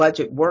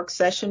Budget work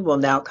session will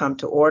now come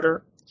to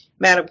order.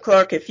 Madam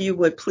Clerk, if you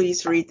would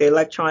please read the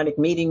electronic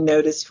meeting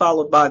notice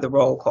followed by the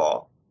roll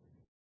call.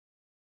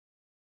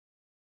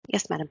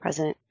 Yes, Madam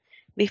President.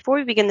 Before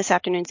we begin this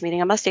afternoon's meeting,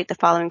 I must state the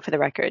following for the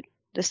record.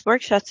 This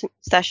work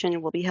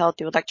session will be held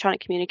through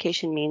electronic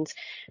communication means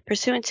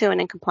pursuant to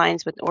and in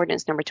compliance with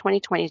Ordinance Number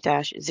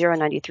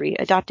 2020-093,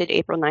 adopted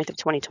April 9th of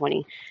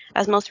 2020,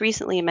 as most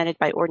recently amended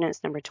by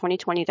Ordinance Number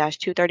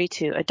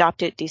 2020-232,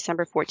 adopted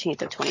December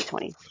 14th of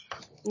 2020.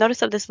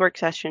 Notice of this work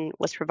session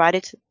was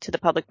provided to the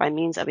public by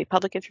means of a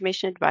public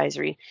information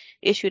advisory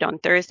issued on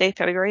Thursday,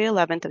 February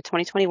 11th of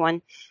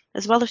 2021,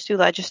 as well as through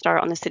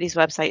Legistar on the city's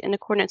website in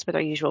accordance with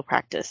our usual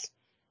practice.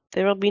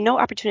 There will be no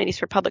opportunities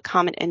for public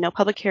comment and no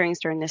public hearings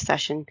during this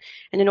session.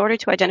 And in order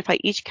to identify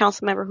each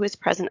council member who is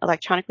present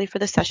electronically for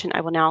this session,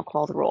 I will now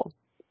call the roll.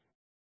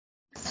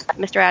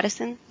 Mr.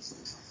 Addison?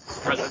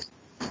 Present.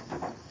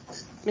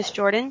 Ms.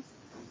 Jordan?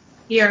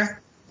 Here.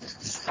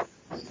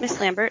 Ms.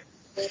 Lambert?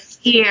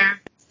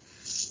 Here.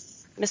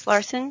 Ms.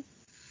 Larson?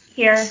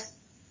 Here.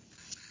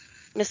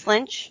 Ms.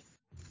 Lynch?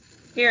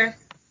 Here.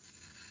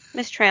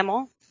 Ms.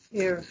 Trammell?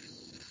 Here.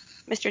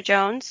 Mr.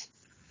 Jones?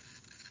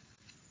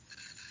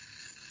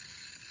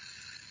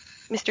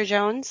 Mr.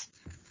 Jones?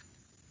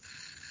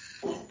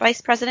 Vice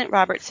President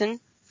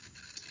Robertson?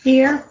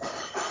 Here.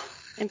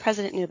 And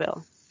President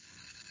Newbill?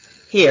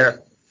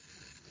 Here.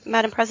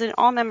 Madam President,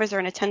 all members are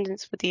in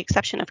attendance with the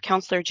exception of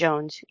Councilor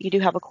Jones. You do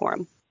have a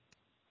quorum.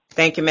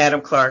 Thank you, Madam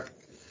Clerk.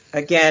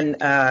 Again,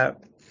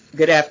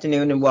 good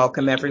afternoon and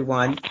welcome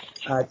everyone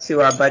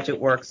to our budget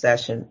work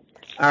session.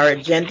 Our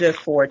agenda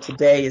for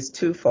today is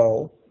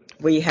twofold.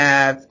 We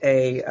have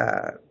a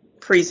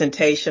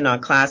presentation on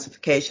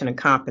classification and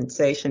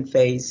compensation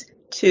phase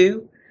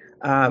 2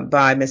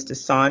 by Mr.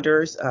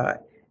 Saunders,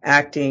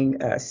 acting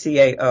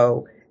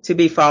CAO, to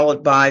be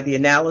followed by the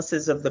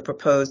analysis of the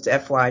proposed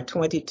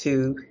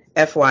FY22,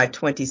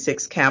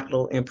 FY26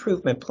 capital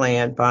improvement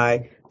plan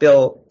by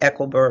Bill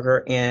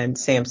Eckelberger and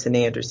Samson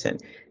Anderson.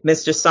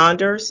 Mr.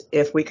 Saunders,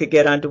 if we could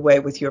get underway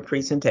with your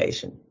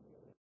presentation.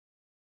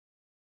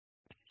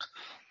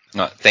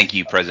 Thank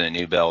you, President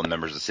Newbill and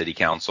members of the City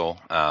Council.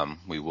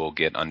 We will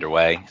get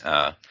underway.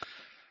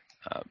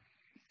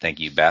 Thank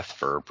you, Beth,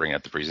 for bringing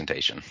up the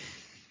presentation.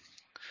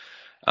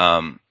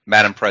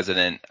 Madam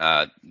President,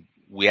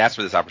 we asked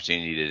for this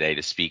opportunity today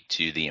to speak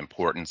to the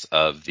importance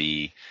of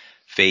the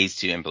Phase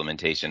 2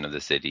 implementation of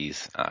the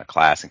city's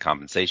class and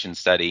compensation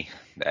study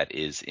that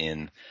is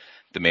in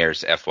the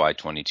Mayor's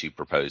FY22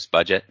 proposed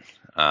budget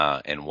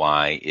and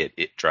why it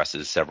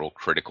addresses several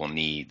critical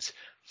needs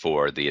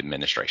for the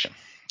administration.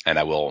 And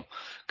I will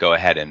go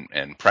ahead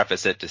and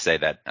preface it to say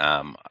that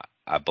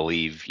I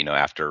believe,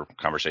 after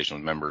conversation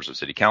with members of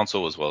City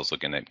Council, as well as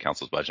looking at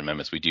Council's budget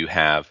amendments, we do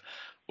have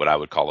what I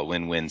would call a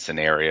win-win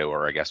scenario,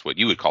 or I guess what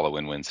you would call a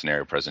win-win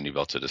scenario, President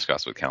Newbill, to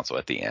discuss with Council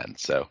at the end.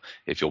 So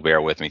if you'll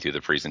bear with me through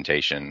the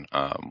presentation,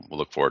 we'll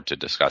look forward to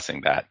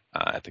discussing that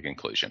at the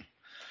conclusion.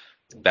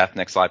 Beth,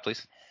 next slide,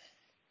 please.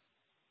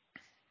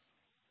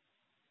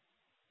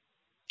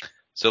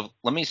 So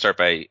let me start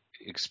by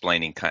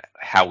explaining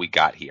how we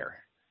got here.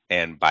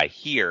 And by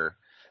here,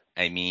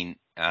 I mean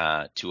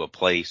to a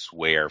place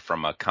where,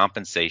 from a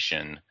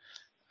compensation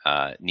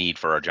need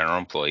for our general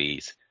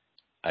employees,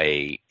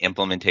 a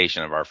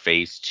implementation of our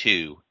phase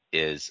 2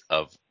 is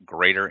of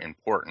greater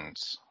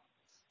importance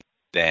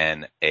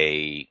than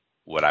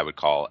what I would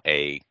call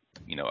a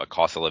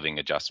cost of living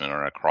adjustment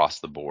or an across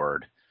the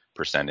board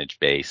percentage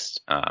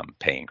based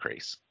pay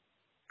increase.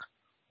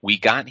 We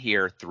got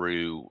here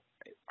through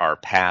our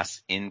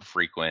past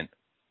infrequent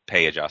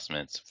pay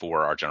adjustments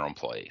for our general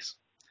employees.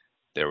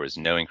 There was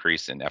no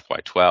increase in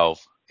FY12,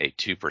 a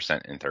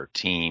 2% in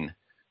 13,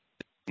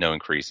 no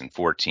increase in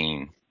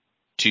 14,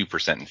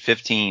 2% in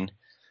 15,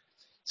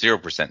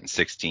 0% in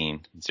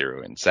 16,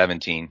 0 in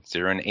 17,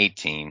 0 in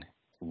 18,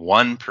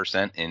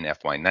 1% in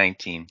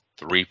FY19,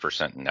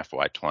 3% in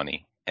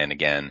FY20, and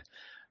again,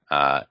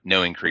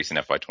 no increase in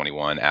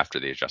FY21 after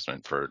the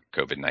adjustment for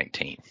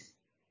COVID-19.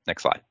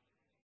 Next slide.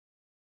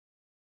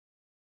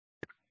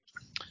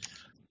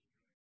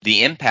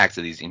 The impact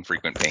of these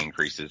infrequent pay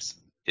increases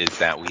is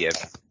that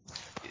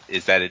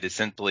it is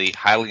simply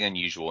highly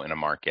unusual in a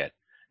market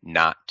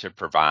not to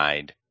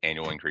provide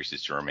annual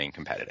increases to remain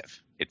competitive.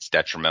 It's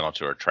detrimental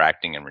to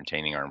attracting and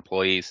retaining our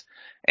employees,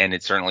 and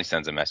it certainly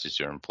sends a message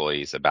to our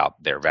employees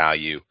about their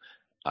value,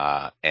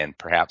 and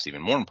perhaps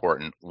even more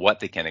important, what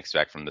they can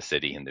expect from the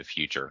city in the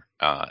future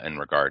in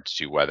regards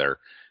to whether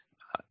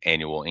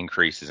annual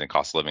increases in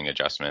cost of living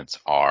adjustments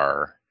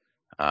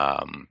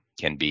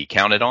can be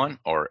counted on,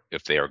 or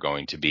if they are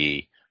going to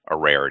be a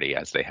rarity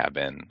as they have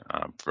been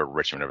for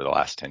Richmond over the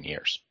last 10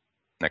 years.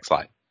 Next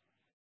slide.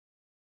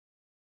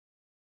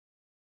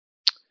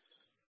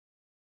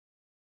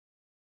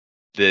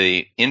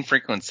 The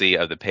infrequency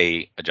of the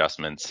pay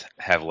adjustments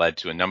have led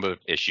to a number of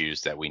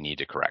issues that we need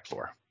to correct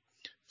for.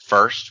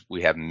 First,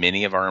 we have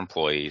many of our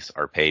employees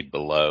are paid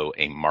below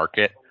a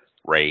market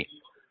rate,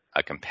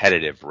 a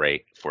competitive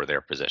rate for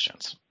their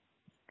positions.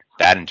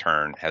 That in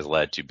turn has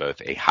led to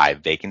both a high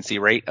vacancy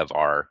rate of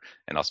our,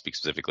 and I'll speak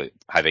specifically,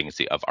 high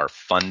vacancy of our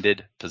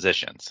funded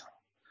positions,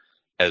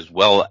 as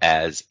well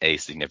as a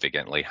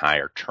significantly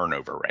higher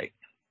turnover rate.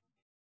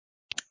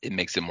 It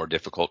makes it more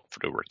difficult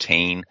to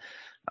retain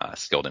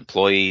skilled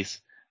employees,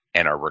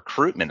 and our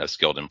recruitment of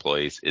skilled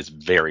employees is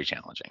very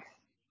challenging.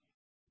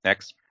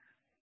 Next.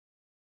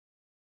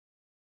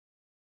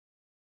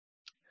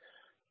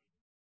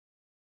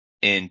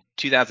 In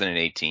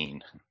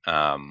 2018,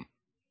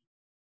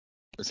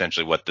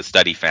 essentially what the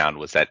study found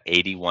was that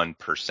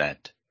 81%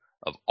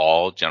 of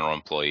all general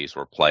employees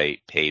were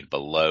paid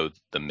below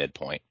the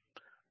midpoint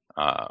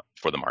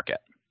for the market.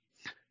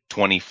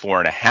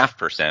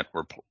 24.5%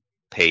 were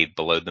paid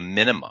below the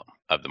minimum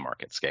of the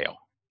market scale.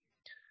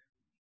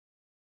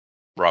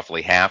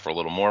 Roughly half or a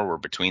little more were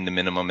between the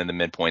minimum and the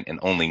midpoint, and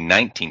only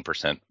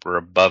 19% were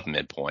above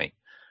midpoint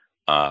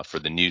for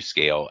the new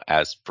scale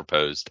as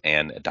proposed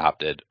and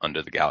adopted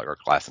under the Gallagher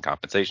Class and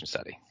Compensation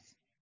Study.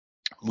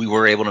 We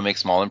were able to make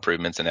small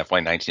improvements in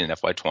FY19 and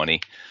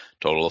FY20,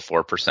 total of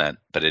 4%,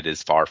 but it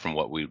is far from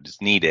what we was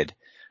needed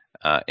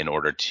in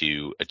order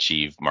to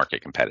achieve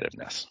market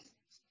competitiveness.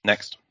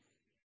 Next.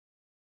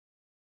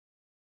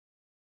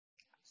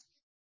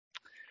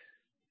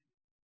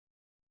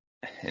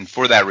 And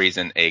for that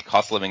reason, a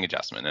cost of living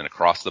adjustment and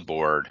across the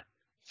board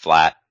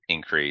flat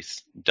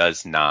increase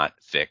does not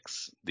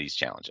fix these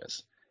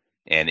challenges.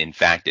 And in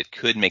fact, it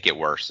could make it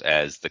worse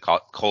as the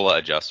COLA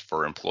adjusts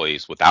for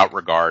employees without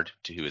regard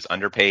to who is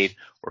underpaid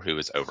or who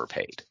is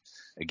overpaid.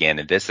 Again,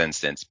 in this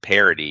instance,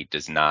 parity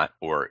does not,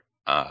 or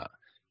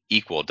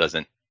equal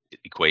doesn't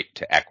equate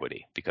to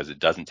equity because it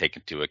doesn't take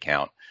into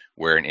account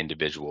where an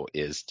individual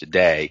is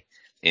today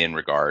in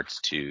regards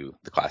to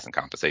the class and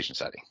compensation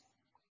study.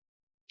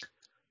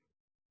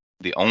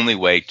 The only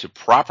way to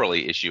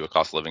properly issue a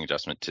cost of living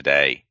adjustment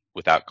today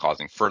without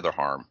causing further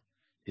harm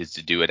is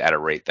to do it at a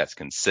rate that's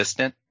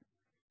consistent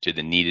to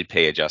the needed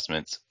pay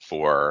adjustments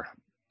for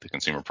the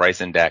consumer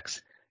price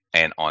index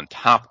and on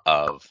top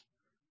of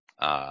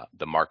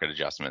the market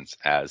adjustments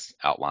as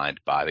outlined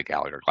by the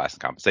Gallagher Class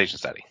and Compensation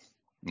Study.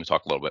 We'll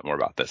talk a little bit more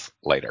about this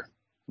later.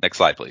 Next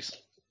slide, please.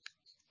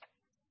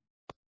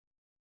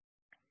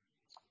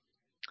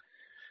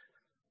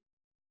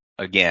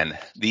 Again,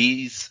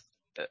 these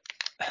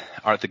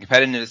are the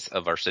competitiveness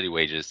of our city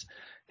wages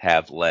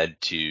have led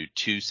to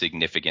two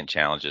significant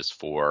challenges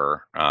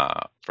for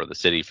the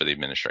city, for the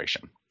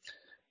administration.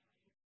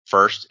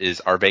 First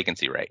is our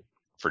vacancy rate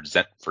for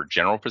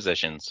general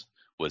positions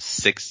was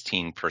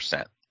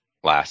 16%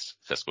 last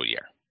fiscal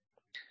year.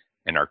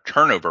 And our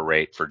turnover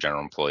rate for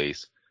general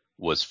employees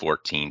was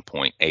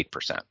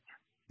 14.8%.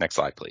 Next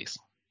slide, please.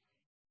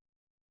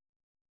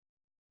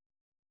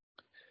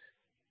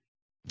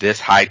 This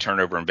high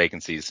turnover and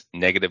vacancies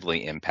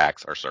negatively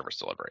impacts our service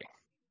delivery.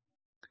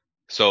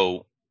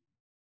 So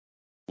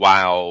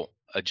while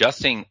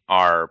adjusting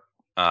our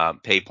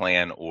pay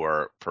plan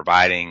or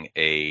providing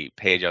a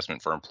pay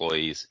adjustment for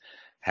employees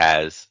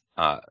has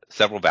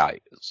several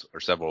values or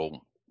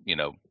several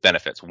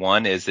benefits.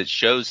 One is it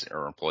shows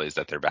our employees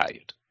that they're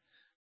valued.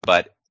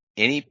 But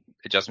any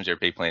adjustment to your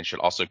pay plan should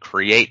also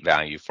create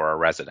value for our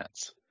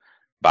residents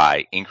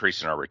by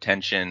increasing our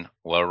retention,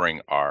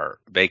 lowering our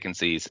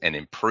vacancies, and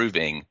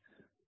improving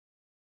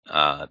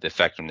the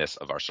effectiveness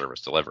of our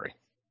service delivery.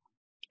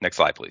 Next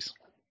slide, please.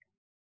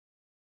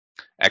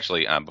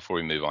 Actually, before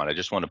we move on, I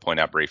just want to point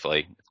out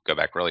briefly, go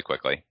back really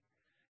quickly.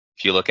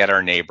 If you look at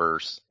our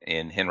neighbors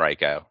in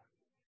Henrico,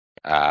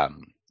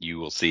 you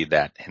will see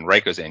that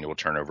Henrico's annual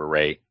turnover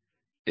rate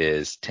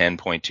is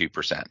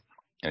 10.2%.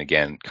 And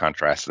again,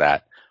 contrast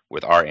that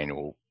with our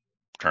annual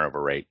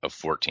turnover rate of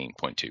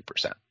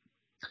 14.2%.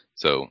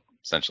 So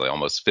essentially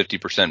almost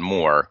 50%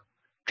 more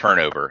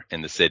turnover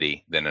in the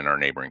city than in our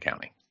neighboring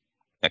county.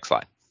 Next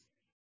slide.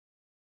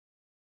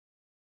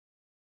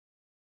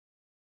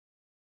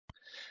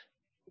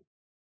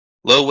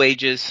 Low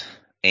wages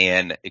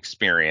and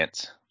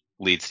experience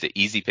leads to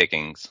easy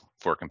pickings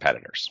for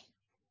competitors.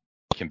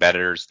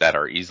 Competitors that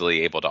are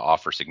easily able to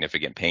offer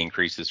significant pay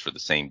increases for the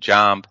same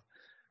job.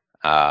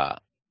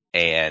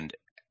 And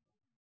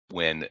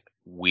when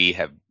we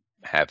have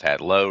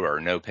had low or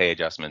no pay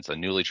adjustments, a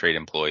newly trained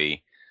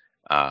employee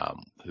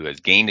who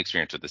has gained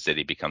experience with the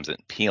city becomes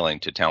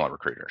appealing to talent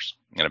recruiters.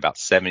 And about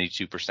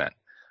 72%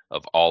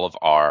 of all of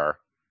our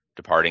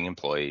departing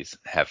employees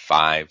have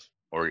 5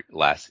 or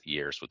less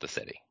years with the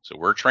city. So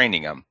we're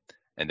training them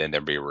and then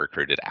they'll be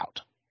recruited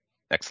out.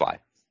 Next slide.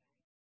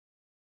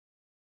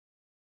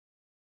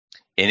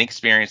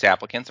 Inexperienced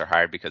applicants are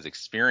hired because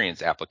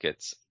experienced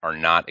applicants are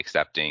not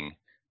accepting.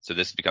 So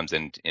this becomes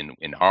in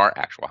our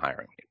actual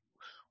hiring.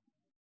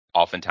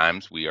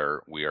 Oftentimes we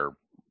are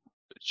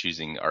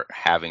choosing or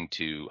having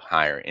to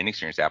hire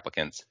inexperienced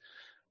applicants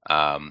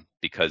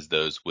because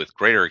those with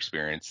greater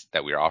experience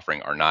that we are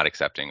offering are not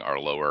accepting our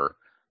lower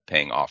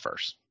paying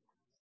offers.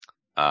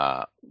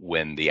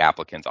 When the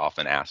applicants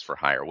often ask for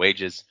higher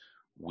wages,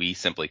 we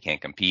simply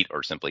can't compete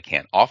or simply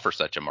can't offer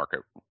such a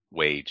market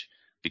wage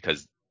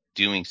because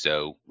doing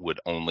so would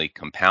only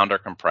compound our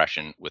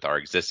compression with our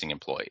existing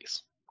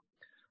employees.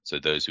 So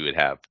those who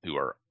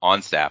are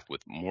on staff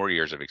with more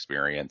years of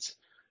experience,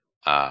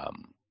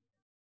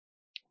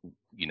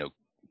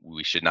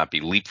 we should not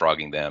be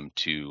leapfrogging them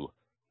to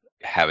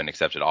have an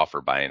accepted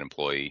offer by an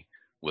employee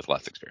with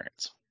less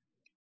experience.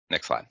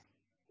 Next slide.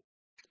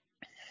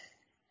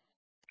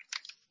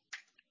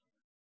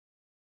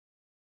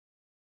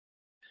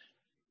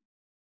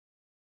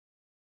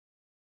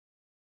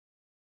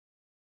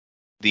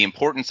 The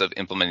importance of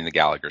implementing the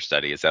Gallagher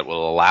study is that it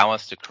will allow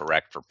us to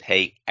correct for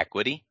pay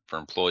equity for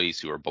employees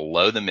who are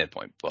below the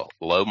midpoint,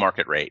 below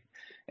market rate,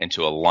 and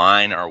to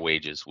align our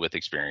wages with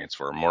experience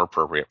for a more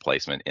appropriate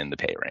placement in the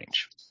pay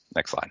range.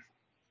 Next slide.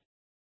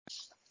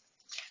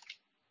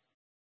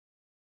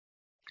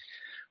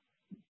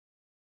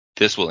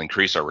 This will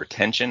increase our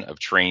retention of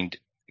trained,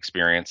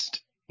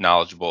 experienced,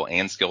 knowledgeable,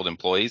 and skilled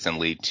employees and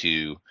lead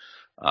to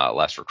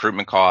less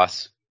recruitment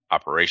costs,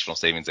 operational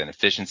savings and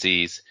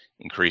efficiencies,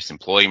 increased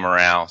employee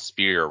morale,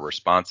 speedier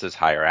responses,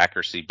 higher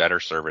accuracy,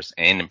 better service,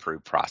 and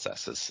improved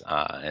processes.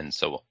 And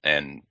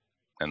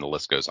the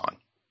list goes on.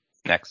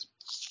 Next.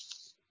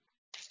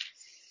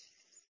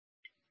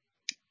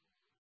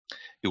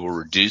 It will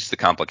reduce the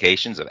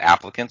complications of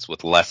applicants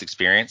with less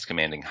experience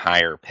commanding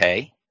higher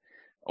pay,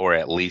 or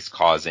at least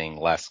causing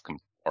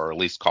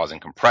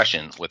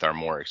compression with our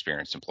more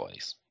experienced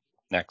employees.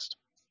 Next.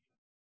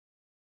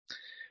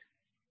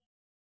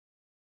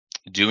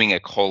 Doing a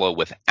COLA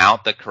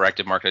without the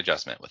corrective market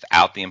adjustment,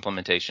 without the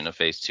implementation of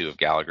phase 2 of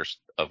Gallagher's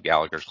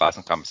class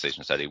and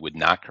compensation study, would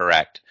not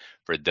correct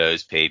for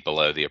those paid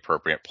below the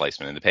appropriate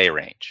placement in the pay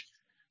range.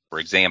 For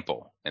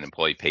example, an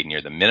employee paid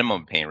near the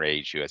minimum pay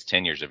range who has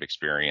 10 years of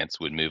experience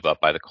would move up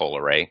by the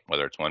COLA rate,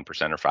 whether it's 1%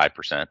 or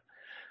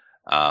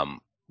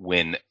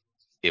 5%.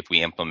 If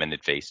we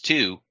implemented phase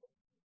 2,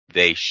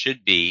 they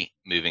should be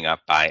moving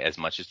up by as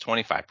much as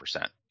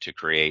 25% to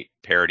create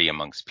parity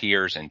amongst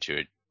peers and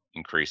to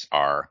increase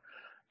our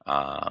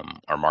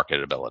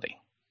marketability.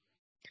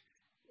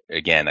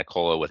 Again, a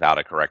COLA without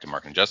a corrective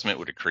market adjustment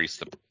would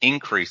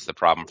increase the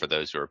problem for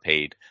those who are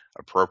paid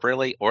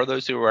appropriately or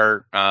those who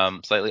are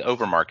slightly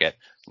over market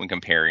when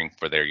comparing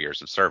for their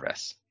years of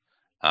service.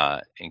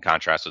 In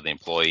contrast with the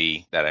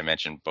employee that I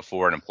mentioned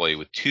before, an employee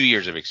with 2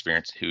 years of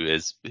experience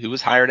who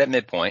was hired at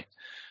midpoint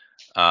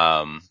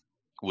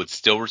would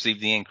still receive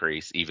the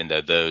increase, even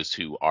though those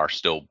who are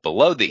still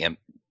below the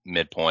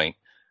midpoint,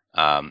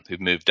 who've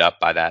moved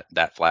up by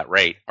that flat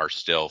rate, are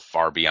still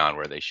far beyond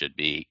where they should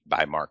be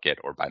by market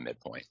or by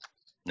midpoint.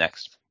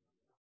 Next.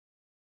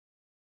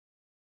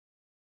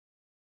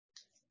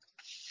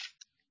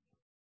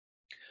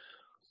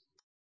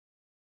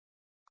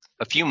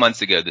 A few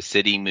months ago, the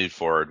city moved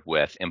forward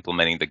with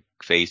implementing the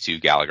phase 2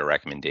 Gallagher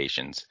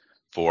recommendations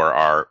for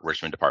our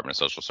Richmond Department of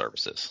Social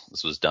Services.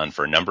 This was done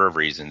for a number of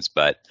reasons,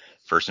 but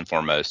first and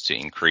foremost to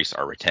increase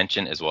our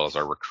retention as well as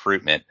our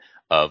recruitment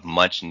of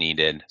much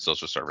needed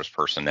social service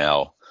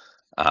personnel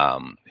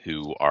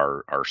who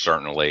are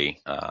certainly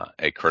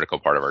a critical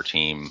part of our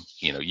team,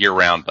 year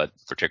round, but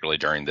particularly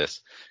during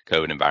this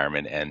COVID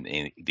environment and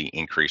the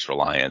increased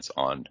reliance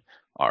on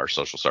our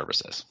social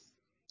services.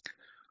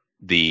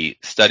 The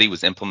study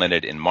was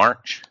implemented in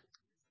March,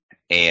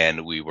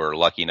 and we were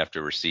lucky enough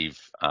to receive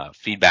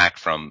feedback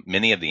from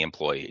many of the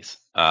employees.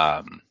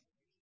 As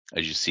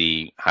you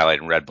see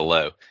highlighted in red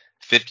below,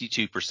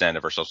 52%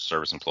 of our social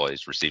service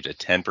employees received a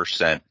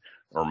 10%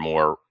 or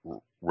more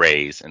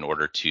raise in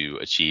order to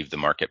achieve the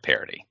market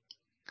parity.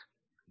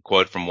 A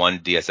quote from one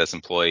DSS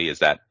employee is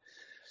that,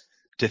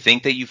 "To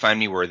think that you find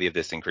me worthy of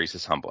this increase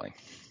is humbling.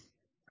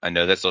 I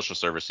know that social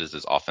services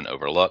is often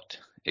overlooked,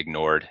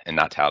 ignored, and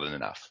not touted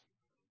enough.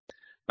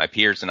 My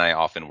peers and I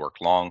often work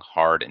long,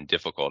 hard, and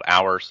difficult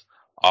hours,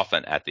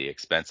 often at the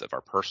expense of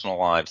our personal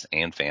lives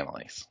and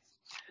families.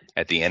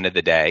 At the end of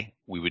the day,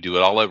 we would do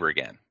it all over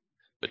again,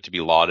 but to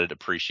be lauded,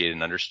 appreciated,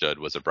 and understood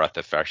was a breath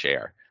of fresh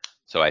air.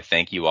 So I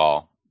thank you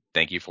all.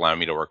 Thank you for allowing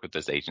me to work with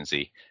this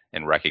agency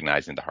and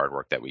recognizing the hard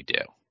work that we do."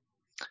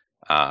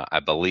 I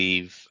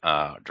believe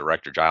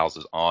Director Giles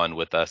is on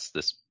with us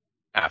this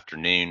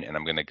afternoon, and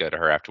I'm going to go to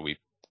her after we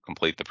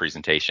complete the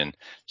presentation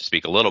to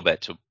speak a little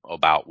bit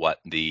about what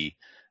the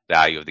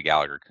value of the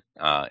Gallagher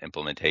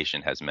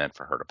implementation has meant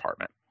for her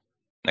department.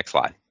 Next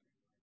slide.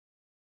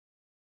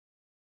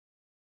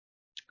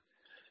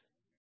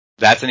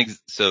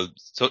 So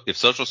if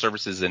social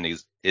services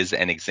is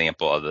an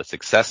example of the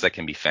success that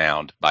can be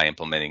found by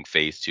implementing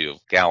phase 2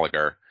 of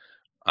Gallagher,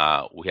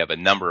 we have a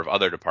number of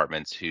other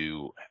departments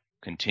who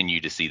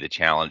continue to see the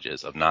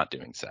challenges of not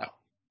doing so.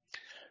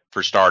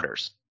 For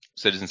starters,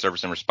 citizen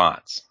service and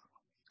response.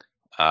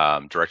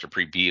 Director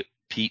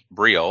Pete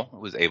Briel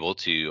was able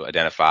to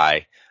identify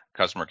a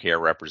customer care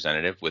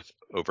representative with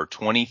over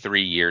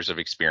 23 years of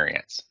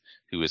experience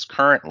who is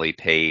currently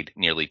paid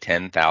nearly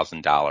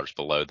 $10,000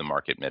 below the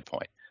market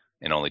midpoint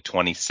and only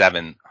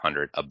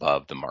 $2,700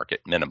 above the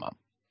market minimum.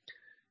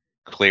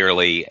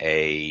 Clearly,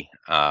 a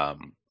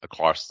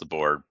across the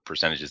board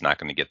percentage is not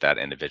going to get that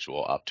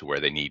individual up to where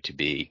they need to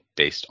be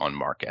based on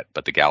market,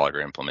 but the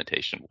Gallagher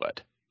implementation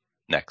would.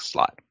 Next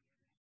slide.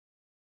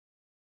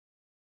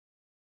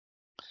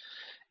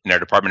 In our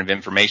Department of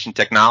Information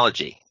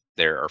Technology,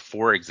 there are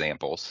 4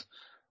 examples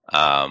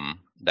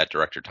that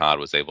Director Todd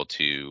was able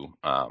to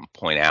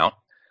point out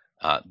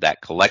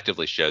that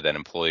collectively show that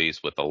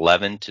employees with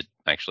 11 to,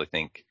 I actually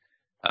think,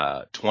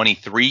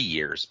 23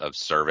 years of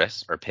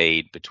service are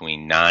paid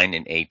between 9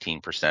 and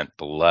 18%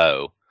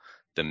 below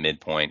the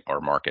midpoint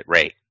or market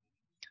rate.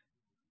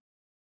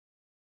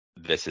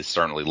 This has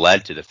certainly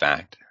led to the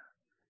fact,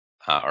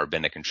 or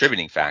been a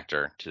contributing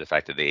factor to the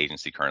fact that the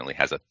agency currently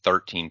has a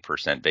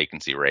 13%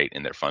 vacancy rate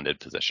in their funded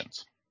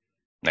positions.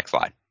 Next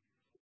slide.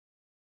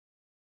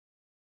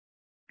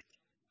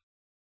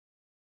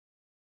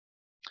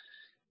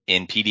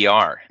 In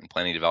PDR, in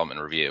Planning Development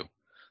Review,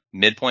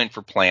 midpoint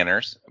for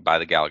planners by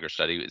the Gallagher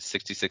study is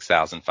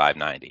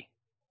 $66,590.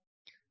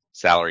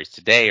 Salaries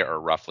today are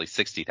roughly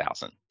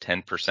 $60,000,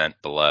 10%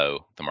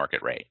 below the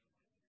market rate.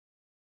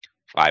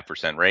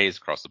 5% raise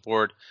across the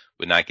board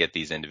would not get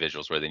these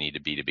individuals where they need to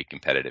be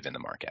competitive in the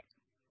market.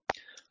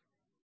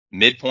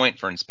 Midpoint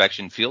for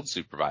inspection field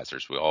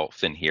supervisors. We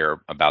often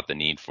hear about the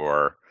need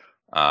for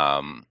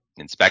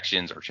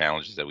inspections or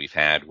challenges that we've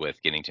had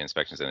with getting to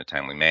inspections in a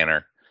timely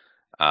manner.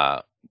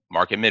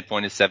 Market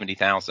midpoint is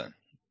 $70,000.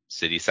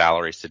 City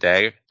salaries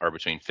today are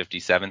between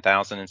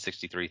 $57,000 and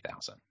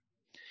 $63,000.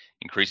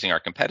 Increasing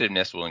our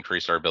competitiveness will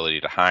increase our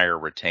ability to hire,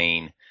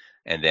 retain,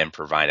 and then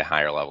provide a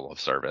higher level of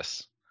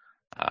service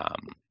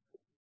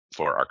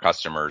for our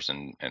customers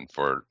and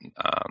for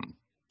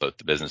both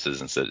the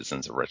businesses and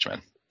citizens of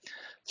Richmond.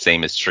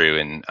 Same is true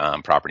in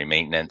property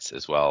maintenance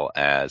as well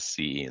as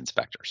CE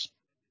inspectors.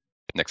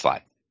 Next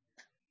slide.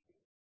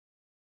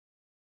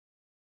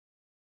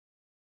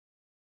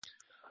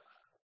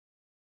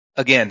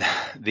 Again,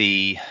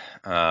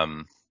 one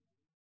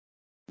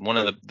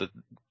of the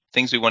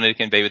things we wanted to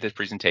convey with this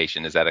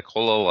presentation is that a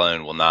COLA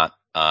alone will not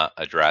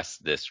address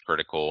this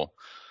critical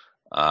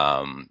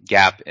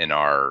gap in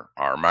our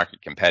market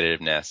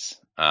competitiveness,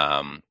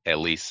 at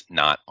least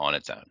not on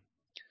its own.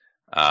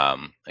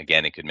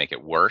 Again, it could make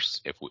it worse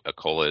if a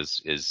COLA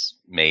is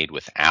made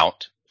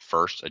without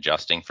first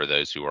adjusting for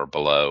those who are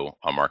below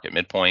a market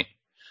midpoint.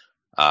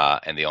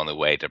 And the only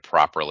way to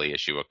properly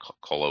issue a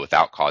COLA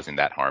without causing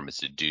that harm is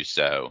to do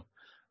so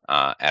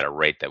at a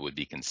rate that would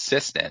be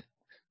consistent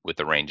with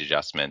the range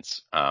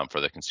adjustments for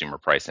the Consumer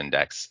Price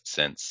Index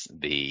since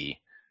the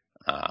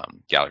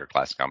Gallagher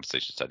Classic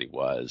Compensation Study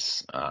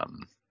was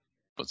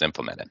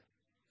implemented.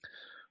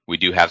 We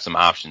do have some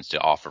options to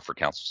offer for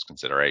council's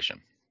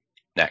consideration.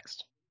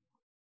 Next.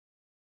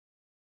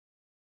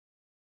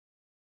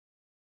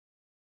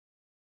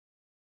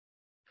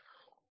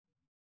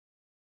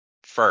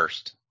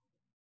 First,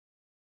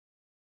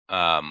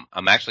 I'm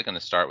actually going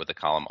to start with the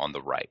column on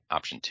the right,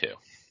 option 2.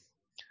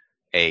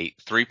 A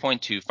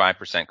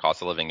 3.25%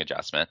 cost of living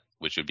adjustment,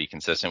 which would be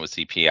consistent with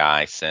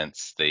CPI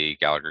since the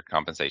Gallagher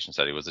Compensation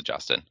Study was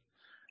adjusted,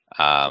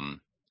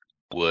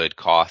 would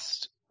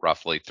cost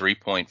roughly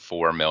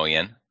 $3.4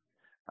 million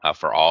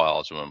for all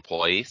eligible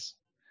employees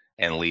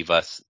and leave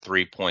us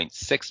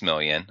 $3.6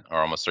 million or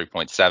almost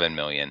 $3.7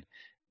 million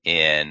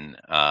in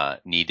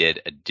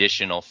needed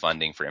additional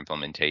funding for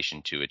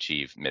implementation to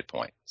achieve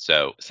midpoint.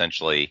 So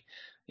essentially,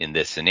 in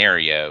this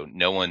scenario,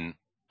 no one,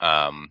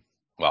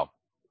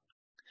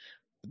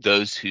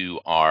 those who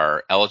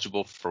are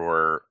eligible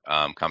for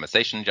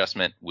compensation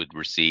adjustment would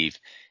receive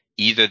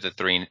either the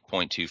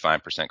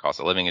 3.25% cost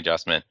of living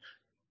adjustment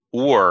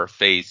or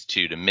phase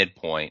 2 to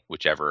midpoint,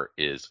 whichever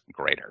is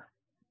greater.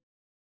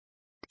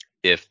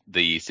 If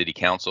the city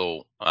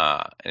council,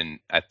 and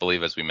I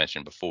believe as we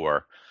mentioned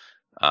before,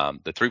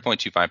 the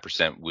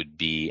 3.25% would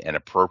be an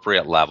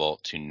appropriate level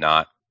to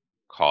not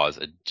cause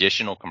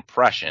additional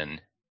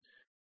compression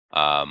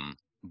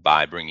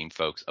by bringing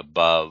folks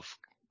above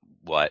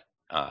what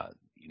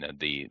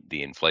the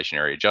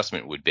inflationary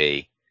adjustment would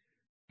be,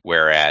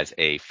 whereas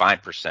a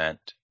 5%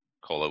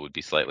 COLA would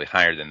be slightly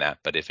higher than that.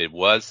 But if it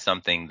was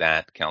something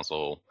that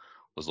council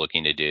was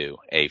looking to do,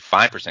 a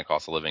 5%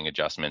 cost of living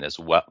adjustment as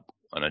well,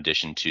 in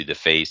addition to the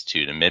phase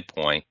 2 to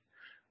midpoint,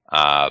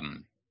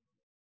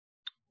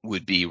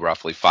 would be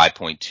roughly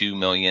 $5.2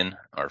 million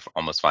or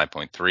almost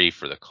 $5.3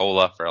 for the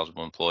COLA for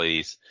eligible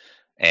employees,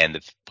 and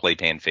the play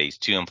plan phase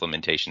 2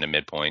 implementation to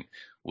midpoint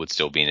would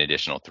still be an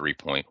additional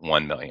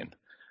 $3.1 million.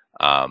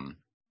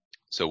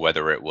 So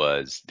whether it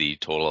was the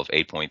total of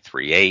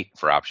 8.38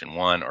 for option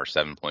 1 or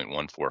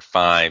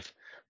 7.145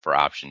 for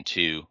option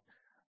 2,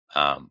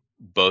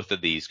 both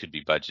of these could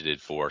be budgeted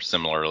for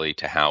similarly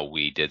to how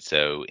we did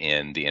so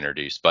in the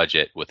introduced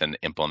budget with an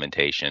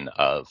implementation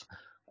of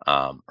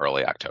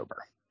early October.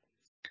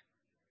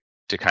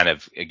 To kind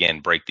of, again,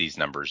 break these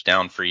numbers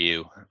down for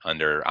you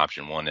under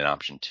option 1 and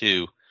option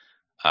 2,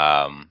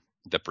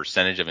 the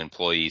percentage of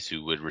employees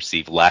who would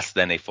receive less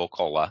than a full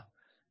COLA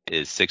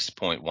is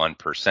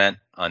 6.1%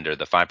 under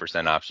the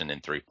 5% option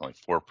and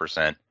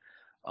 3.4%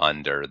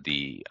 under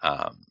the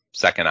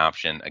second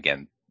option.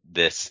 Again,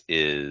 this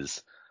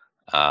is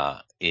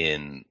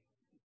in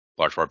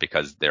large part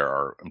because there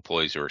are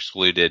employees who are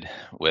excluded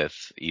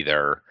with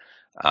either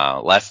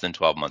less than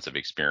 12 months of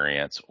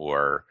experience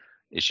or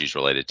issues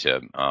related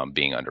to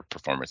being under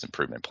performance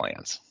improvement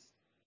plans.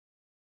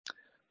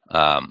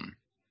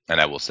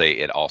 I will say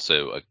it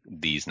also,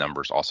 these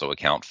numbers also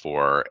account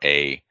for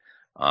a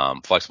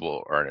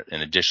flexible or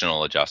an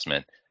additional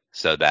adjustment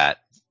so that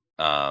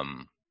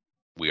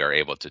we are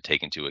able to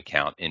take into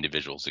account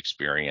individuals'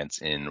 experience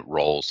in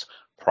roles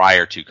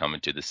prior to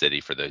coming to the city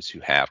for those who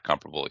have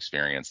comparable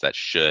experience that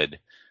should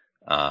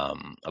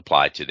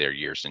apply to their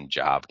years in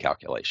job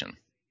calculation.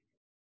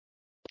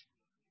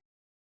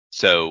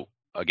 So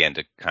again,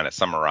 to kind of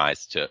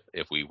summarize,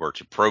 if we were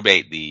to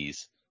probate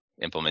these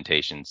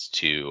implementations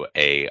to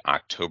a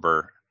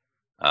October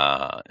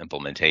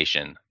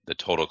implementation, the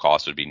total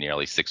cost would be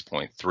nearly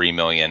 $6.3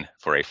 million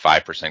for a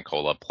 5%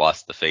 COLA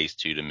plus the phase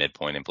 2 to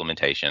midpoint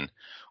implementation,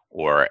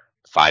 or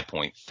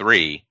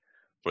 5.3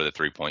 for the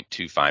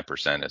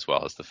 3.25% as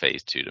well as the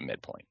phase 2 to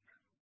midpoint.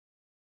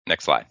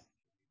 Next slide.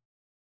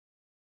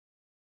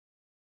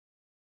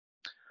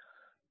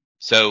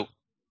 So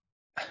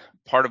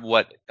part of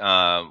what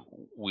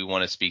we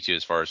want to speak to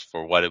as far as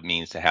for what it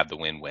means to have the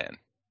win-win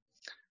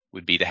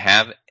would be to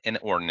have an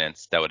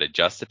ordinance that would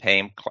adjust the pay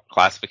and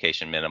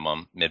classification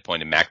minimum,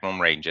 midpoint, and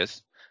maximum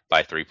ranges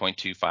by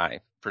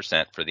 3.25%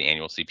 for the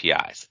annual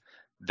CPIs.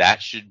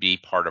 That should be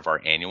part of our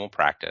annual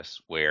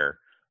practice where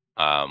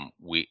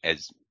we,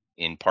 as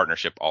in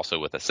partnership also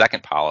with a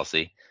second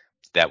policy,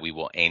 that we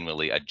will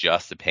annually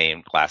adjust the pay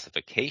and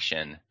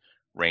classification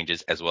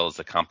ranges as well as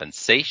the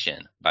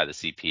compensation by the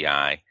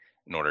CPI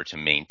in order to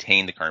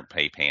maintain the current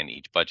pay band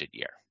each budget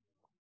year.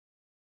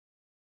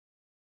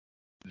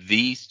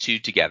 These two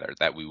together,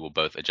 that we will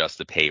both adjust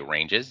the pay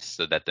ranges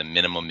so that the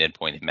minimum,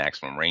 midpoint, and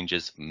maximum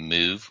ranges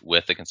move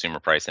with the consumer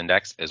price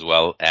index, as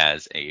well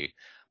as a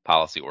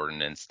policy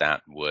ordinance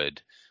that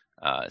would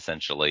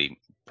essentially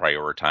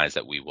prioritize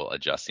that we will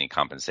adjust the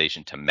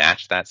compensation to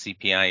match that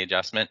CPI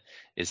adjustment,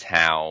 is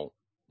how,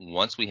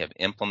 once we have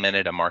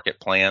implemented a market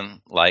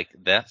plan like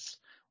this,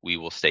 we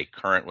will stay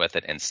current with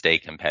it and stay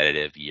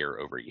competitive year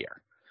over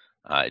year.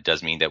 It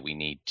does mean that we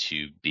need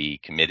to be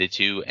committed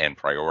to and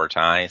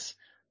prioritize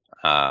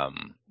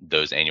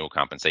those annual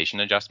compensation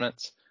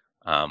adjustments,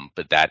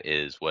 but that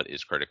is what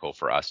is critical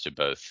for us to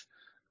both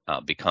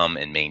become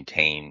and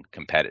maintain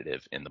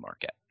competitive in the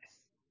market.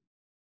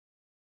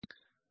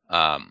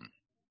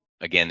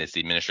 Again, it's the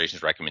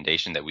administration's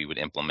recommendation that we would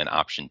implement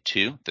option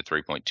 2, the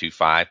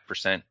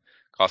 3.25%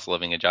 cost of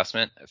living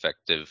adjustment,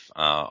 effective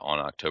on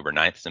October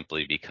 9th,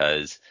 simply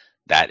because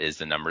that is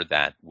the number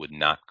that would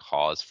not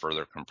cause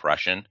further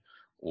compression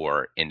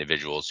or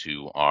individuals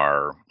who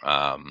are,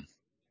 I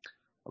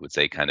would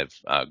say, kind of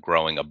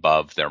growing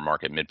above their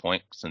market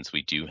midpoint, since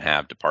we do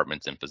have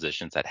departments and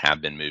positions that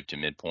have been moved to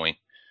midpoint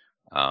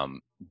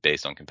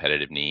based on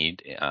competitive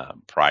need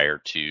prior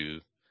to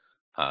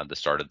the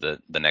start of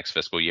the next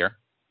fiscal year.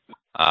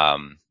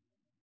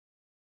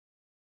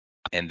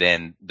 And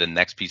then the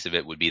next piece of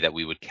it would be that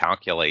we would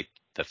calculate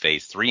the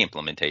phase 3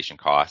 implementation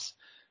costs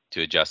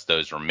to adjust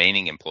those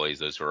remaining employees,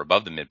 those who are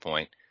above the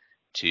midpoint,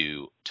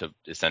 to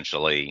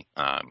essentially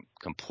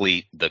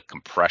complete the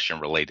compression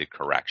related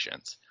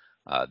corrections.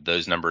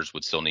 Those numbers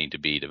would still need to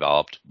be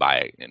developed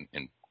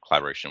in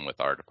collaboration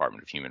with our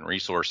Department of Human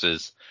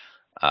Resources.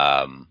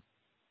 As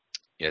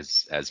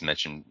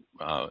mentioned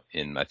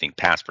in, I think,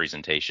 past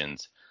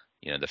presentations,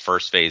 the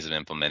first phase of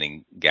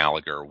implementing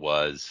Gallagher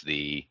was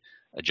the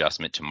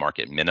adjustment to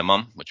market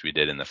minimum, which we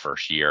did in the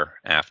first year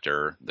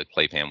after the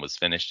CLAPAN was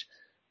finished.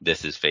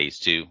 This is phase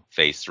 2.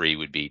 Phase 3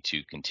 would be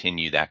to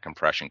continue that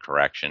compression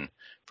correction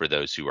for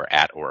those who are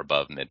at or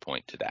above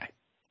midpoint today.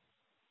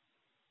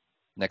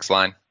 Next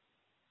slide.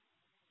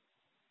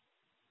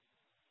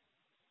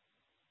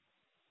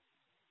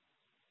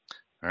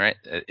 All right,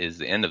 that is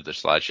the end of the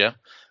slideshow.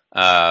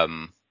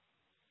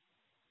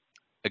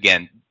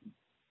 Again,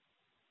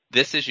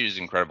 this issue is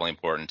incredibly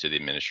important to the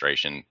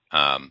administration,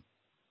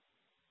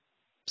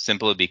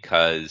 simply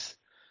because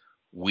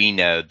we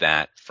know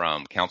that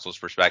from council's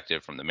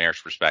perspective, from the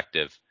mayor's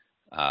perspective,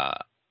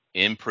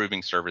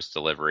 improving service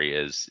delivery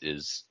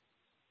is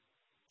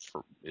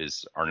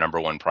our number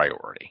one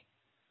priority.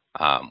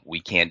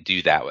 We can't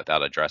do that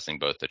without addressing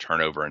both the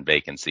turnover and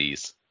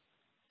vacancies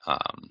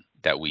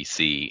that we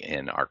see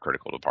in our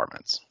critical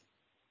departments.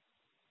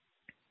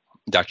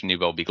 Dr.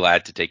 Newby will be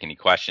glad to take any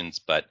questions,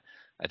 but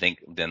I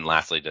think then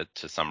lastly,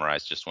 to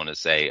summarize, just want to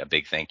say a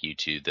big thank you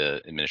to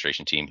the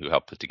administration team who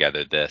helped put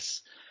together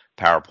this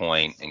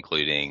PowerPoint,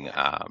 including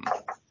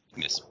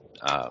Ms.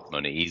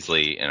 Mona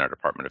Easley in our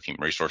Department of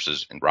Human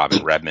Resources, and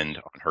Robin Redmond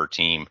on her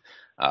team,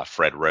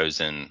 Fred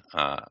Rosen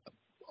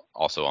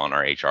also on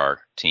our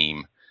HR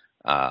team,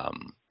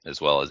 as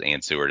well as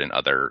Ann Seward and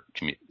other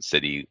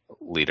city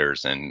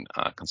leaders and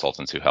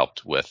consultants who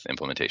helped with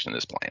implementation of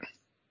this plan.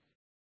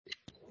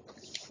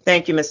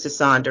 Thank you, Mr.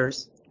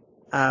 Saunders,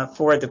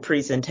 for the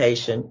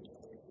presentation.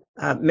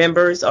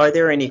 Members, are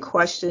there any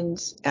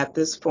questions at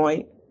this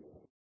point?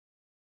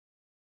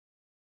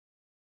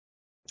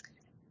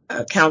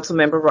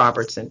 Councilmember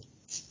Robertson.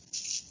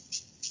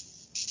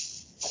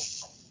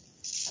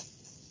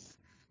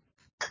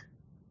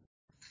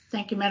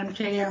 Thank you, Madam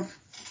Chair.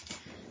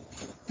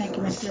 Thank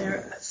you,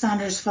 Mr.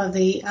 Saunders, for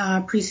the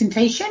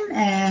presentation,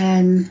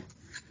 and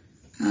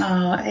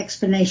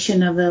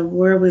explanation of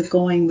where we're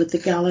going with the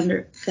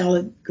Gallagher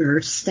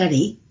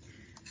study.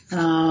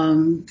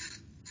 Have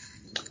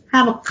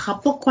a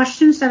couple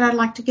questions that I'd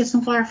like to get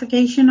some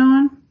clarification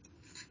on.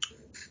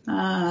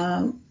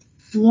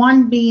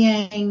 One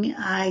being,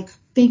 I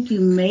think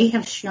you may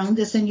have shown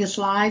this in your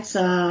slides,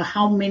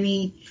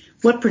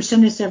 what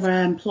percentage of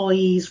our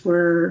employees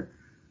were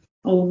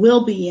or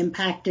will be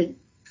impacted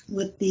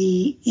with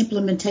the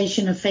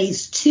implementation of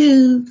phase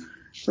 2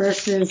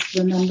 versus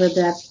the number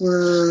that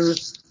were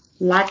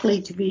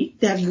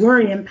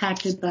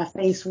impacted by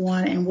phase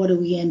 1, and what are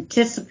we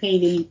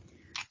anticipating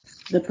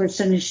the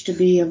percentage to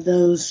be of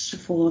those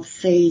for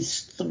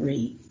phase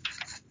 3?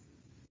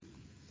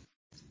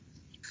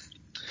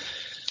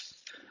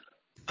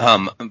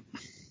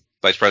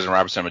 Vice President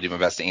Robertson, I'm going to do my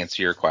best to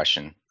answer your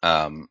question.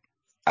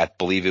 I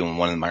believe in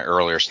one of my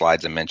earlier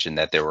slides I mentioned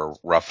that there were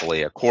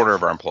roughly a quarter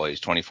of our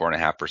employees,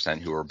 24.5%,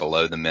 who were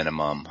below the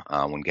minimum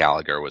when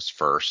Gallagher was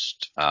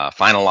first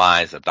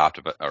finalized,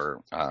 adopted,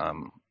 or I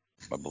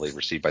believe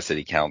received by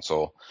City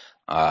Council.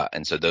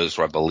 And so those,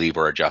 I believe,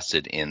 were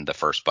adjusted in the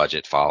first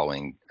budget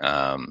following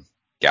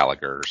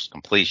Gallagher's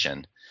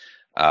completion.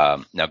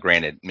 Now,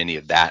 granted, many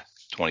of that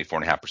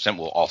 24.5%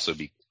 will also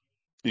be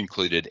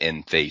included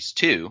in phase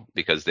 2,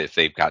 because if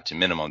they've got to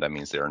minimum, that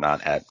means they're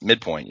not at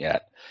midpoint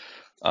yet.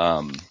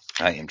 I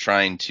am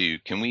trying to,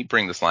 can we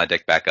bring the slide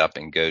deck back up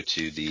and go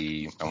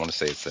to I want to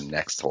say it's the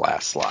next to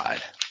last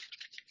slide.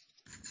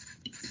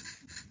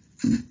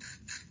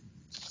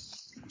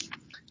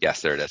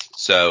 Yes, there it is.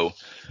 So,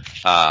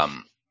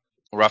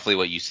 roughly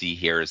what you see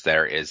here is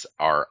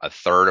a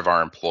third of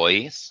our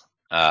employees,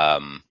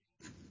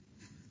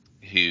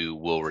 who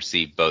will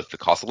receive both the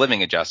cost of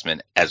living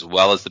adjustment as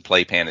well as the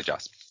pay plan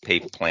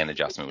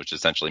adjustment, which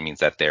essentially means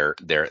that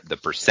the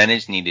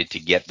percentage needed to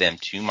get them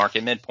to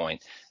market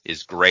midpoint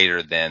is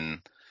greater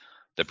than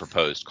the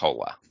proposed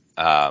COLA.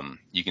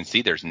 You can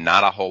see there's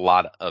not a whole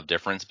lot of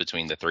difference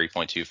between the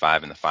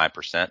 3.25 and the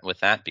 5%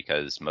 with that,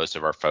 because most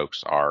of our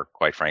folks are,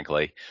 quite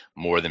frankly,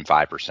 more than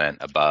 5%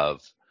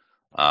 above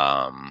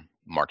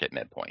market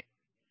midpoint.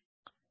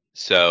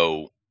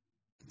 So,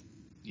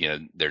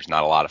 there's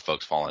not a lot of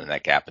folks falling in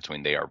that gap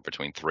between 3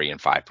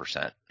 and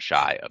 5%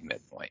 shy of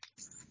midpoint.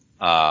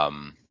 So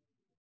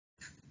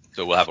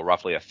we'll have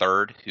roughly a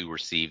third who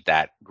receive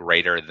that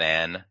greater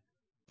than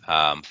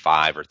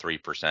 5 or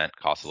 3%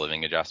 cost of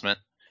living adjustment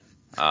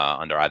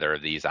under either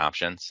of these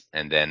options.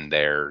 And then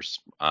there's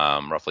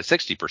roughly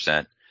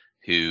 60%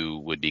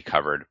 who would be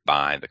covered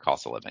by the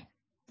cost of living.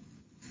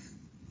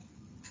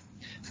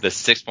 The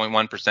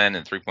 6.1%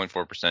 and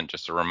 3.4%,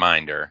 just a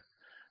reminder,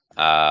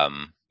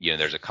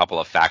 there's a couple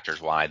of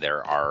factors why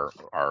there are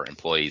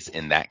employees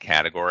in that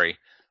category.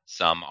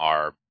 Some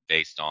are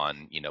based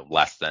on,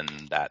 less than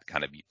that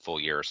kind of full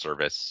year of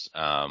service.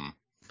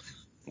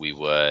 We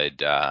would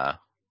kind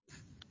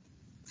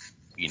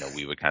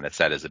of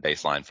set as a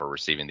baseline for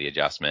receiving the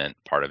adjustment.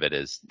 Part of it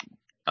is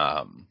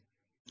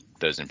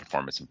those in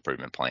performance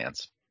improvement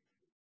plans.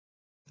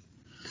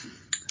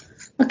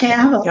 Okay, I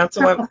have a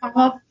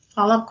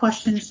follow-up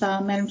questions,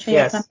 Madam Chair.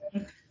 Yes.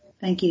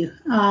 Thank you.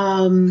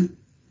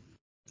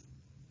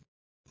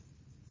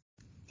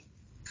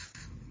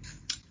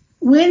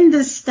 When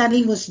the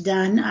study was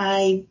done,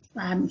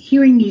 I'm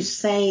hearing you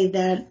say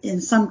that in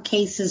some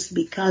cases,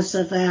 because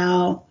of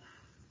our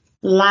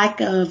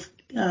lack of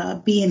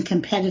being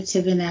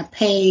competitive in our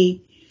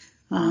pay,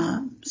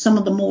 some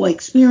of the more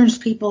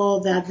experienced people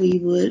that we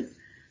would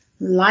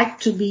like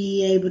to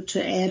be able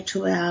to add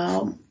to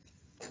our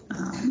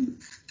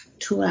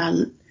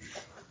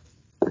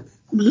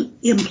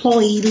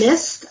employee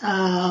list,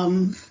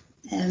 and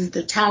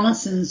the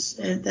talents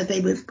that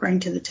they would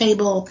bring to the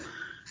table.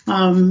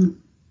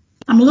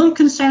 I'm a little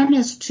concerned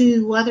as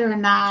to whether or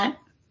not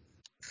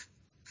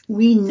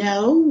we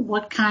know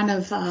what kind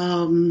of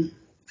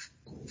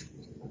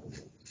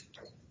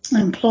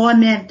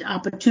employment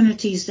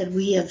opportunities that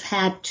we have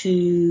had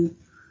to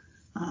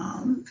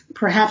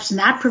perhaps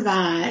not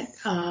provide,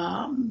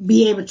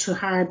 be able to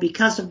hire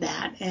because of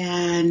that.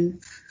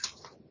 And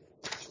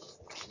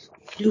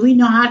do we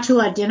know how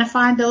to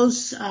identify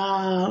those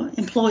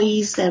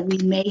employees that we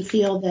may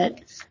feel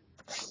that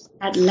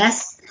had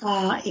less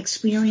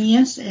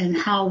experience, and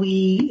how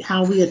we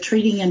are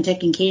treating and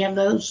taking care of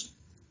those?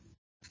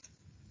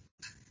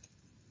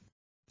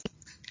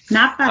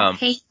 Not by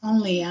pay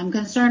only. I'm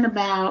concerned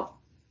about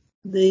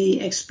the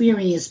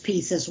experience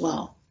piece as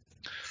well.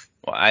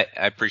 Well, I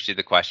appreciate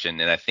the question,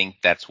 and I think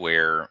that's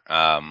where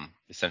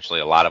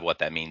essentially a lot of what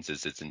that means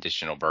is it's an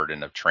additional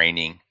burden of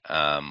training,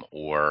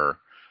 or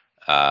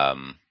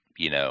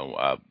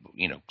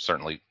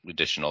certainly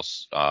additional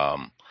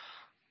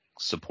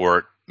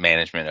support,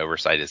 management,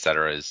 oversight, et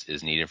cetera,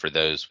 is needed for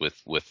those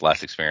with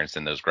less experience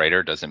than those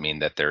greater. Doesn't mean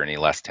that they're any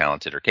less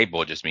talented or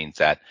capable. It just means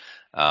that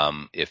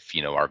if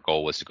our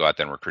goal was to go out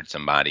there and recruit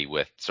somebody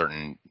with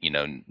certain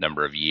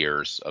number of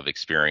years of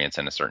experience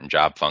in a certain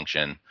job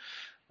function,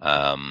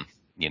 and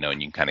you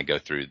can kind of go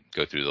through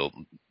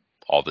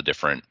all the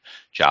different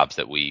jobs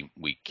that we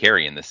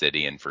carry in the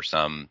city. And for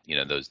some,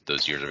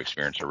 those years of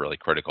experience are really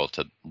critical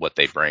to what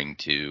they bring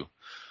to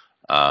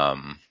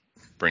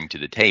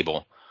the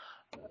table.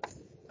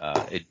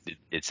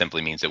 It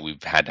simply means that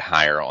we've had to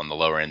hire on the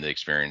lower end of the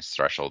experience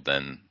threshold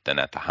than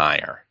at the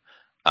higher.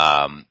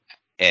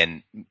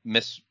 And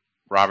Ms.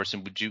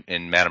 Robertson,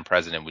 and Madam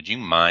President, would you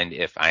mind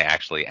if I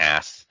actually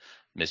asked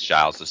Ms.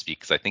 Giles to speak?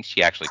 Because I think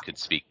she actually could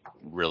speak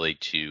really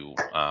to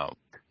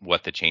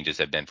what the changes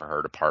have been for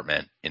her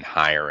department in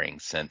hiring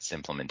since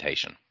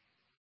implementation.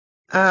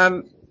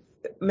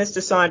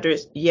 Mr.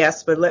 Saunders,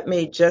 yes, but let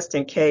me, just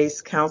in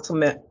case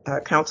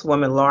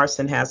Councilwoman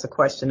Larson has a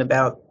question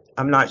about,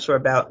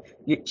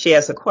 she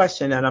has a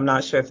question and I'm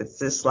not sure if it's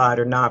this slide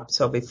or not.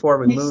 So before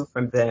we move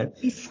from then.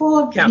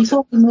 Before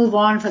we move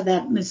on for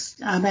that,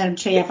 Madam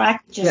Chair, if I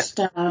could just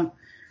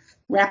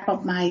wrap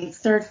up my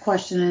third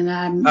question, and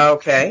I'm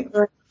very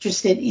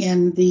interested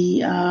in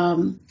the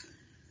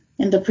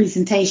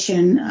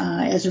presentation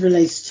as it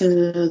relates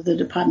to the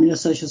Department of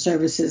Social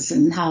Services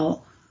and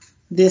how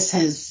this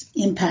has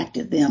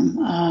impacted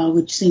them,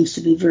 which seems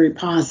to be very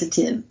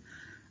positive.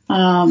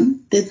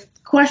 The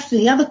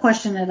other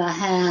question that I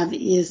have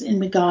is in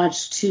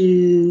regards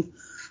to,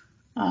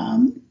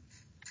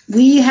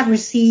 we have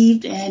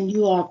received, and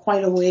you are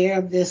quite aware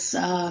of this,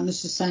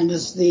 Mr.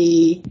 Sanders,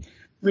 the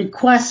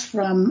request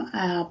from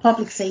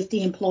public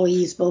safety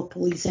employees, both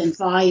police and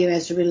fire,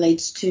 as it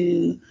relates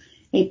to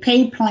a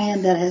pay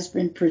plan that has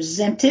been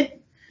presented,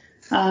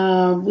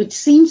 which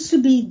seems to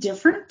be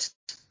different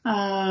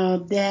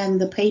than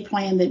the pay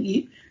plan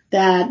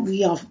that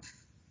we are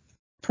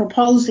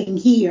proposing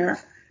here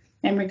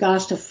in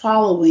regards to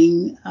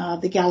following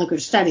the Gallagher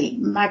study.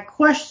 My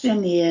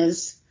question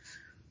is,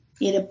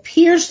 it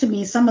appears to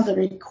me some of the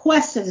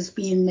requests that is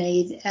being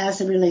made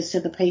as it relates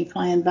to the pay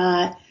plan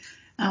by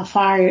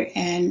fire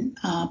and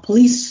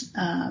police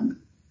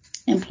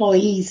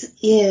employees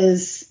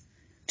is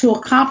to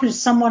accomplish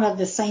somewhat of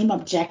the same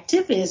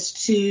objective, is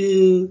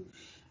to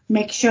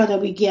make sure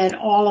that we get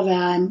all of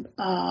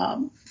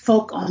our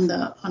folk on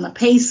a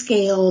pay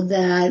scale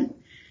that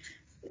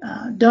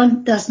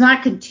does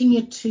not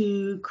continue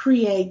to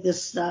create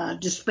this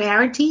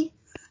disparity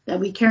that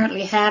we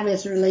currently have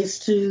as it relates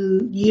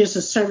to years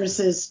of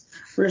services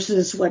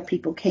versus what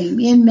people came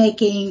in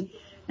making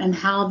and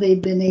how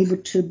they've been able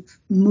to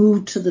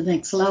move to the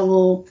next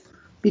level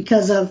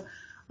because of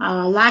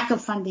lack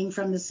of funding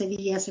from the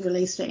city as it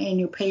relates to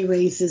annual pay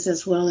raises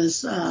as well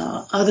as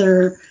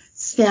other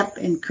step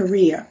in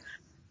career.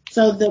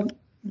 So the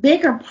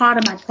bigger part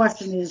of my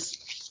question is,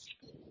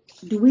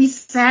 do we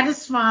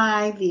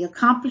satisfy the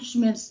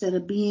accomplishments that are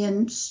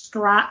being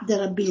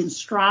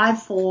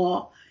strived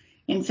for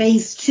in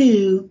phase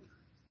 2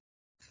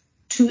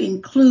 to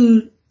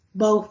include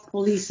both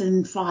police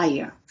and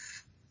fire?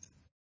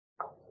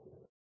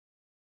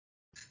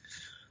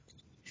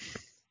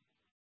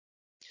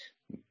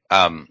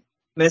 Okay.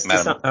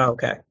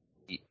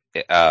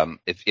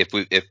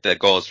 If the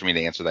goal is for me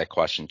to answer that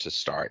question to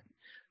start,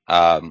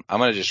 I'm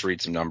going to just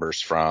read some numbers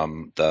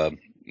from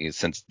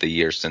since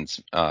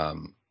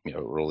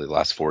really the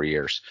last 4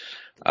 years.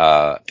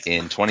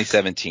 In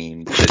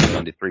 2017, the city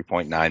funded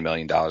 $3.9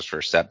 million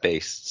for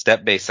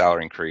step-based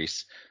salary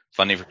increase,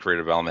 funding for career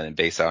development, and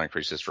base salary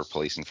increases for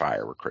police and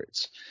fire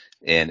recruits.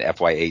 In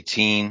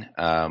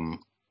FY18,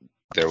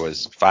 there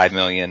was $5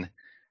 million.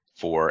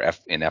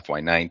 In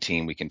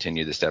FY19, we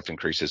continued the step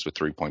increases with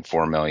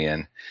 $3.4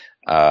 million.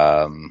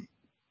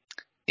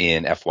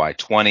 In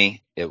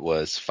FY20, it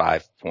was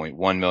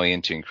 $5.1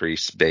 million to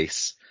increase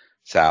base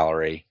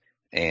salary.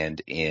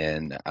 And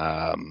in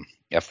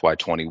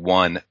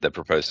FY21, the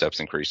proposed steps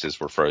increases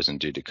were frozen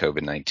due to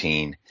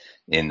COVID-19.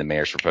 In the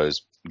mayor's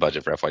proposed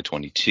budget for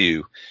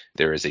FY22,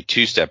 there is a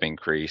 2-step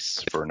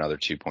increase for another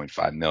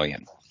 $2.5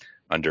 million.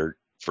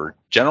 For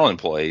general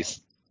employees,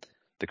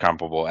 the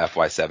comparable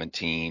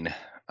FY17,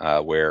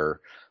 where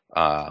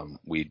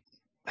we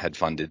had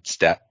funded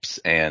steps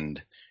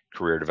and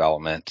career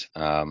development,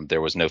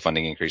 there was no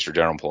funding increase for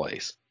general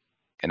employees.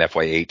 In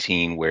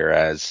FY18,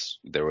 whereas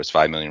there was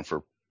 $5 million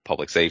for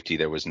public safety,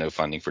 there was no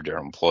funding for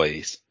general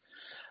employees.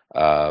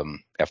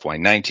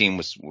 FY19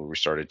 was where we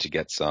started to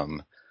get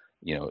some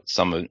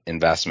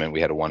investment.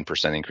 We had a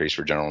 1% increase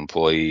for general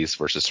employees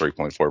versus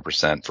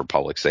 3.4% for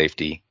public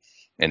safety.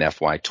 In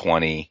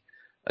FY20,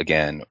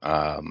 again,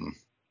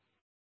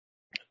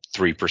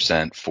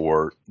 3%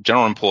 for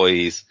general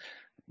employees,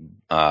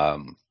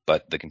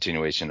 but the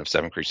continuation of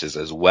 7 increases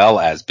as well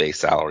as base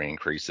salary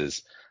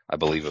increases, I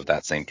believe, of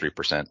that same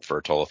 3% for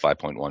a total of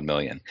 $5.1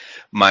 million.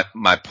 My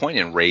point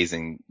in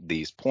raising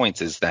these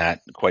points is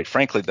that, quite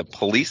frankly, the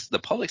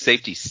public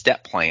safety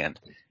step plan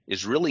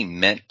is really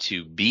meant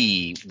to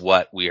be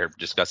what we are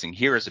discussing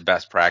here as a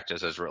best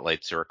practice as it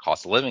relates to our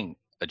cost of living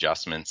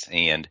adjustments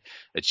and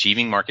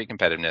achieving market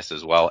competitiveness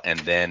as well, and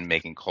then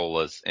making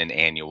COLAs an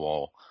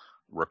annual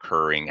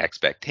recurring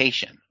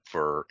expectation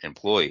for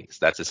employees.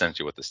 That's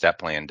essentially what the step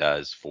plan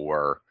does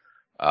for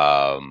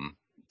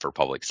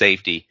public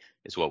safety,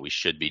 is what we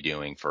should be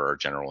doing for our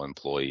general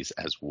employees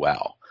as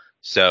well.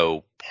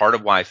 So part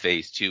of why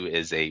phase 2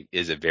 is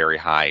a very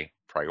high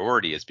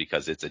priority is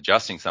because it's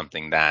adjusting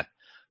something that,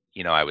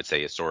 I would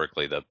say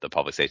historically the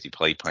public safety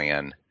pay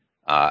plan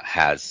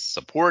has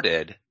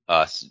supported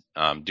us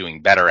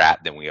doing better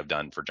at than we have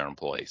done for general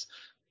employees.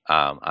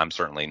 I'm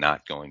certainly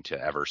not going to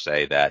ever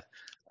say that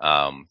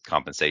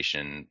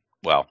compensation,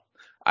 well,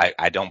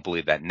 I don't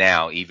believe that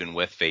now, even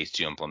with phase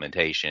 2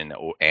 implementation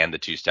and the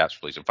 2 steps for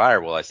police and fire,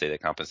 will I say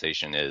that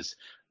compensation is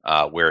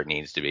where it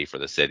needs to be for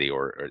the city,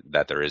 or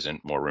that there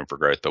isn't more room for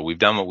growth. But we've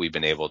done what we've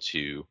been able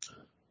to,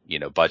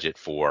 budget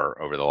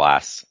for over the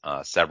last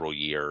several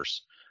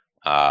years.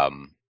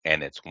 And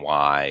it's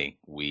why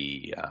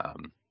we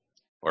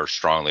are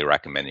strongly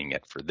recommending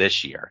it for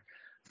this year.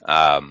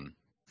 Can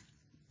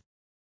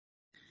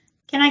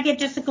I get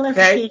just a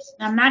clarification? Okay.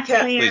 I'm not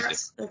clear.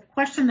 The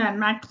question that I'm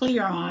not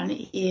clear on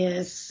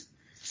is,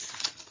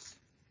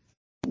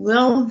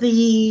 will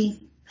the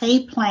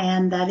pay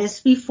plan that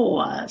is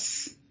before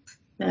us,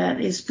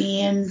 that is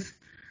being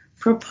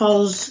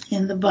proposed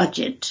in the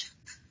budget,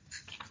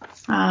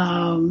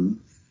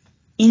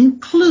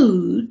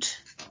 include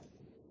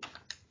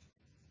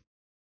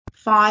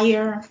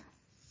fire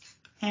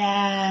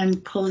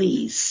and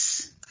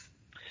police?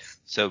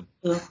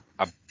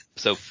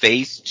 So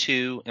phase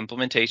 2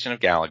 implementation of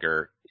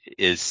Gallagher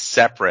is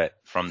separate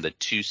from the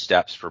 2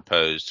 steps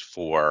proposed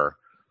for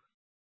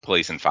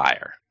police and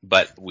fire,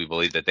 but we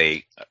believe that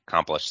they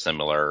accomplish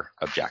similar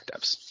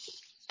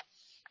objectives.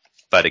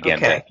 But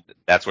again,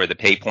 that's where the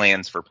pay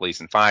plans for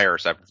police and fire are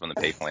separate from the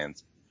pay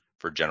plans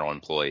for general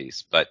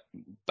employees. But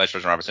Vice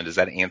President Robertson, does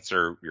that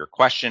answer your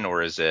question,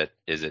 or is it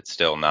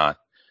still not?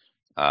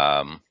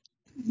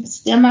 It's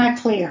still not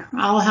clear.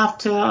 I'll have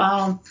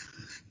to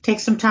take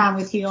some time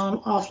with you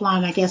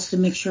offline, I guess, to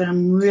make sure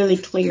I'm really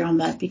clear on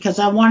that, because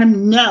I want to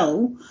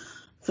know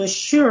for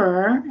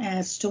sure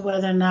as to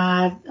whether or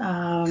not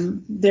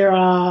there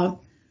are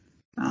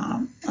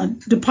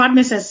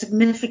departments as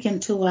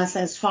significant to us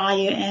as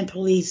fire and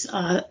police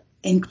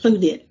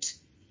included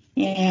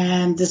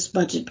in this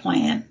budget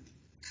plan.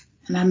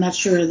 And I'm not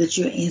sure that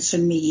you're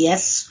answering me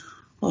yes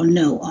or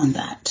no on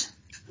that.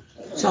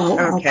 So,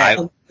 okay.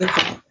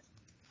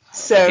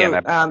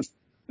 So,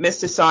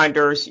 Mr.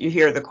 Saunders, you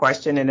hear the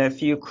question, and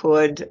if you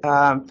could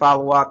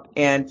follow up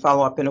in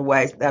a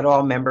way that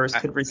all members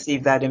could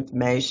receive that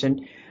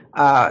information,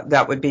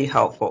 that would be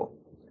helpful.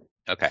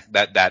 Okay,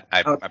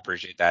 I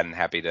appreciate that, and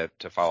happy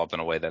to follow up in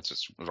a way that's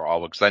just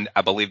all, because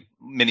I believe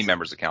many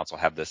members of council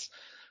have this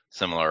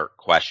similar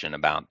question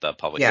about the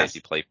public safety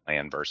pay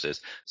plan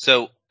versus.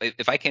 So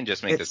if I can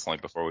just make this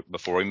point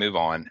before we move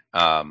on,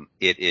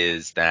 it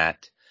is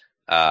that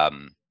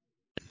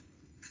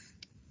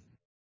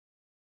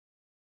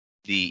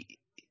the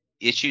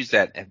issues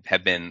that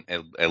have been,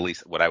 at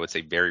least what I would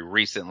say, very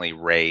recently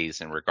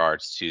raised in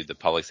regards to the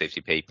public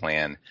safety pay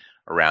plan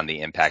around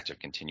the impact of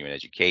continuing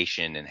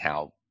education and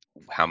how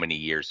many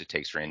years it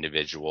takes for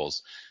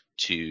individuals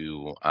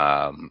to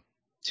kind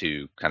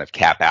of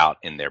cap out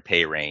in their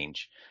pay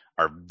range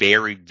are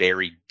very,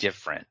 very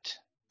different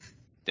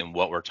than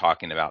what we're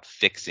talking about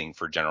fixing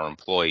for general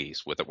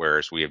employees.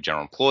 Whereas we have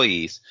general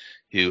employees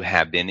who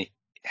have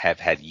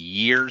had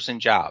years in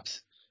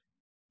jobs,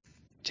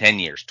 10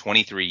 years,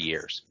 23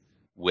 years,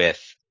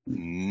 with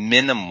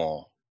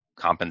minimal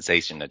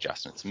compensation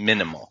adjustments,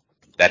 minimal,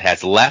 that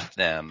has left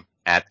them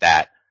at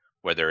that,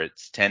 whether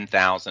it's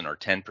 10,000 or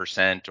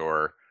 10%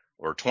 or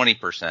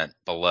 20%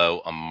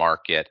 below a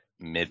market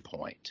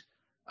midpoint.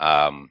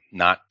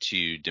 Not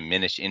to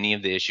diminish any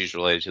of the issues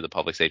related to the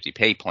public safety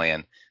pay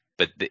plan,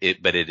 but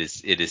it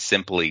is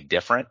simply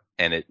different,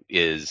 and it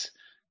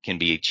can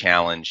be a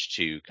challenge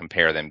to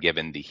compare them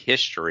given the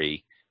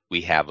history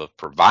we have of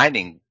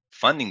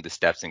funding the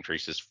steps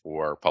increases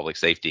for public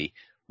safety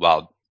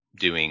while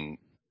doing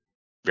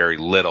very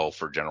little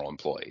for general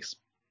employees.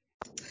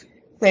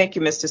 Thank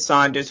you, Mr.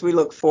 Saunders. We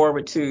look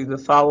forward to the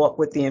follow-up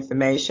with the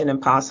information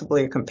and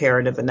possibly a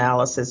comparative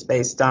analysis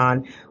based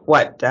on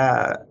what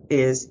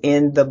is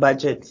in the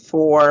budget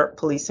for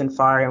police and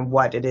fire and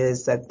what it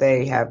is that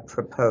they have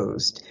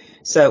proposed.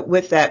 So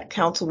with that,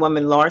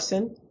 Councilwoman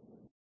Larson.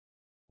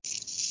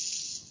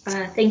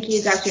 Thank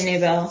you, Dr.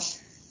 Newbill.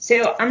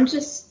 So I'm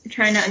just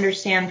trying to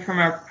understand from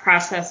a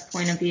process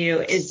point of view,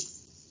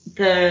 is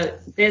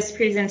this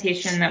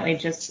presentation that we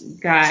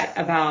just got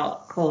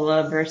about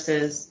COLA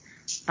versus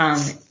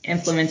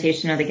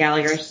implementation of the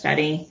Gallagher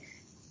study,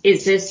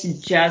 is this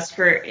just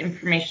for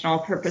informational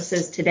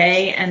purposes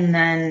today, and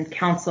then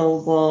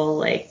council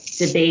will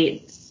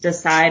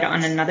decide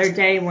on another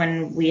day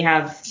when we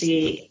have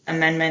the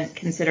amendment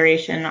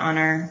consideration on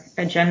our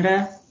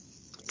agenda?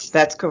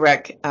 That's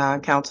correct,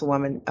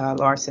 Councilwoman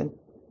Larson.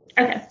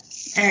 Okay.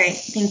 All right.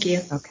 Thank you.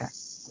 Okay.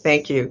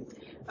 Thank you.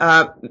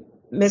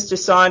 Mr.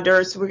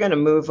 Saunders, we're going to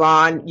move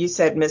on. You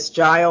said Ms.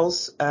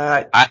 Giles.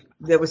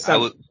 There was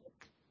some.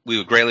 We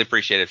would greatly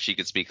appreciate if she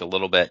could speak a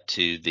little bit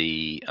to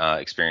the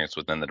experience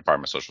within the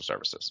Department of Social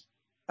Services.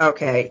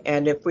 Okay,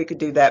 and if we could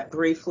do that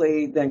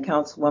briefly, then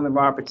Councilwoman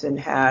Robertson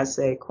has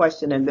a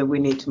question, and then we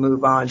need to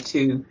move on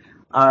to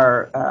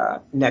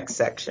our next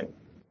section.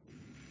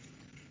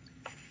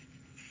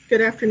 Good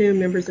afternoon,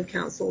 members of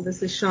council.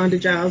 This is Shonda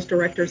Giles,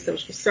 Director of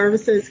Social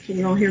Services. Can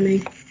you all hear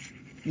me?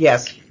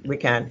 Yes, we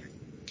can.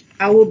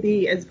 I will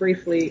be I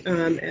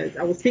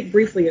will speak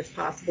briefly as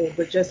possible,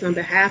 but just on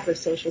behalf of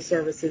social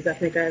services, I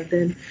think I've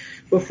been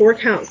before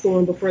council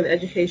and before the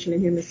Education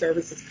and Human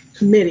Services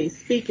Committee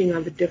speaking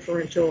on the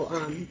differential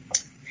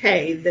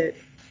pay that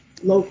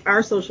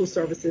our social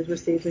services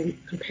receives in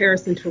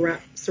comparison to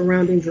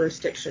surrounding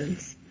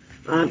jurisdictions.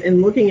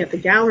 And looking at the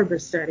Gallagher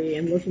study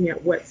and looking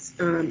at what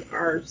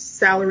our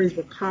salaries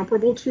were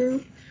comparable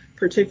to,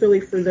 particularly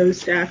for those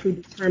staff who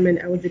determine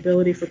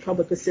eligibility for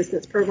public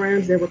assistance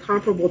programs, they were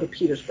comparable to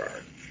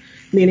Petersburg,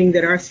 meaning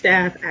that our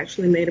staff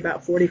actually made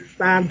about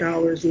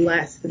 $45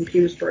 less than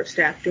Petersburg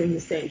staff doing the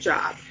same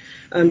job.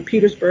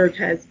 Petersburg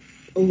has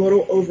a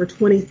little over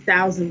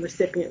 20,000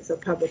 recipients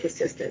of public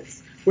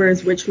assistance,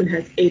 whereas Richmond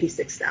has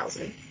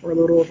 86,000, or a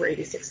little over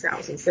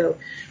 86,000. So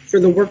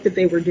for the work that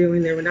they were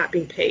doing, they were not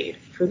being paid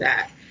for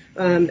that.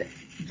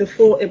 The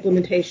full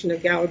implementation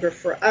of Gallagher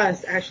for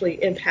us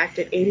actually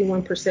impacted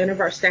 81%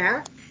 of our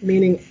staff,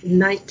 meaning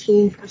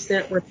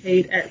 19% were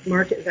paid at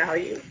market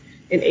value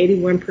and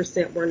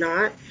 81% were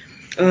not.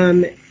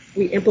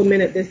 We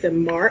implemented this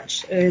in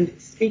March, and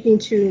speaking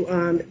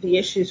to the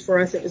issues for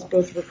us, it was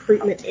both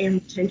recruitment and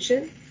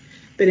retention.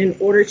 But in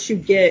order to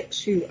get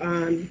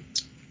to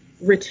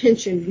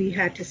retention, we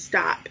had to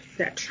stop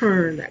that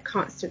churn, that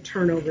constant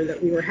turnover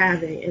that we were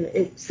having.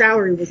 And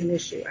salary was an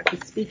issue. I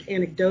could speak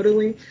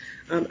anecdotally.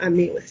 I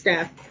meet with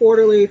staff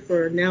quarterly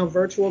for now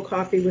virtual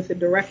coffee with the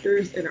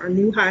directors, and our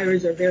new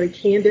hires are very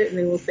candid, and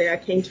they will say, I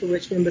came to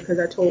Richmond because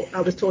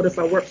I was told if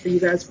I worked for you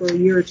guys for a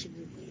year or two,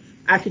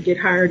 I could get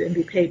hired and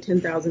be paid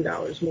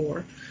 $10,000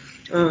 more,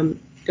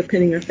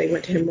 depending if they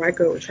went to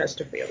Henrico or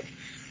Chesterfield.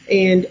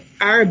 And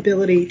our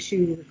ability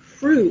to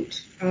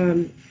recruit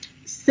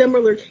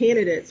similar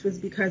candidates was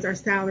because our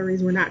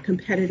salaries were not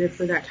competitive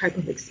for that type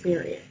of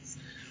experience.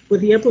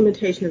 With the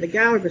implementation of the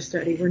Gallagher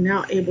study, we're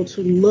now able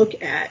to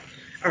look at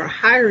our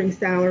hiring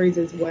salaries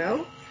as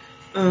well,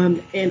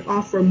 and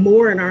offer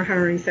more in our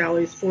hiring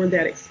salaries for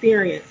that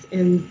experience,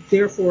 and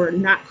therefore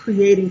not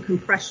creating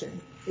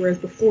compression. Whereas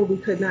before we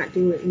could not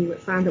do it, and you would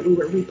find that we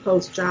would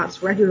repost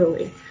jobs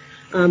regularly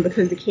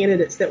because the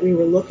candidates that we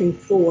were looking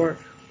for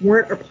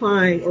weren't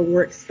applying or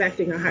were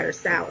expecting a higher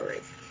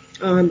salary.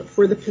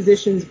 For the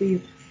positions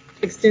we've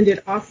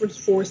extended offers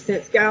for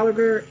since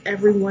Gallagher,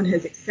 everyone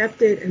has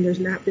accepted, and there's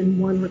not been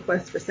one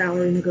request for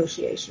salary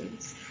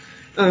negotiations.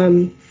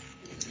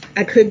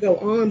 I could go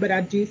on, but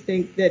I do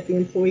think that the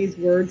employees'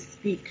 words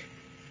speak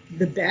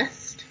the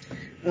best.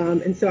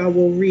 And so I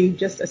will read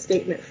just a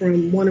statement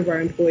from one of our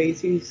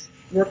employees who's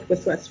worked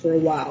with us for a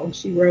while.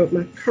 She wrote,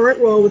 my current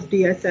role with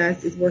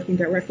DSS is working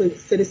directly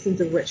with citizens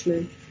of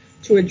Richmond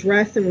to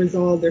address and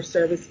resolve their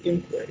service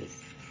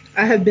inquiries.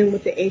 I have been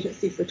with the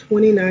agency for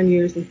 29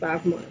 years and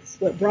 5 months.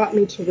 What brought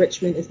me to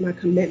Richmond is my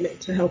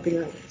commitment to helping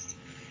others.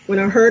 When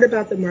I heard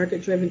about the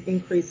market-driven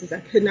increases,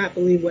 I could not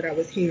believe what I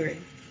was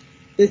hearing.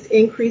 This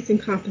increase in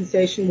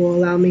compensation will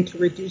allow me to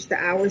reduce the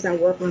hours I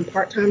work on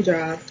part-time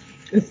jobs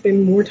and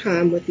spend more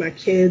time with my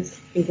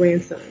kids and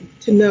grandson.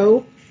 To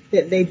know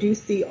that they do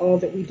see all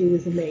that we do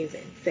is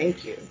amazing.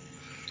 Thank you.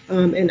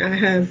 And I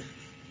have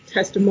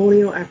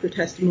testimonial after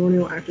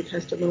testimonial after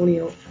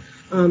testimonial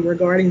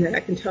regarding that.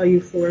 I can tell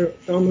you for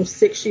almost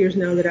 6 years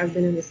now that I've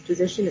been in this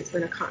position, it's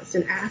been a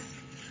constant ask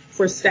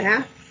for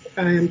staff.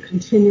 I am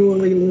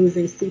continually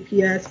losing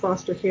CPS,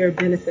 foster care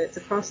benefits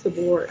across the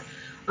board.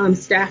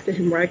 Staff at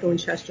Henrico and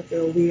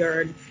Chesterfield, we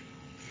are a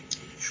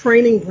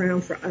training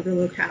ground for other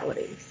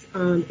localities,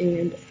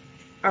 and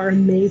our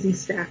amazing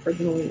staff are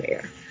going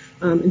there.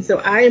 And so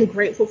I am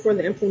grateful for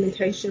the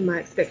implementation. My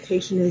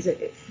expectation is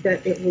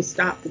that it will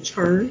stop the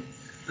churn.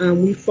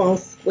 We fall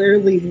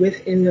squarely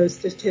within those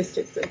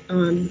statistics that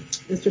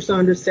Mr.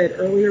 Saunders said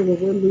earlier, where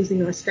we're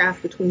losing our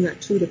staff between that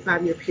 2 to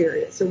 5 year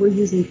period. So we're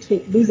losing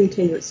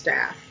tenured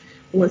staff.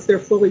 Once they're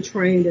fully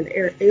trained and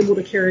able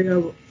to carry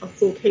a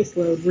full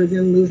caseload, we're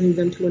then losing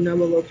them to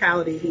another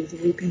locality who's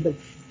reaping the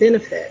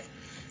benefit,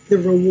 the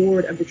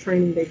reward of the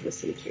training they've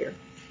received here.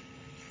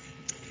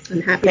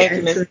 I'm happy to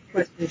answer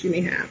questions you may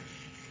have.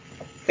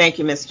 Thank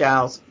you, Ms.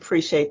 Giles.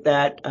 Appreciate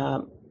that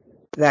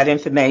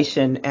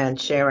information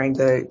and sharing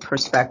the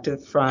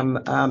perspective from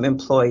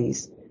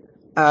employees.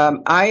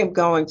 I am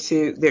going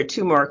to, there are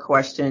 2 more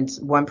questions.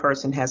 One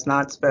person has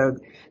not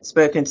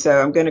spoken,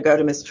 so I'm going to go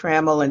to Ms.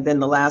 Trammell, and then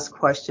the last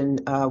question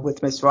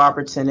with Ms.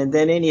 Robertson, and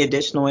then any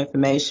additional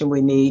information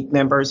we need,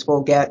 members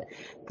will get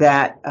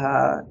that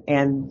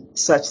and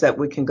such that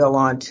we can go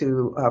on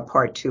to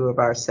part 2 of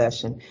our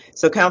session.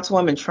 So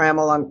Councilwoman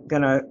Trammell, I'm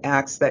going to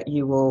ask that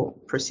you will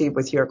proceed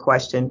with your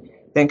question,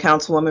 then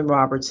Councilwoman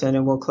Robertson,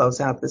 and we'll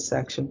close out this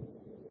section.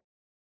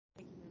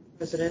 Thank you,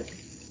 President.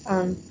 I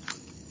have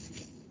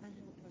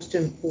a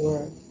question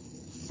for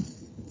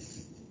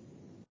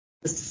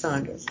Mr.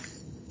 Saunders.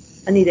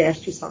 I need to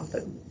ask you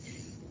something.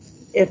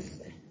 If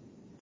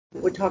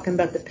we're talking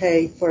about the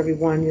pay for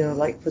everyone,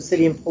 like for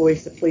city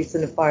employees, the police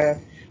and the fire,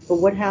 but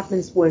what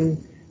happens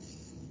when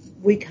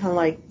we kind of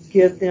like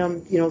give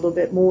them, a little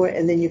bit more,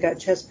 and then you got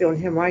Chesterfield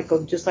and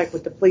Henrico, just like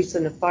with the police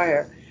and the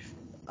fire.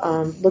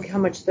 Look how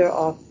much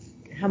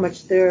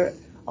they're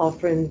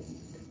offering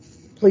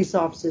police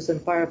officers and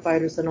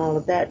firefighters and all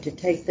of that to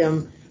take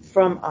them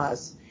from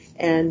us.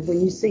 And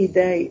when you see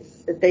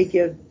that they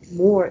give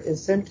more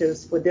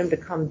incentives for them to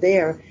come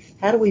there,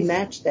 how do we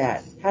match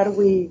that? How do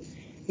we,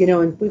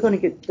 and we're going to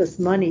get this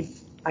money,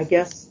 I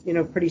guess,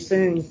 pretty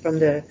soon from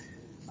the,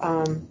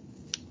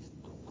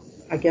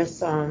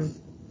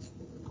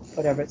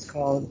 whatever it's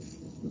called,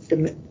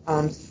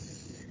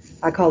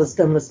 I call it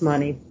stimulus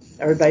money.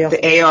 Everybody else.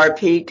 The ARP,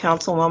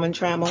 Councilwoman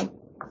Trammell.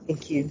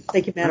 Thank you,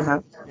 Madam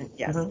President.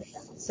 Yes.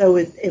 So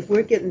if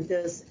we're getting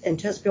this, and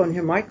Chesterfield and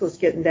Henrico's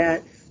getting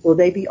that, will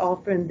they be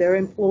offering their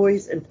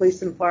employees and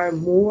police and fire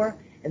more?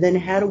 And then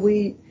how do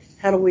we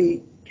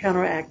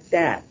counteract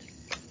that?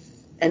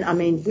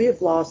 And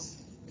we've lost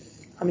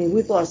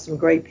some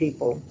great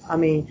people.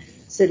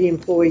 City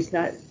employees,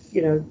 not,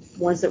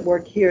 ones that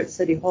work here at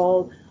City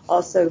Hall,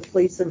 also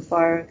police and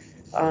fire,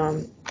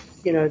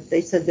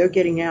 they said they're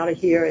getting out of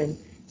here. And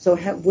so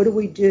what do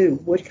we do?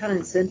 What kind of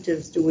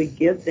incentives do we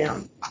give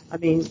them?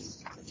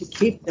 To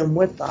keep them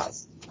with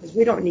us, because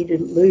we don't need to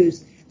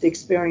lose the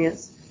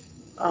experienced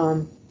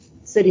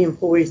city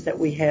employees that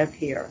we have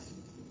here.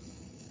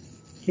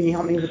 Can you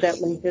help me with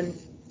that, Lincoln?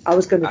 I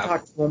was going to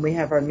talk to when we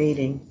have our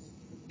meeting.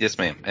 Yes,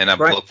 ma'am. And I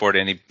look forward to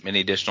any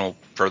additional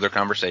further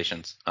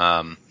conversations.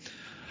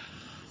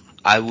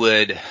 I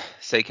would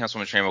say,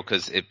 Councilwoman Trammell,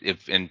 because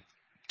and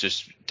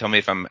just tell me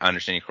if I'm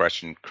understanding your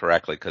question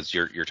correctly, because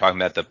you're talking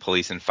about the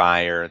police and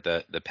fire,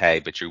 the pay,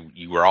 but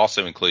you were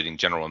also including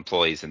general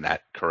employees in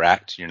that,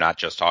 correct? You're not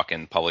just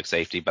talking public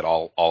safety, but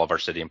all of our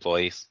city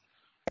employees.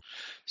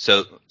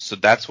 So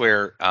that's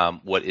where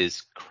what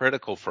is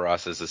critical for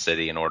us as a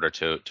city in order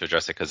to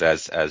address it, because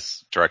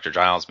as Director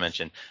Giles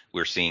mentioned,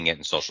 we're seeing it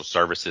in social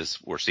services,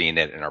 we're seeing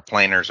it in our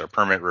planners, our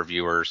permit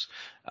reviewers,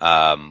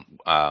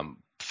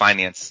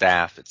 finance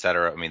staff, et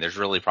cetera. There's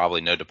really probably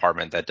no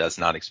department that does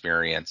not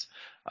experience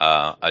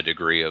a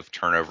degree of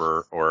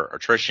turnover or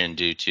attrition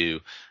due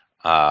to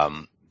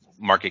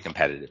market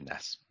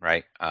competitiveness,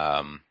 right?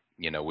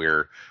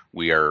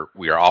 We are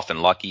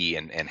often lucky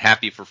and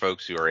happy for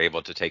folks who are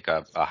able to take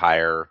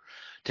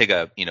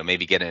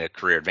maybe get a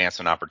career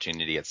advancement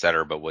opportunity, et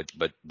cetera.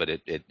 But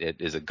it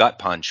is a gut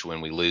punch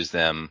when we lose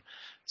them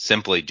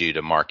simply due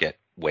to market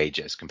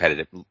wages,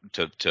 competitive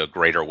to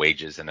greater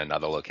wages in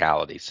another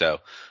locality. So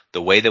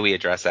the way that we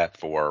address that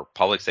for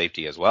public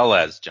safety as well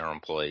as general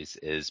employees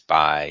is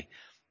by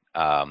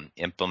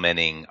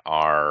implementing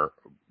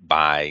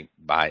by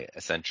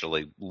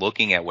essentially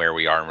looking at where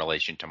we are in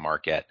relation to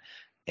market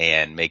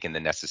and making the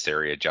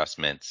necessary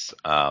adjustments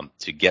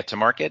to get to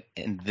market,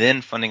 and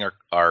then funding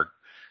our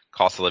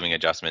cost of living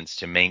adjustments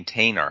to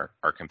maintain our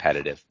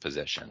competitive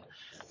position.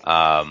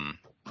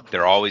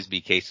 There'll always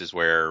be cases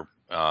where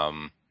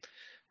one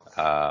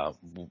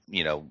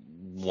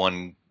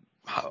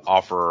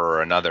offerer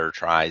or another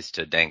tries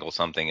to dangle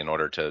something in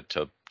order to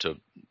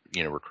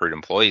recruit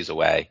employees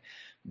away.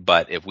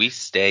 But if we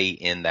stay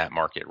in that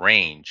market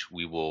range,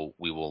 we will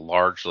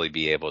largely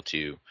be able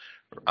to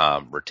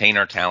retain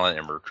our talent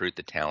and recruit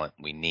the talent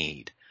we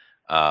need.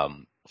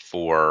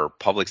 For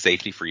public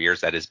safety, for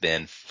years, that has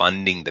been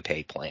funding the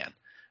pay plan.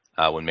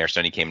 When Mayor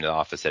Stoney came into the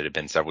office, it had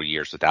been several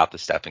years without the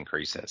step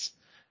increases.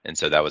 And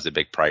so that was a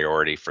big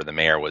priority for the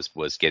mayor,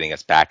 was getting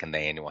us back in the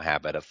annual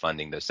habit of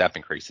funding those step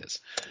increases.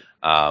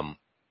 I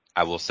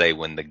will say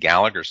when the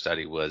Gallagher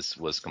study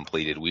was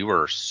completed, we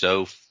were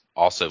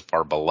also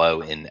far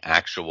below in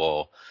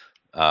actual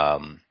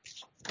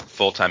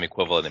full-time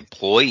equivalent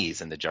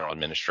employees in the general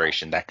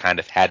administration. That kind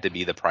of had to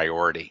be the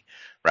priority.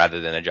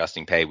 Rather than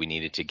adjusting pay, we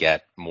needed to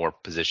get more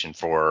position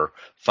for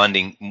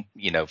funding.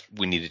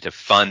 We needed to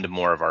fund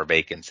more of our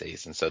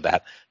vacancies. And so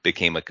that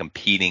became a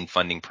competing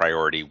funding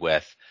priority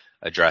with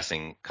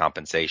addressing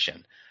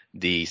compensation.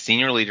 The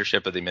senior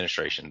leadership of the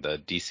administration, the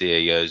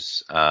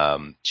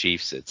DCAOs,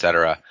 chiefs, et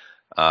cetera,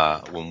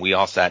 when we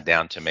all sat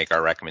down to make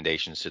our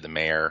recommendations to the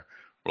mayor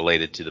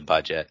related to the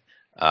budget,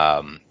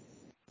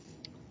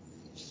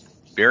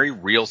 very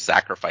real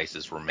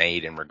sacrifices were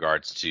made in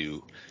regards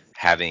to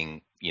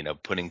having,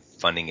 putting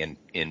funding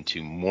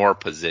into more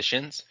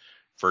positions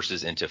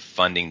versus into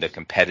funding the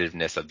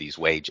competitiveness of these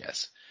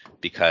wages,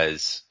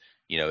 because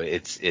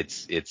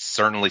it's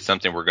certainly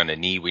something we're going to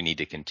need. We need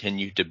to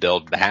continue to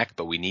build back,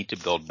 but we need to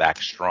build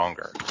back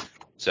stronger.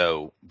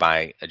 So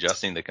by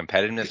adjusting the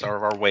competitiveness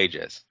of our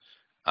wages,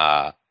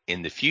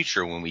 in the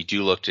future, when we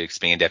do look to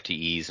expand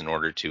FTEs in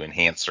order to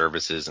enhance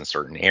services in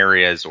certain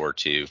areas or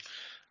to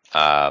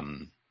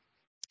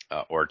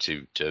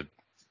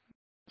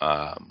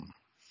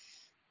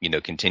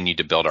continue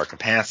to build our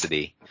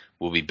capacity,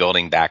 we'll be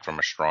building back from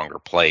a stronger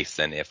place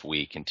than if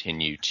we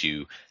continue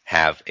to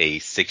have a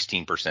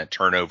 16%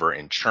 turnover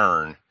and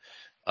churn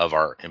of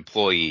our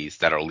employees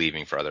that are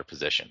leaving for other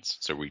positions.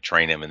 So we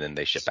train them and then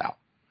they ship out.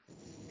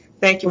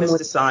 Thank you,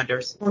 Mr.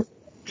 Saunders.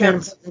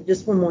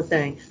 Just one more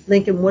thing.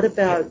 Lincoln, what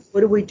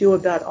do we do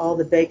about all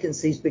the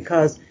vacancies?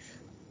 Because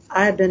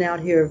I have been out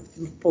here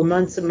for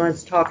months and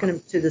months talking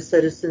to the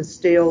citizens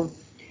still,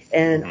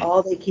 and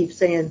all they keep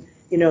saying,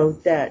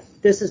 that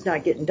this is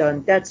not getting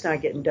done, that's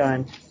not getting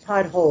done,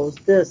 potholes,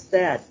 this,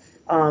 that,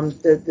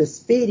 the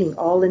speeding,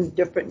 all in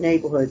different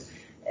neighborhoods.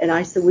 And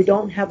I said, we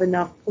don't have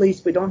enough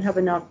police, we don't have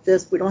enough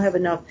this, we don't have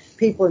enough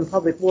people in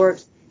public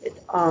works.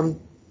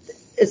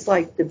 It's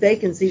like the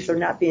vacancies are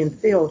not being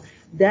filled.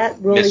 That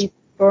really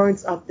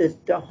burns up the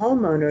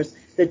homeowners,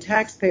 the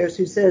taxpayers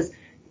who says,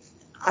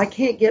 I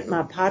can't get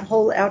my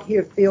pothole out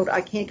here filled.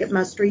 I can't get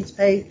my streets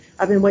paved.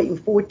 I've been waiting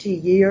 40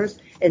 years.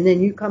 And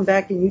then you come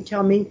back and you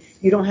tell me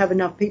you don't have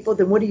enough people.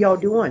 Then what are y'all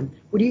doing?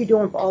 What are you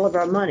doing for all of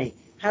our money?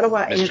 How do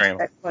I answer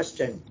that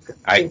question?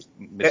 I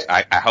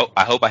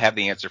hope I have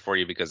the answer for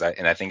you, because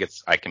I think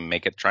I can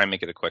try and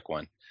make it a quick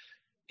one.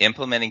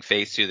 Implementing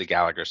phase 2 of the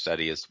Gallagher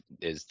study is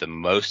the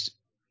most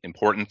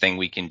important thing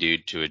we can do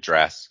to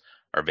address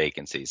our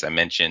vacancies. I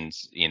mentioned,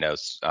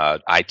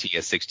 IT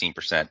is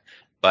 16%,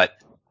 but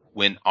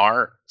when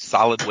our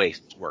solid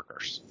waste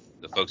workers,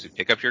 the folks who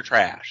pick up your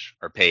trash,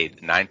 are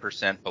paid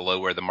 9% below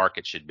where the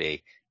market should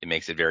be, it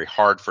makes it very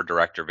hard for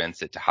Director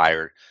Vincent to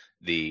hire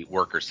the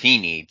workers he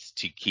needs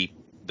to keep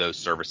those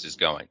services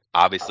going.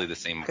 Obviously, the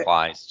same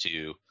applies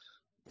to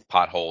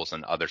potholes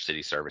and other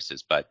city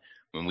services, but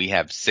when we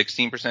have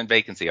 16%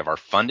 vacancy of our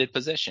funded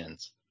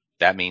positions,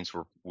 that means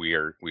we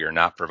are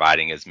not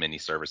providing as many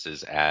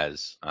services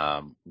as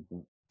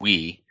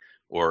we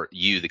or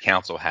you, the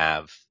council,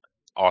 have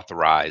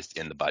authorized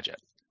in the budget.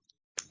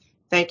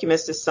 Thank you,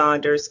 Mr.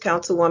 Saunders.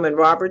 Councilwoman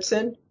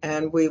Robertson,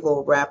 and we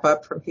will wrap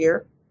up from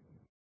here.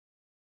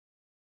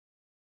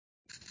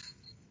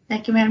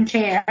 Thank you, Madam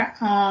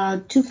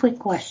Chair. Two quick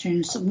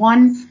questions.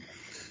 One,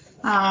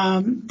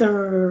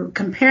 the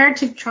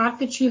comparative chart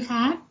that you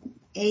had,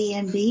 A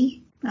and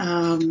B,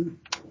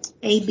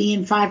 A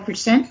being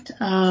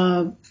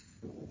 5%,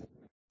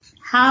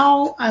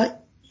 how,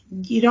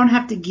 you don't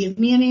have to give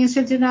me an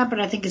answer to that, but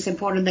I think it's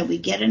important that we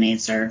get an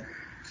answer.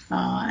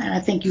 And I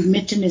think you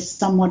mentioned it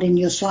somewhat in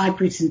your slide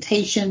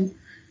presentation.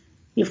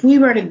 If we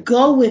were to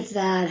go with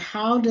that,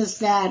 how does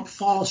that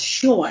fall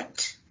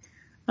short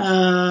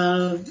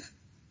of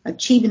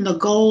achieving the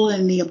goal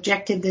and the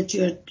objective that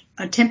you're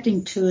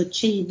attempting to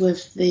achieve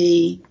with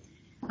the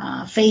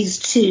phase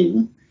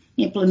 2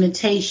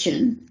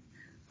 implementation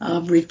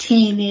of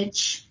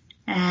retainage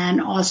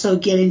and also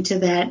getting to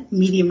that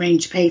medium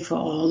range pay for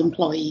all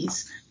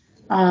employees?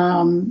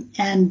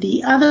 And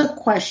the other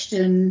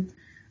question,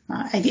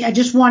 I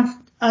just want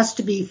us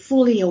to be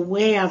fully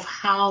aware of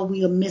how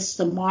we'll miss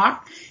the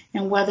mark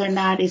and whether or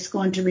not it's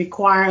going to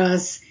require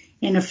us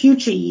in a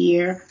future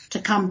year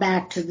to come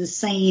back to the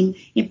same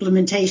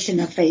implementation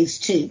of phase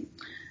 2.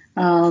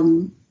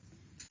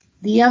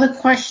 The other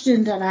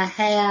question that I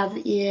have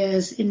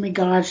is in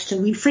regards to,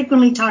 we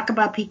frequently talk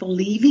about people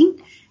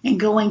leaving and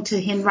going to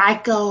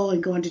Henrico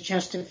and going to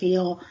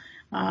Chesterfield.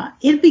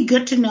 It'd be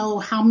good to know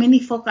how many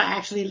folk are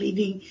actually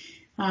leaving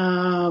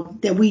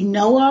that we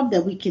know of,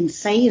 that we can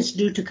say is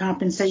due to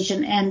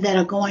compensation, and that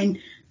are going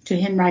to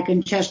Henrico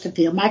and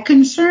Chesterfield. My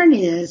concern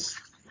is,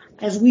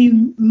 as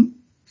we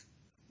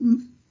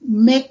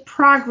make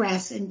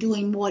progress in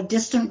doing more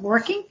distant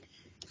working,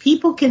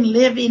 people can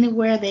live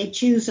anywhere they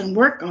choose and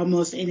work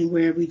almost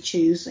anywhere we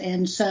choose.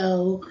 And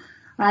so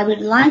I would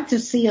like to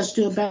see us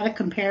do a better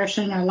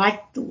comparison. I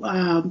like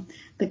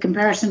the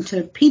comparison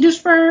to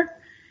Petersburg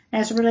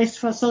as it relates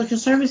to social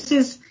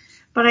services,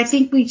 but I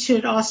think we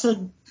should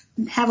also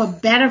have a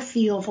better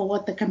feel for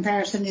what the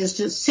comparison is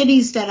to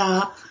cities that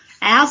are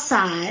our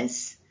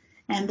size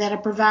and that are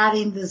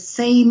providing the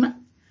same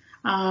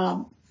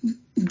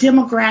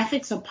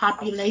demographics of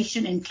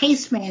population and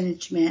case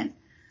management,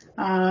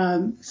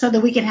 so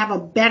that we can have a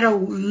better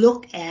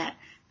look at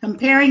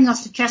comparing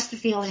us to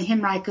Chesterfield and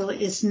Henrico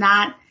is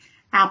not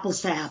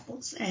apples to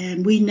apples.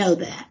 And we know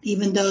that,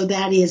 even though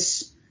that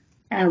is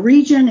our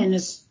region and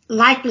it's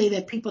likely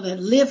that people that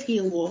live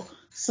here will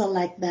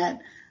select that.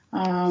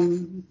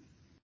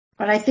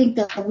 But I think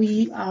that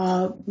we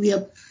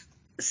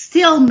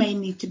still may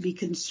need to be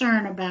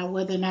concerned about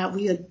whether or not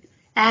we are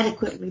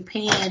adequately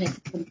paying if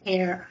we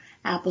compare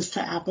apples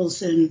to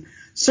apples in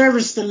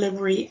service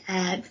delivery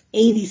at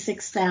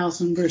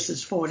 $86,000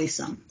 versus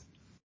 40-some.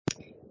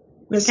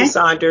 Mr.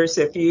 Saunders,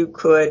 if you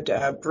could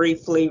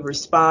briefly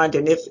respond,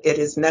 and if it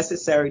is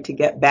necessary to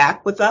get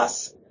back with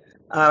us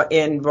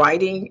in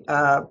writing,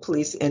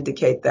 please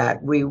indicate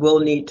that. We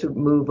will need to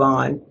move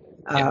on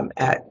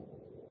at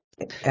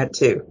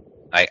 2.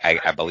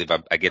 I believe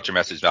I get your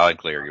message loud and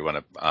clear. You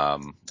want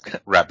to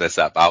wrap this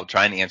up. I'll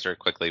try and answer it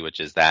quickly, which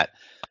is that,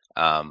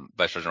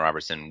 Vice President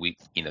Robertson,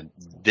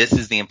 this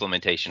is the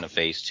implementation of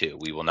phase 2.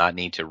 We will not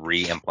need to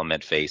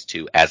re-implement phase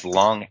 2 as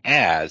long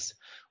as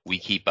we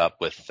keep up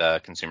with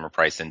consumer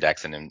price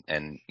index and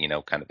kind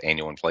of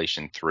annual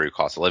inflation through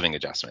cost of living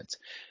adjustments.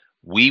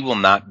 We will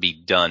not be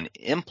done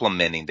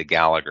implementing the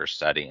Gallagher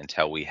study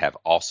until we have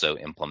also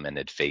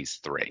implemented phase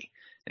 3.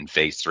 And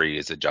phase 3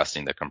 is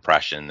adjusting the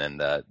compression and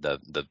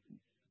the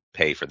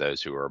pay for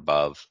those who are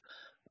above,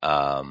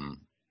 at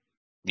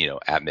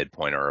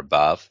midpoint or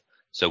above.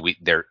 So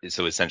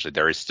essentially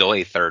there is still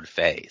a third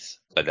phase,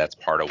 but that's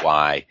part of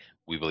why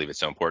we believe it's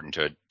so important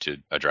to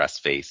address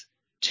phase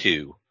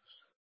 2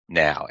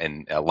 now.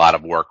 And a lot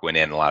of work went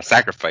in, a lot of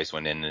sacrifice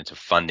went into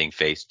funding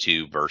phase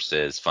 2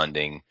 versus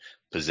funding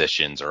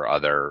positions or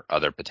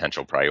other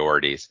potential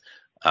priorities.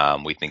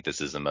 We think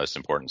this is the most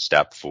important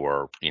step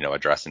for,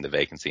 addressing the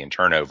vacancy and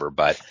turnover,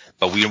 but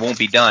we won't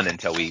be done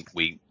until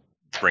we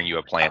bring you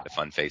a plan to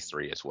fund phase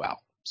 3 as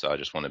well. So I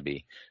just want to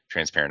be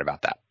transparent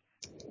about that.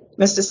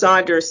 Mr.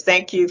 Saunders,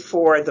 thank you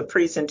for the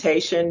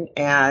presentation,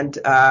 and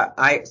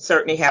I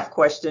certainly have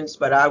questions,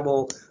 but I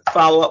will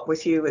follow up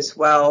with you as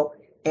well.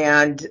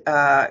 And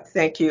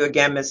thank you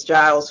again, Ms.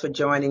 Giles, for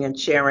joining and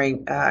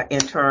sharing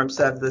in terms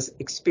of this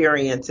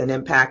experience and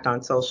impact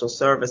on social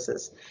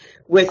services.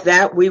 With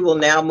that, we will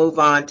now move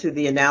on to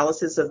the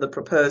analysis of the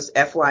proposed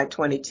FY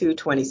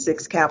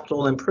 22-26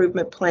 Capital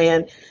Improvement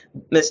Plan.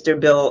 Mr.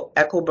 Bill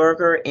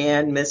Eckelberger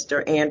and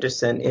Mr.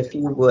 Anderson, if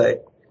you would.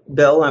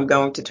 Bill, I'm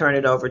going to turn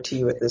it over to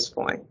you at this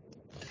point.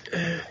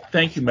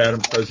 Thank you,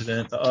 Madam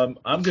President. I'm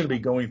going to be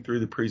going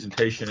through the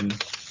presentation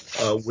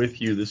with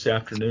you this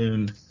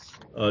afternoon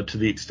to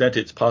the extent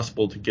it's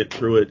possible to get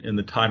through it in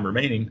the time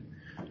remaining.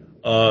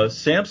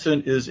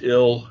 Samson is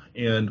ill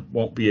and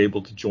won't be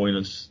able to join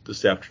us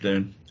this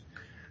afternoon.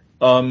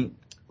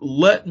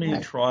 Let me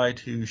try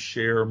to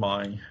share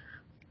my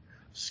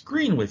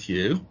screen with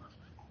you.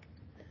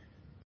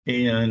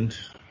 And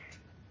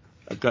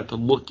I've got to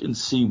look and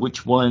see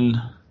which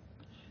one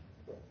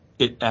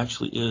it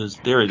actually is.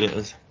 There it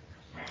is.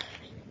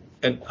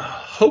 And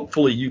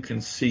hopefully you can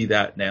see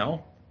that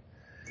now.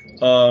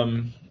 What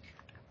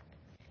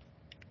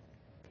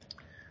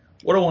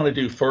I want to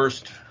do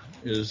first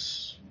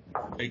is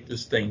make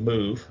this thing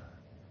move.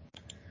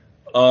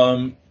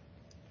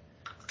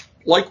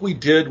 Like we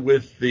did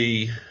with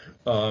the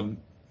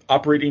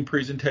operating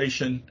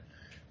presentation,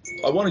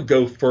 I want to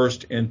go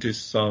first into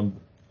some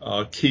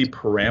key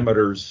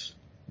parameters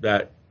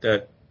that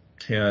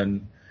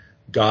can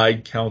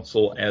guide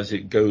council as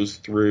it goes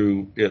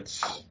through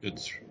its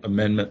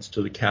amendments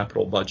to the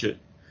capital budget.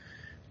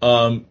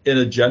 In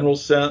a general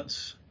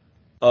sense,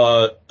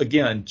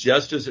 again,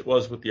 just as it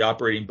was with the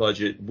operating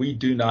budget, we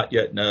do not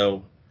yet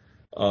know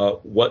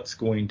what's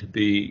going to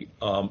be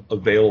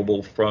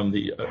available from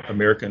the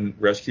American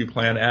Rescue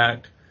Plan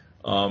Act.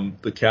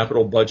 The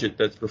capital budget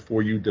that's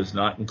before you does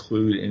not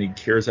include any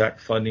CARES Act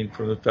funding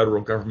from the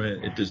federal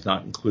government. It does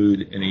not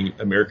include any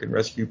American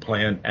Rescue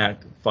Plan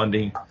Act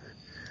funding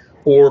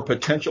or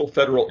potential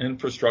federal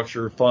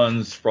infrastructure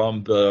funds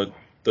from the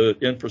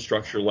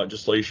infrastructure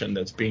legislation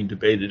that's being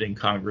debated in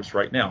Congress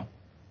right now.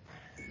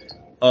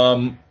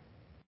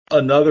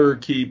 Another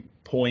key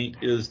point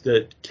is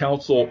that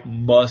council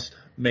must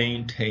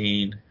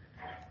maintain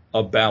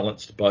a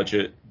balanced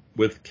budget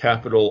with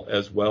capital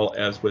as well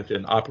as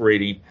within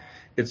operating.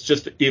 It's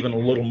just even a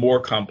little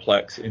more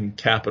complex in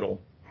capital.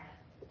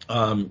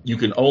 You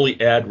can only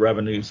add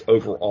revenues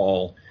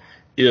overall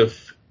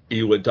if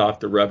you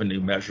adopt the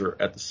revenue measure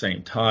at the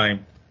same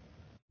time.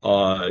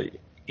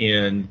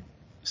 In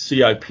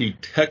CIP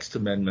text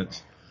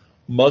amendments,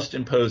 must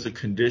impose a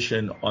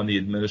condition on the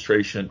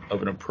administration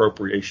of an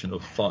appropriation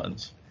of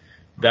funds.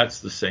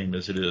 That's the same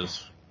as it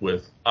is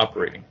with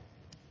operating.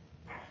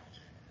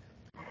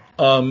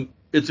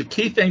 It's a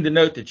key thing to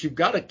note that you've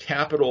got a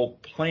capital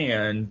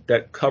plan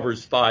that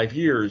covers 5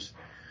 years,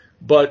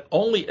 but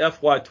only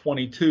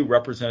FY22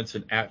 represents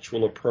an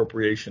actual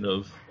appropriation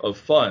of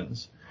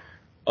funds.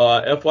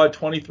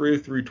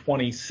 FY23 through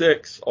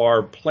 26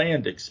 are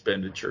planned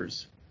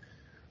expenditures.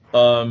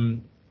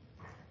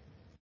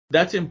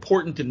 That's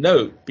important to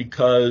note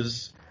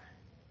because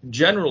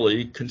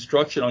generally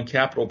construction on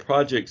capital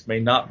projects may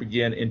not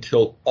begin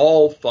until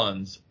all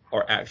funds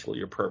are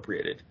actually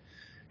appropriated.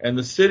 And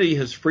the city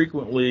has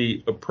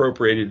frequently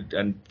appropriated,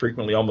 and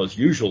frequently almost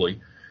usually,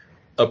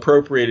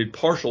 appropriated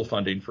partial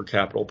funding for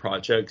capital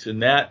projects,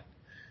 and that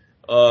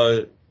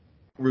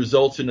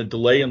results in a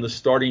delay in the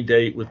starting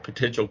date with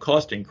potential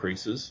cost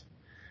increases.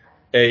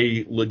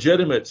 A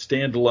legitimate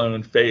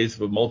standalone phase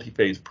of a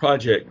multi-phase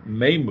project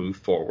may move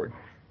forward.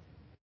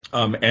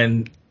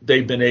 And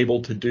they've been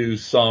able to do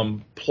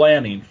some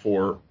planning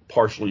for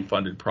partially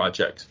funded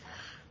projects.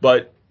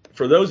 But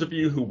for those of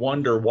you who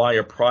wonder why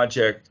a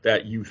project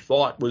that you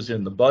thought was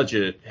in the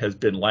budget has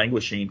been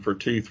languishing for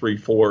 2, 3,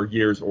 4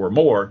 years or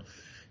more,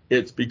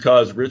 it's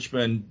because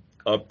Richmond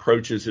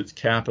approaches its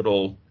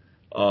capital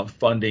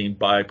funding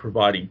by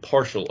providing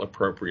partial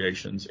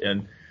appropriations.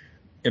 And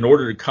in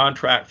order to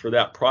contract for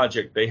that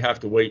project, they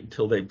have to wait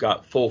until they've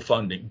got full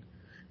funding.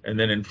 And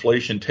then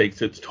inflation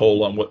takes its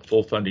toll on what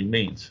full funding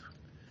means.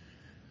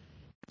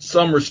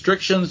 Some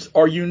restrictions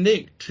are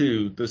unique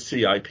to the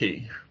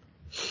CIP.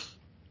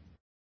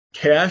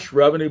 Cash,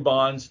 revenue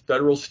bonds,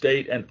 federal,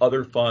 state, and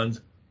other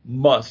funds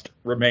must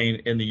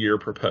remain in the year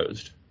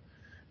proposed.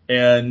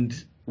 And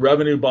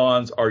revenue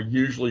bonds are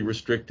usually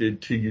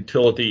restricted to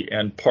utility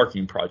and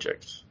parking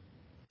projects.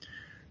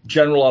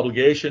 General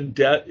obligation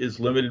debt is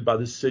limited by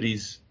the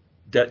city's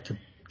debt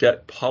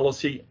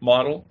policy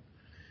model.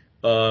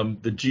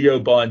 The GO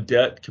bond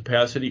debt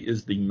capacity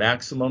is the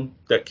maximum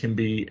that can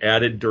be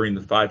added during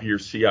the 5-year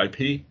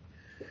CIP.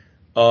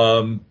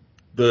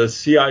 The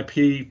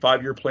CIP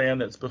 5-year plan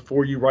that's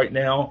before you right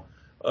now,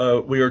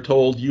 we are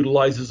told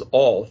utilizes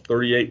all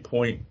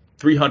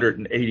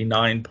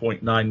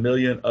 389.9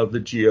 million of the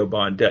GO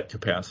bond debt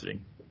capacity.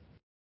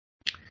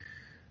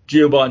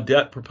 GO bond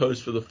debt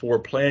proposed for the 4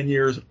 plan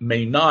years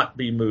may not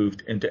be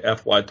moved into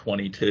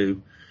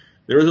FY22.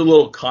 There is a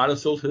little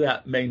codicil to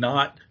that, may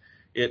not.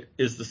 It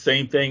is the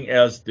same thing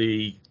as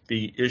the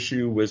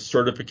issue with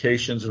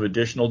certifications of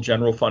additional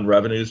general fund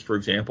revenues. For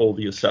example,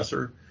 the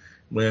assessor,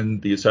 when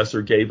the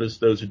assessor gave us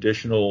those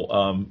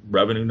additional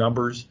revenue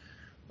numbers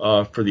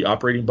for the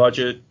operating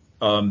budget,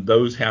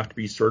 those have to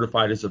be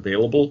certified as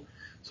available.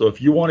 So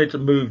if you wanted to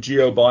move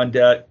GO bond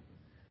debt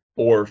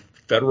or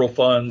federal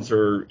funds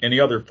or any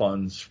other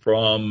funds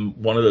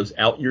from one of those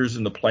out years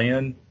in the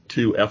plan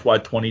to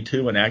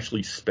FY22 and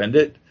actually spend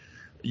it,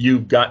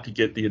 you've got to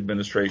get the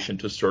administration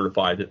to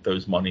certify that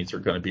those monies are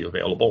going to be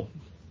available.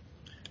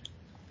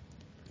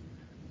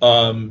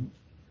 The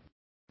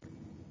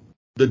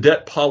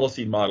debt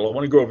policy model, I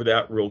want to go over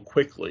that real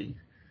quickly.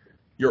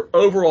 Your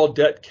overall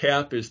debt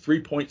cap is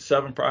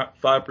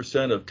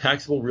 3.75% of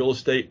taxable real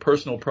estate,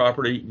 personal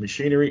property,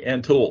 machinery,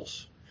 and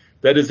tools.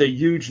 That is a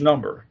huge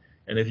number.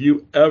 And if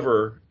you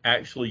ever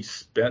actually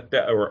spent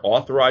that or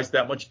authorized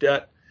that much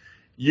debt,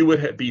 you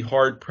would be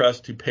hard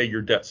pressed to pay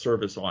your debt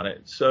service on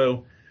it.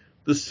 So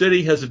the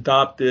city has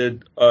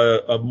adopted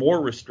a more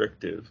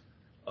restrictive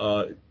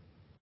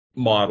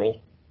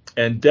model,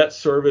 and debt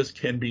service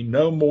can be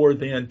no more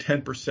than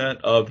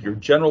 10% of your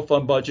general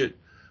fund budget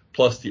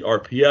plus the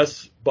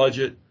RPS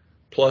budget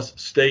plus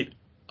state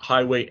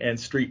highway and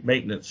street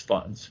maintenance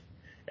funds.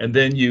 And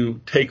then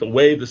you take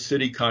away the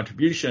city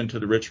contribution to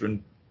the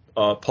Richmond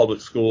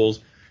public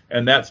schools,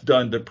 and that's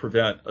done to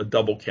prevent a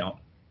double count.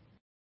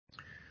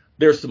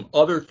 There's some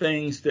other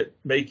things that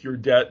make your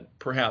debt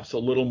perhaps a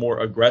little more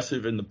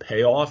aggressive in the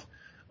payoff.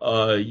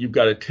 You've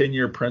got a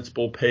 10-year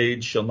principal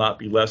paid shall not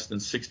be less than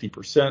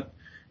 60%,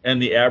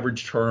 and the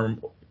average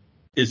term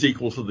is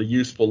equal to the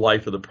useful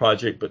life of the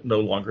project, but no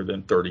longer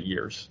than 30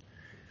 years.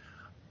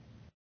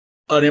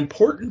 An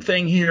important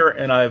thing here,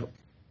 and I've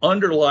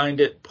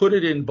underlined it, put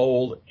it in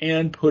bold,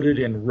 and put it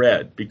in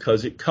red,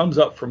 because it comes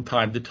up from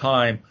time to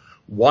time.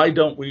 Why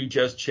don't we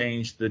just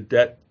change the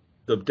debt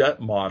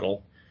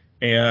model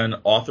and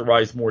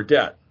authorize more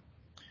debt?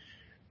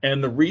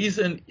 And the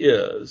reason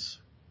is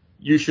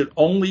you should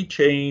only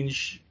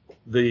change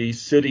the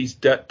city's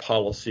debt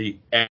policy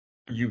after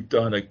you've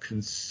done a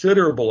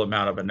considerable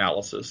amount of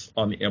analysis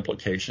on the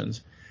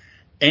implications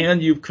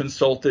and you've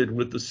consulted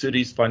with the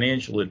city's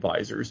financial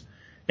advisors.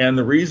 And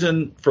the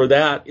reason for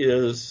that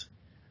is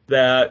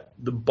that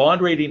the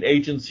bond rating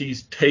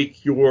agencies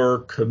take your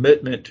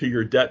commitment to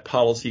your debt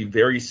policy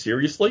very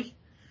seriously.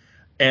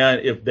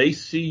 And if they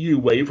see you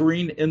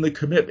wavering in the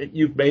commitment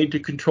you've made to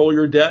control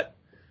your debt,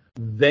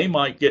 they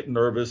might get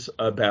nervous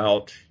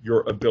about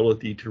your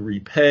ability to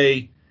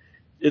repay.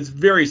 It's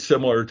very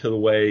similar to the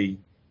way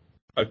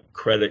a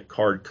credit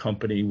card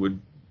company would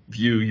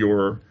view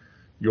your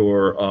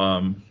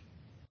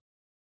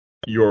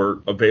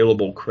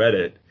available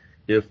credit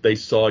if they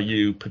saw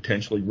you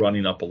potentially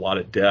running up a lot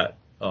of debt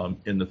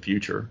in the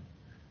future.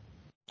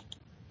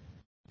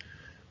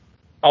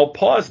 I'll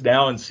pause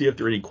now and see if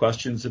there are any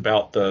questions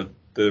about the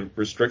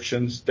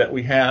restrictions that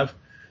we have.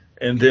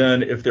 And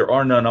then if there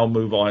are none, I'll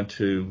move on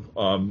to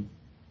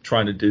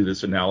trying to do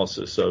this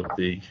analysis of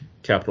the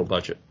capital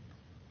budget.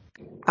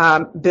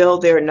 Bill,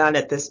 there are none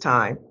at this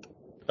time.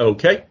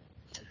 Okay.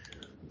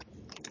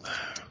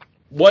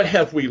 What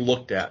have we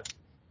looked at?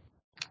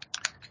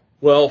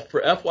 Well,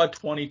 for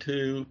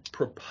FY22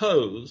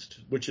 proposed,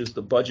 which is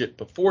the budget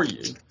before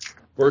you,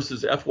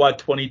 versus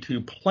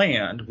FY22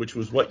 planned, which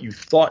was what you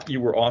thought you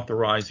were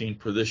authorizing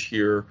for this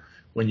year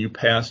when you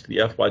passed the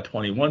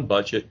FY21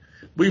 budget,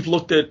 we've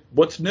looked at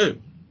what's new,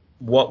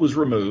 what was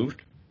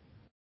removed,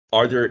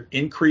 are there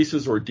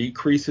increases or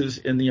decreases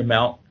in the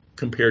amount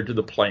compared to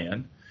the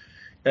plan,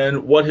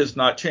 and what has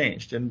not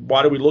changed. And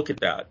why do we look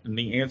at that? And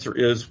the answer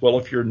is, well,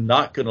 if you're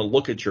not going to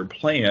look at your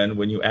plan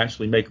when you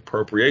actually make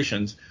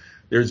appropriations,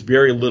 there's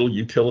very little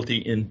utility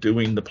in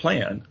doing the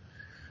plan.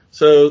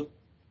 So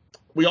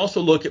we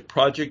also look at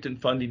project and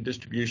funding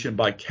distribution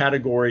by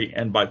category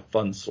and by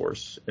fund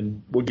source,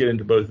 and we'll get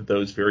into both of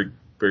those very,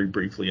 very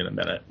briefly in a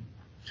minute.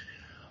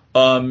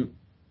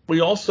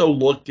 We also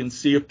look and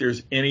see if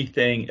there's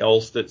anything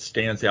else that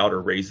stands out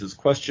or raises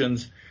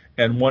questions,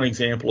 and one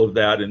example of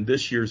that in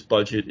this year's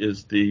budget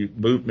is the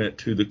movement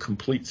to the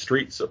complete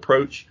streets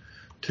approach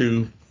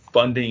to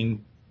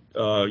funding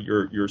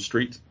your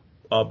streets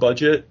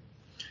budget.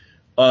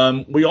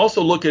 We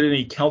also look at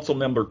any council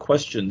member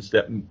questions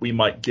that we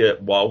might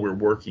get while we're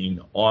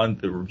working on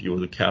the review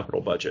of the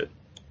capital budget.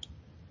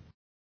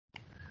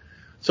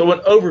 So an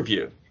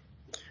overview.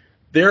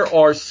 There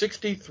are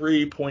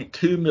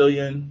 $63.2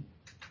 million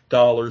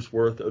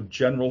worth of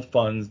general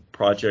fund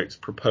projects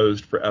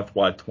proposed for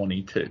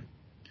FY22.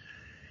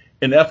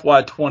 In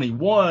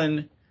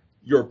FY21,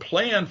 Your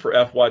plan for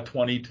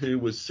FY22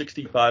 was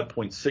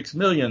 $65.6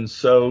 million,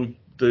 so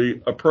the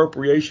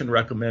appropriation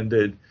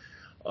recommended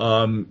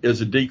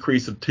is a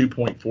decrease of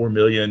 $2.4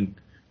 million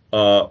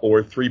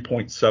or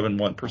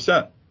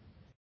 3.71%.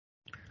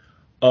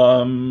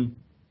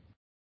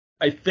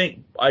 I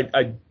think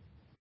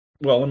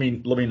well, let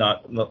me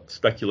not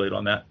speculate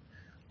on that.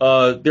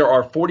 There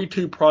are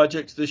 42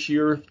 projects this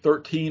year.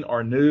 13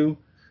 are new.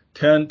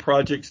 10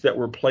 projects that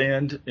were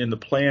planned in the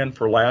plan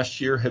for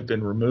last year have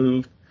been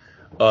removed.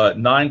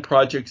 9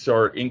 projects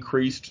are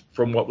increased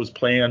from what was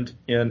planned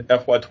in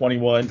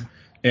FY21,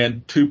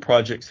 and 2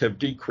 projects have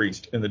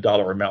decreased in the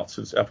dollar amount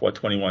since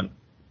FY21.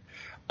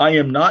 I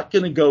am not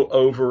going to go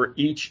over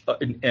each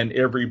and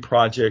every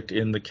project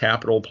in the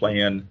capital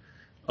plan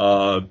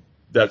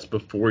that's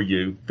before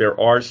you. There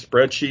are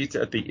spreadsheets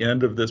at the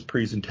end of this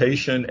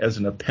presentation as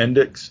an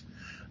appendix,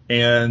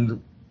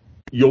 and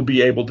you'll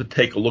be able to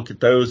take a look at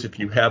those. If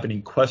you have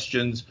any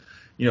questions,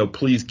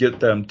 please get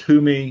them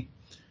to me,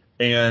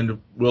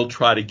 and we'll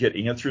try to get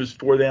answers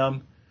for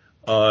them.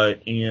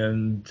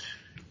 And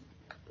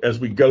as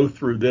we go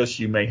through this,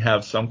 you may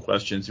have some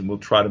questions, and we'll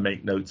try to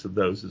make notes of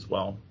those as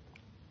well.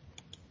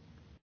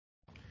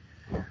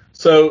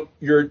 So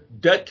your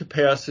debt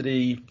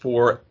capacity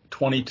for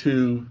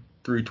 22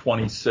 through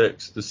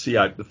 26, the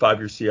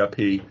 5-year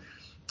CIP,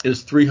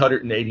 is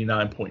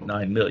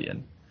 $389.9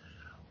 million.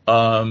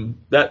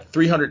 That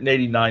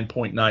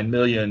 $389.9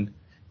 million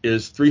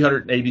is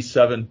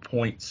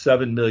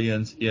 $387.7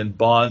 million in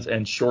bonds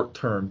and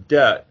short-term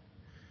debt,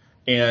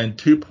 and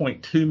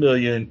 $2.2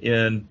 million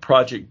in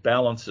project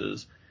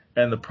balances.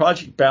 And the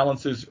project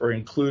balances are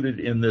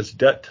included in this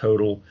debt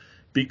total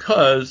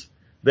because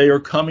they're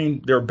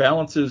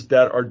balances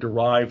that are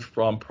derived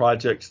from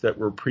projects that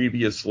were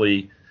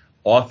previously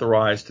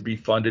authorized to be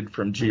funded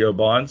from GO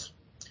bonds.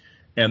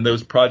 And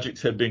those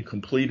projects have been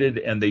completed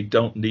and they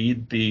don't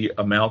need the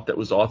amount that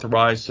was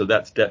authorized. So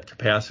that's debt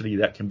capacity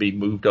that can be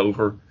moved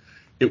over.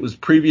 It was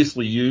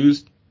previously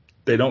used.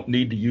 They don't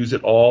need to use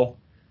it all.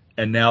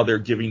 And now they're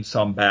giving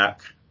some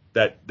back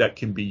that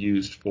can be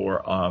used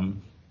for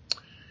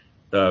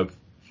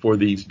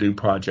these new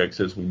projects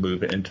as we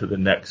move into the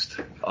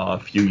next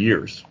few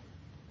years.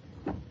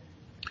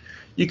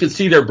 You can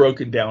see they're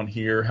broken down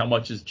here. How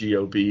much is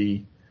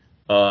GOB?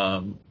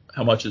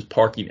 How much is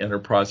parking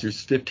enterprise?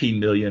 There's $15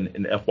 million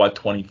in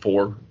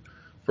FY24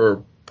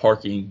 for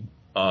parking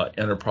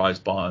enterprise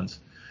bonds.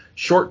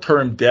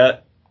 Short-term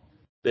debt,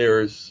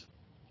 there's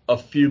a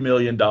few $1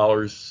 million,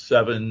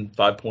 5.6,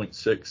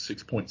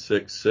 6.6,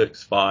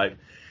 6.5.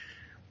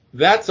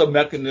 That's a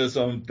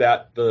mechanism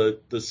that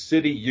the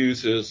city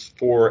uses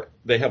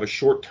they have a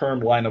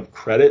short-term line of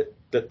credit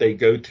that they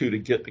go to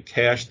get the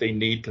cash they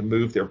need to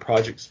move their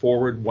projects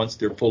forward once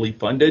they're fully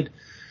funded.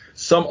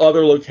 Some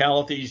other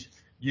localities,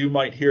 you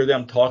might hear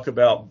them talk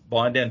about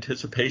bond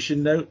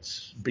anticipation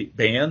notes,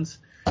 bands,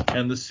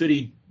 and the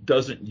city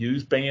doesn't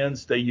use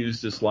bands. They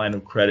use this line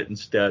of credit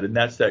instead, and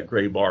that's that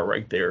gray bar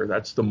right there.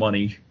 That's the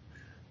money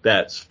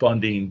that's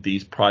funding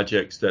these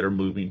projects that are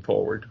moving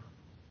forward.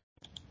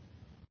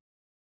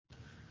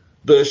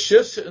 The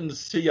shifts in the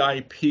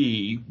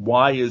CIP,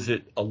 why is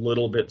it a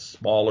little bit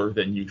smaller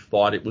than you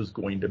thought it was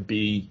going to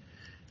be?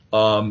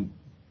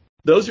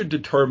 Those are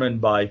determined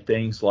by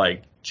things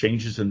like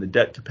changes in the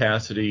debt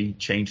capacity,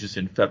 changes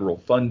in federal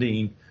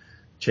funding,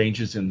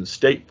 changes in the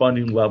state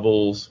funding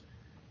levels,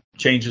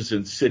 changes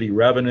in city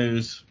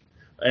revenues.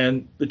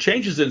 And the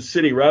changes in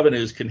city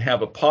revenues can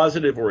have a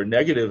positive or a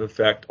negative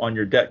effect on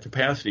your debt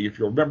capacity. If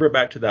you'll remember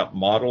back to that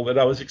model that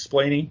I was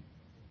explaining,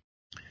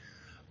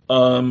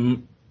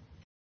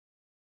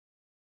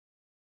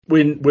 when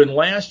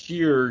last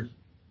year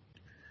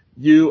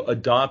you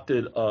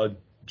adopted a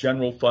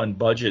general fund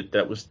budget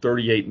that was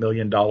 $38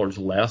 million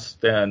less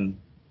than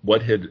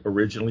what had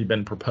originally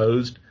been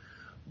proposed,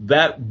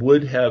 that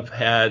would have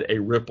had a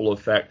ripple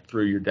effect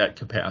through your debt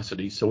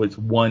capacity. So it's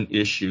one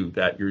issue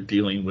that you're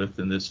dealing with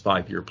in this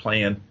 5-year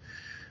plan.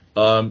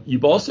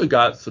 You've also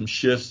got some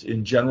shifts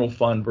in general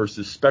fund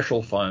versus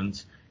special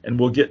funds, and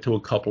we'll get to a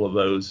couple of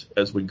those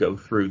as we go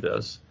through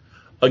this.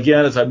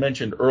 Again, as I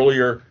mentioned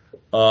earlier,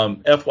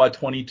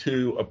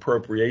 FY22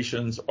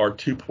 appropriations are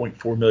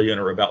 $2.4 million,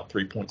 or about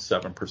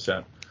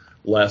 3.7%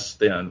 less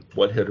than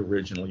what had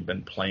originally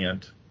been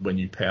planned when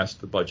you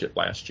passed the budget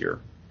last year.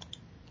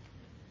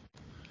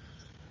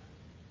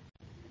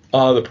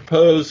 The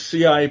proposed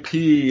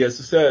CIP, as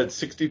I said,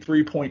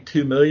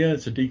 $63.2 million.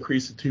 It's a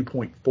decrease of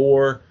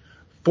 2.4.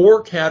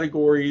 4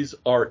 categories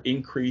are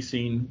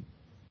increasing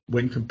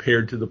when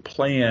compared to the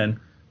plan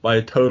by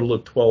a total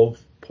of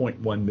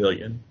 $12.1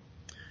 million.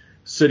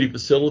 City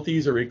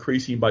facilities are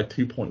increasing by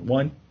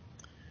 2.1.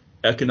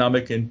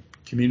 Economic and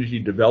community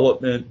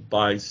development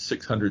by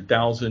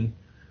 600,000.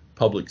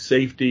 Public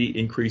safety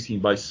increasing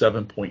by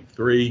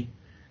 7.3,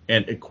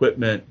 and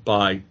equipment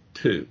by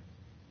 2.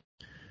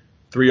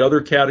 3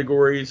 other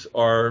categories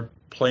are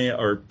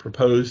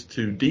proposed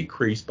to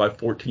decrease by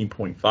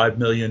 14.5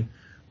 million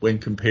when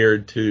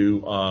compared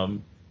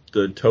to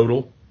the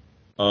total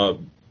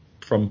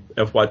from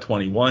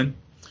FY21.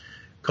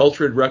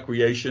 Culture and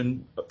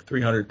recreation,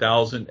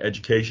 300,000.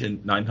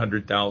 Education,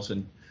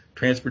 900,000.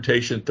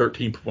 Transportation,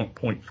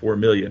 13.4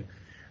 million.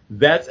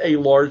 That's a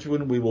large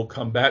one. We will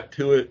come back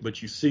to it,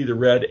 but you see the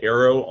red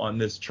arrow on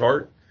this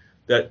chart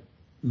that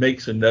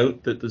makes a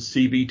note that the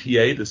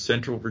CVTA, the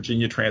Central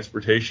Virginia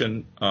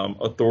Transportation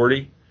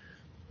Authority,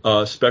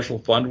 special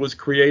fund was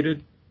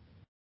created.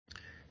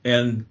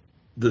 And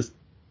the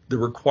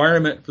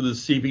requirement for the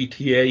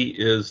CVTA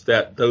is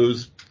that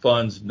those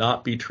funds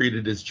not be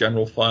treated as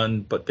general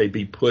fund, but they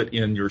be put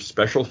in your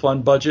special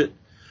fund budget.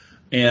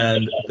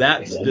 And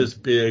that's this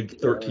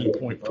big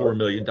 $13.4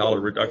 million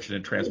reduction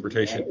in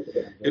transportation.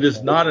 It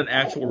is not an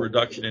actual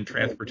reduction in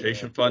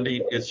transportation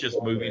funding. It's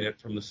just moving it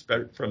from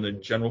the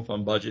general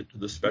fund budget to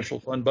the special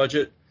fund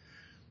budget.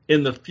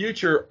 In the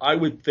future, I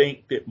would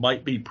think it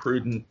might be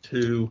prudent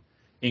to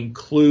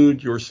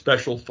include your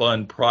special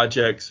fund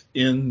projects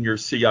in your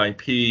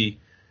CIP in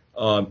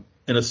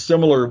a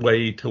similar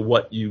way to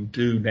what you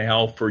do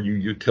now for your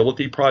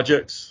utility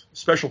projects.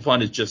 Special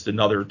fund is just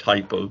another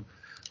type of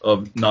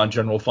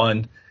non-general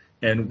fund,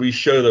 and we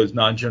show those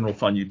non-general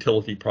fund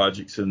utility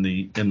projects in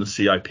the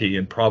CIP,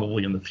 and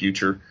probably in the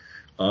future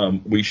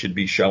we should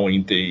be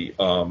showing the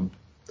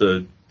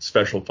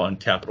special fund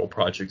capital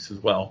projects as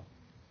well.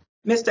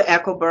 Mr.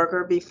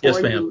 Eckelberger, before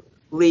Yes, ma'am. you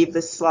leave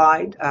the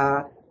slide,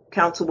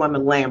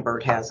 Councilwoman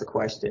Lambert has a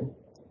question.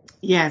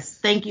 Yes,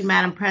 thank you,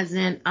 Madam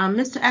President.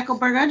 Mr.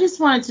 Eckelberger, I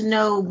just wanted to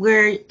know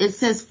where it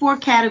says 4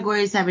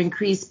 categories have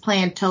increased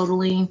planned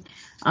totaling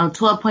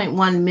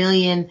 $12.1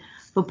 million.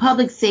 For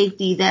public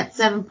safety, that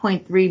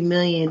 $7.3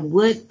 million,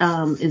 what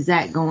is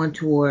that going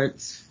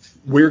towards?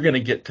 We're going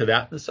to get to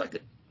that in a second.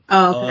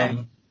 Oh,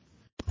 okay.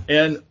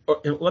 And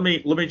let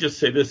me just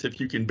say this, if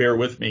you can bear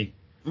with me.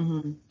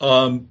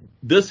 Mm-hmm.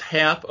 This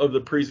half of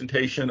the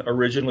presentation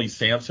originally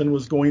Samson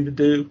was going to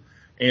do,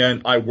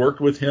 and I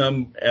worked with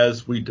him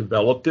as we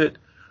developed it,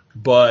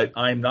 but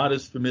I'm not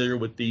as familiar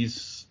with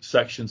these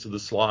sections of the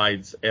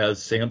slides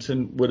as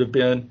Samson would have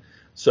been.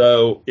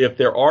 So if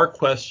there are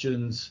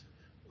questions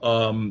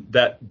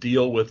that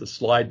deal with a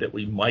slide that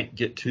we might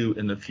get to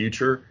in the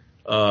future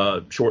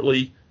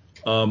shortly,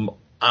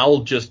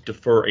 I'll just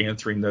defer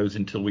answering those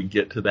until we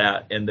get to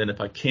that. And then if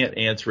I can't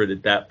answer it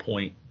at that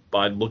point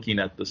by looking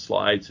at the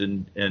slides,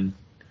 and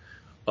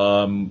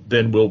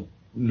then we'll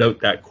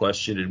note that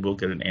question and we'll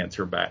get an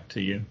answer back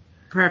to you.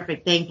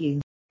 Perfect. Thank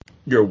you.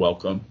 You're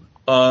welcome.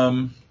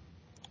 Now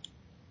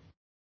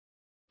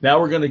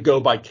we're going to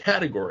go by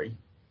category,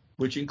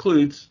 which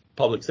includes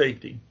public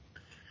safety.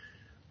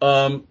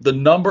 The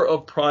number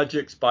of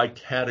projects by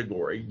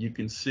category, you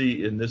can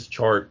see in this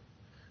chart,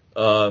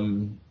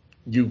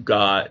 you've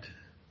got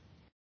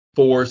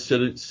 4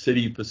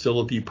 city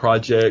facility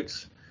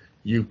projects,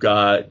 you've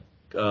got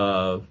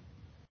 4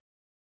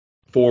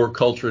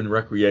 culture and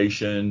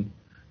recreation,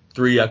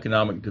 3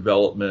 economic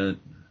development,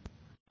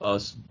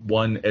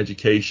 1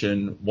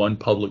 education, 1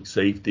 public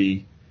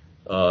safety,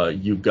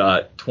 you've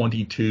got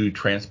 22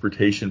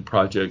 transportation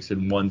projects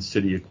and 1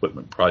 city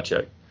equipment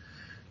project.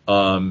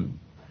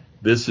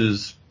 This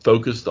is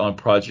focused on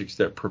projects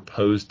that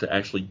propose to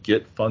actually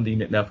get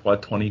funding in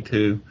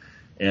FY22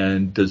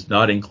 and does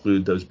not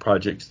include those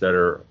projects that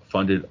are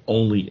funded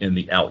only in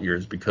the out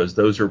years, because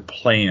those are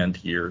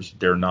planned years.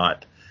 They're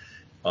not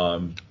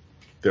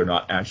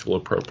actual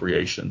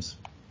appropriations.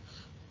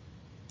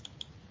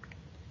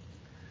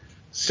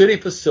 City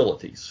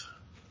facilities.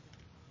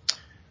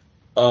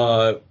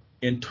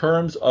 In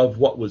terms of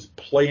what was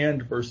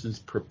planned versus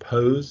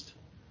proposed,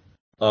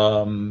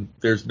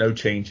 there's no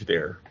change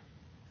there.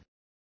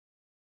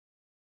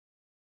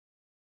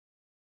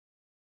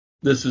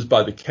 This is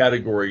by the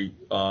category.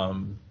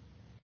 In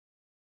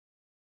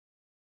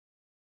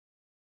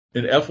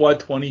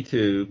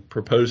FY22,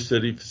 proposed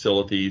city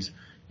facilities,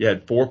 you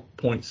had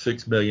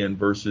 4.6 million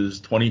versus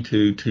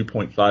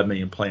 2.5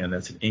 million planned.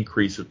 That's an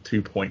increase of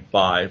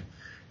 2.5.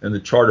 And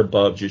the chart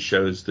above just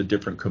shows the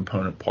different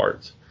component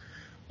parts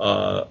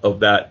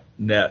of that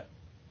net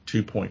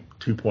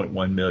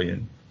 2.1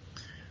 million.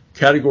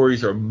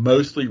 Categories are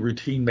mostly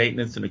routine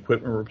maintenance and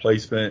equipment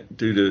replacement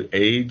due to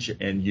age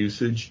and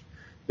usage.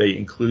 They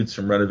include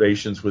some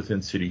renovations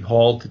within City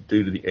Hall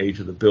due to the age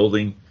of the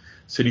building.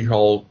 City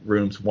Hall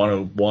rooms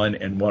 101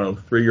 and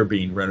 103 are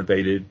being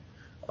renovated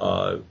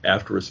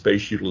after a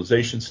space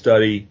utilization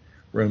study.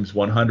 Rooms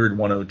 100,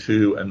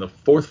 102, and the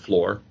 4th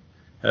floor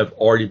have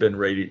already been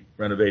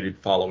renovated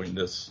following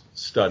this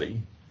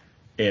study.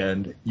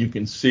 And you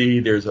can see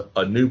there's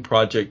a new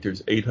project.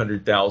 There's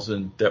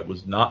 $800,000 that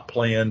was not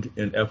planned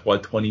in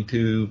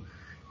FY22,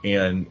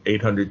 and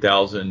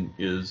 $800,000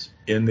 is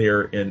in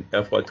there in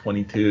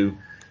FY22.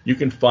 You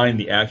can find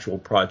the actual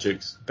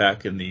projects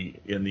back in the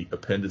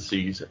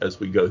appendices as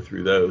we go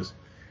through those.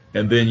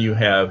 And then you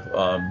have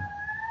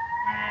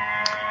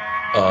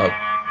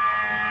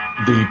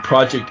the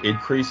project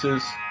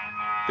increases.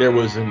 There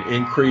was an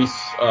increase.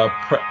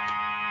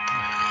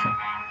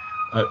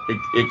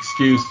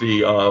 Excuse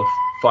the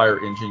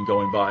fire engine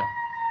going by.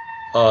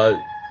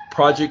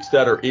 Projects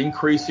that are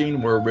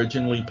increasing were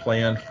originally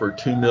planned for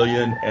 $2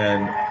 million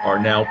and are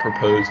now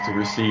proposed to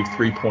receive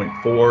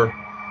 $3.4.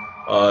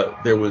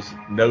 There was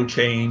no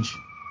change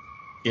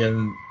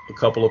in a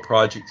couple of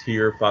projects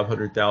here.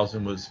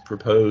 500,000 was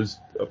proposed,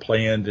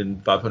 planned,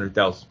 and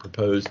 500,000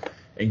 proposed.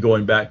 And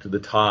going back to the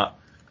top,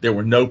 there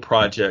were no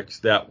projects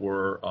that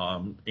were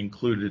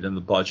included in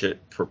the budget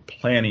for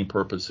planning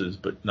purposes,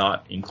 but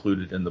not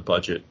included in the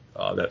budget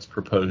that's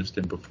proposed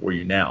and before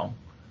you now.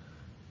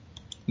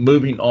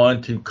 Moving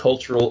on to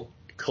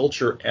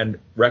culture and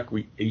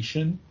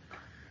recreation.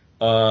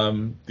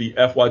 The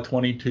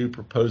FY22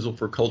 proposal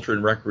for culture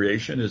and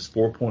recreation is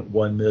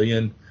 $4.1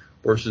 million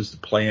versus the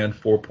planned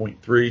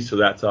 4.3, so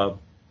that's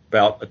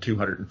about a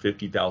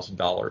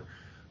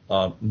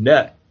 $250,000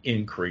 net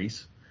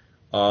increase.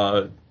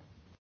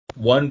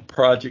 One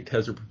project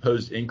has a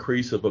proposed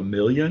increase of $1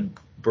 million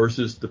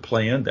versus the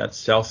plan. That's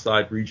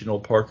Southside Regional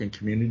Park and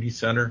Community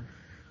Center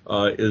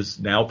is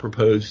now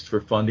proposed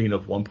for funding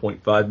of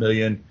 $1.5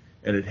 million,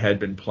 and it had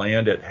been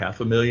planned at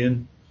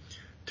 $500,000.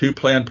 Two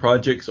planned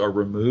projects are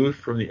removed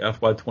from the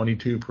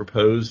FY22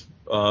 proposed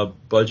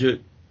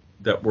budget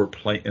that were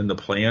in the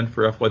plan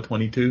for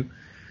FY22.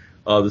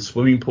 The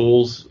swimming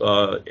pools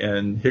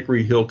and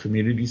Hickory Hill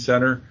Community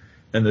Center,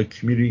 and the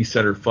community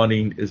center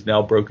funding is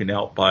now broken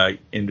out by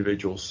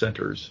individual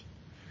centers.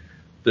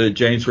 The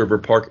James River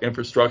Park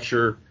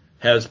infrastructure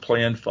has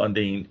planned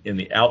funding in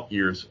the out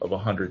years of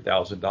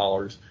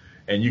 $100,000.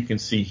 And you can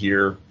see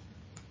here,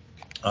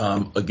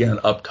 again,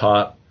 up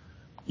top,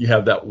 you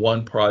have that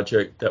one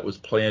project that was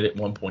planned at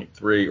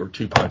 1.3, or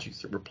two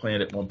projects that were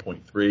planned at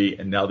 1.3,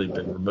 and now they've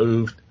been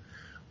removed.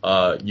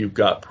 You've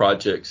got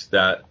projects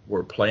that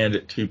were planned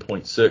at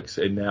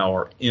 2.6 and now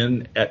are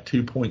in at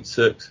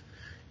 2.6.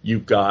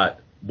 You've got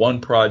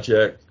one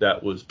project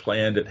that was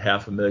planned at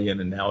 $500,000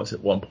 and now is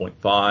at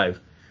 1.5.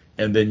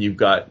 And then you've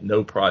got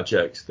no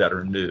projects that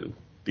are new.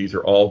 These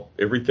are all,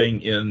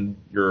 everything in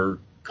your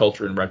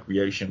culture and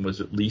recreation was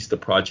at least the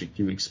project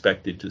you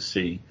expected to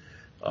see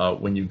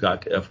when you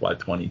got to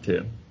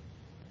FY22.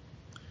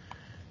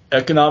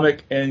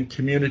 Economic and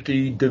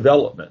community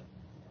development.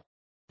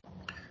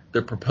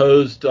 The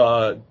proposed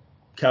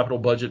capital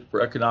budget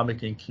for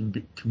economic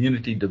and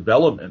community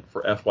development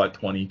for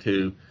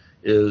FY22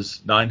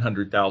 is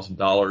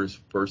 $900,000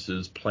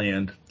 versus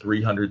planned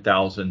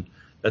 $300,000.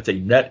 That's a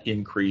net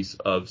increase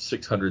of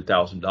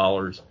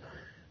 $600,000.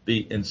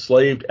 The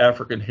Enslaved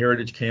African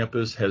Heritage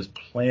Campus has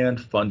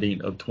planned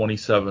funding of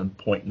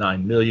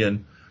 $27.9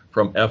 million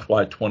from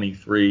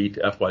FY23 to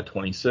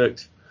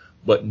FY26,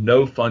 but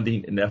no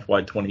funding in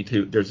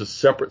FY22. There's a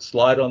separate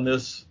slide on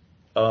this,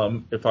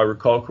 if I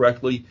recall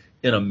correctly,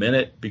 in a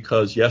minute,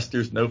 because yes,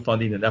 there's no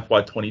funding in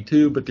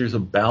FY22, but there's a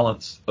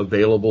balance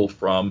available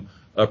from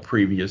a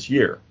previous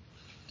year.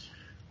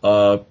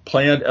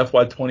 Planned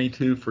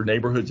FY22 for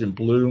Neighborhoods in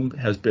Bloom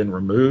has been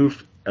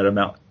removed at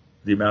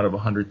the amount of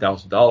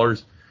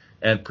 $100,000,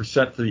 and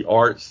percent for the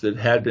arts that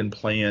had been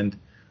planned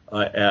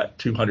at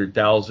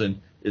 $200,000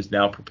 is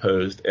now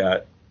proposed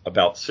at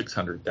about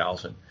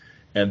 $600,000,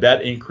 and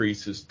that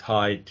increase is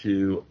tied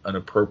to an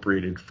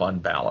appropriated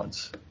fund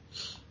balance.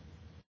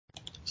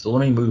 So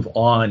let me move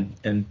on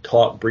and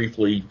talk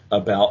briefly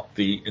about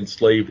the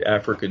Enslaved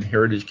African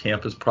Heritage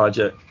Campus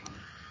project.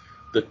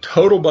 The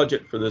total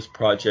budget for this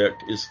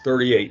project is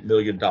 $38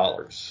 million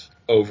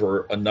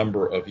over a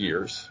number of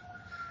years.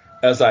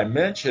 As I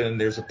mentioned,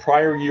 there's a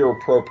prior year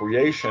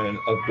appropriation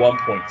of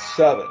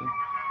 1.7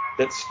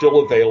 that's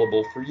still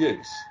available for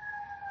use.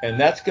 And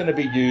that's going to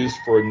be used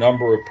for a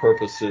number of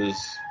purposes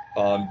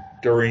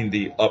during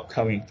the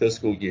upcoming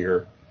fiscal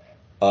year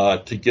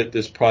to get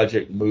this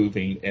project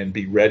moving and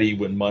be ready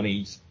when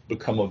monies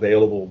become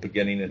available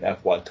beginning in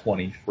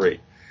FY23.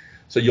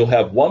 So you'll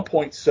have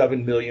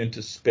 $1.7 million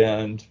to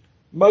spend,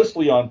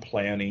 mostly on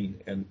planning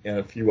and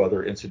a few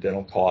other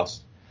incidental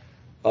costs.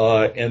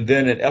 And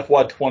then in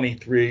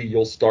FY23,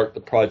 you'll start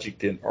the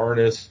project in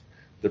earnest.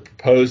 The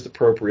proposed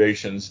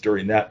appropriations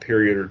during that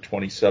period are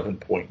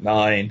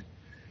 27.9.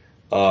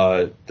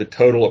 The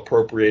total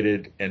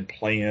appropriated and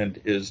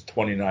planned is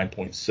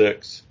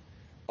 29.6.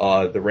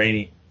 I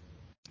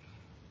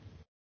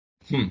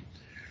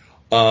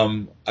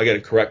got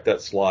to correct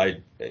that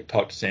slide.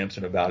 Talk to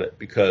Samson about it,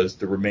 because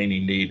the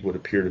remaining need would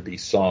appear to be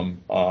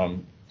some.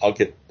 I'll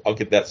get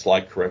that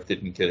slide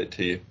corrected and get it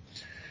to you.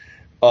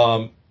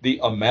 The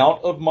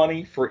amount of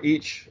money for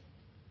each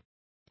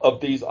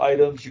of these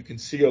items, you can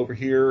see over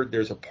here,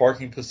 there's a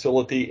parking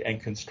facility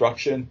and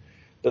construction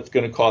that's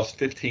going to cost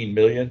 $15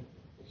 million.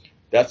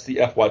 That's the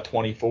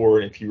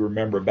FY24, and if you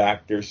remember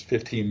back, there's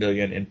 $15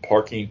 million in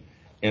parking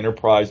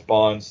enterprise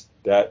bonds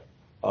that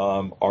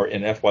are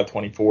in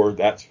FY24.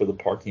 That's for the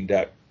parking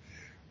deck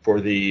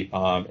for the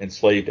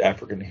Enslaved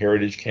African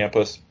Heritage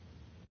Campus.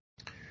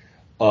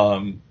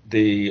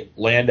 The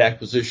land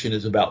acquisition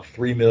is about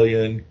 $3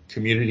 million.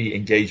 Community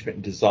engagement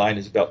and design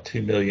is about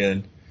 $2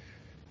 million.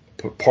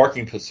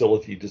 Parking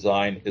facility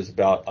design is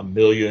about $1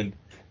 million,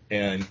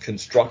 and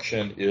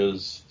construction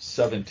is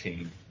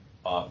 $17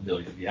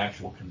 million. The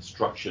actual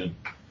construction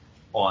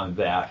on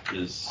that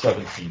is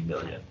 $17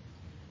 million.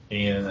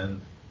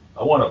 And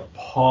I want to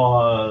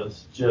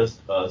pause just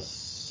a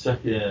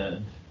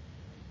second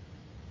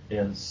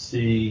and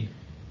see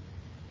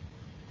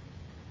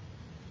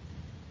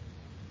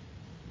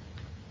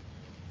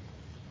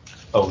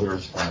Oh,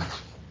 there's one.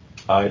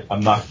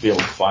 I'm not able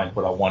to find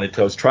what I wanted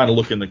to. I was trying to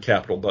look in the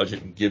capital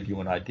budget and give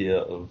you an idea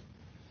of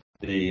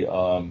the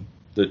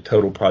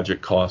total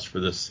project cost for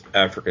this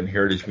African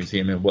Heritage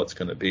Museum and what's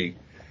going to be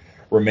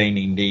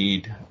remaining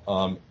need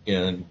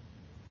in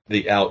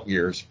the out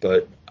years,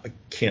 but I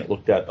can't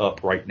look that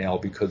up right now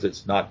because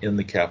it's not in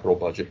the capital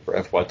budget for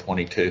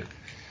FY22.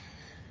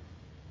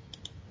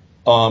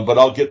 But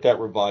I'll get that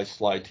revised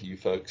slide to you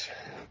folks.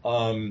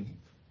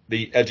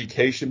 The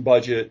education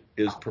budget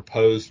is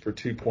proposed for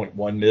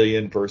 $2.1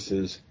 million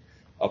versus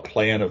a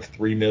plan of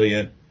 $3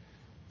 million.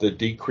 The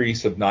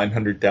decrease of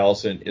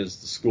 $900,000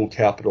 is the school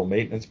capital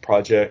maintenance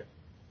project.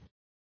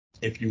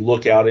 If you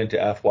look out into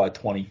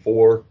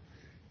FY24,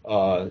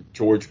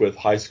 George Wythe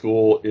High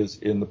School is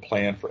in the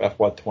plan for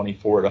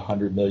FY24 at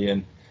 $100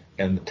 million,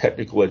 and the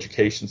Technical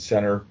Education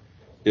Center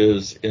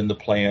is in the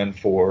plan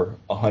for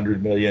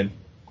 $100 million.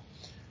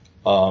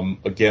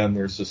 Again,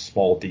 there's a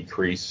small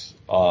decrease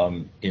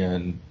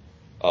in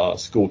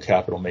school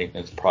capital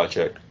maintenance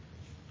project.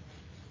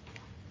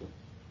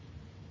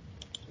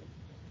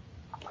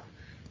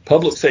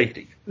 Public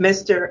safety.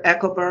 Mr.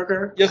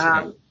 Eckelberger? Yes,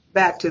 ma'am.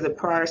 Back to the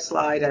prior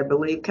slide, I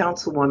believe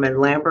Councilwoman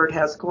Lambert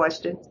has a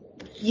question.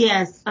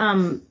 Yes,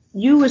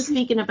 you were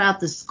speaking about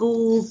the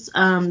schools,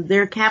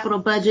 their capital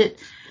budget.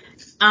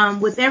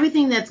 With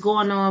everything that's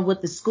going on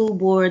with the school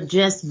board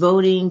just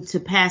voting to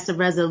pass a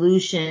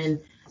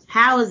resolution,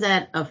 how is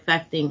that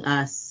affecting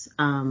us?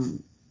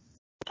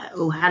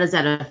 How does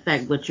that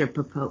affect what you're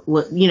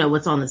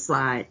what's on the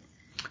slide?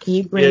 Can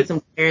you bring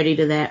some clarity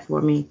to that for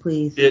me,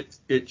 please?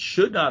 It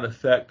should not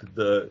affect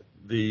the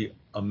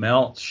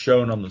amounts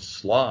shown on the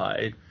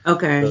slide.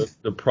 Okay.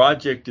 The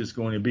project is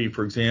going to be,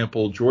 for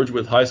example, George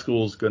Wythe High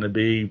School is going to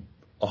be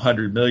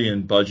 $100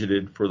 million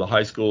budgeted for the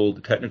high school.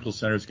 The technical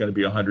center is going to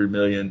be $100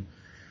 million.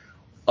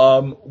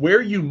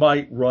 Where you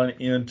might run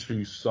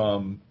into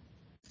some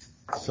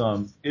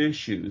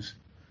issues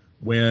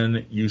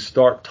when you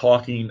start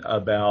talking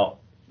about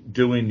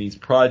doing these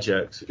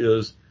projects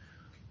is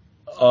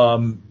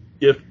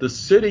if the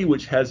city,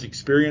 which has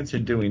experience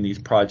in doing these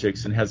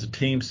projects and has a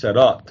team set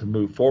up to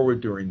move forward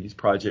during these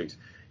projects,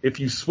 if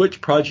you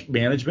switch project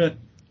management,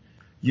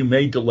 you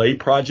may delay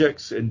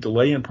projects. And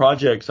delay in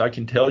projects, I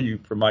can tell you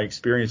from my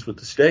experience with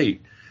the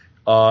state,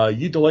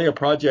 you delay a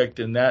project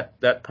and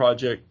that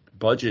project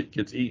budget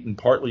gets eaten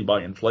partly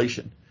by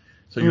inflation.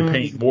 So you're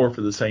paying more for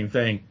the same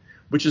thing,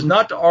 which is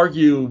not to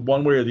argue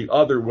one way or the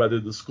other whether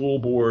the school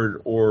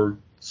board or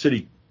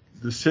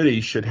the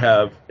city should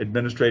have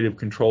administrative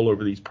control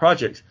over these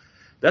projects.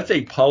 That's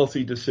a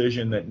policy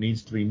decision that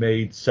needs to be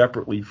made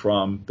separately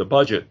from the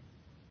budget.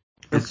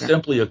 Okay. It's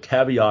simply a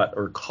caveat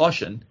or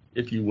caution,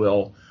 if you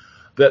will,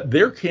 that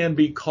there can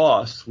be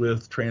costs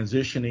with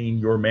transitioning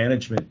your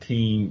management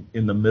team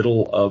in the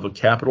middle of a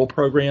capital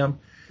program,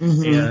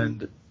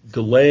 and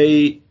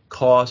delay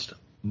cost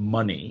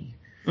money.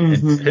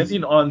 And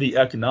depending on the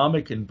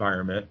economic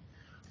environment,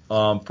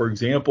 for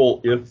example,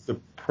 if the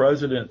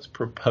president's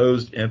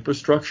proposed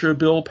infrastructure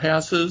bill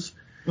passes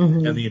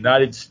and the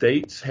United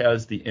States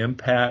has the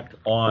impact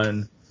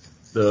on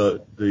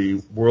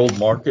the world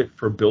market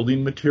for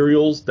building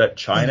materials that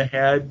China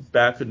had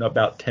back in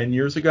about 10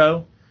 years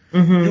ago,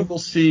 you will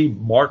see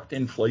marked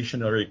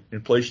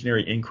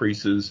inflationary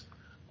increases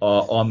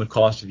on the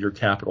cost of your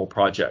capital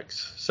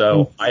projects.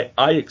 So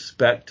I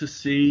expect to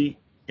see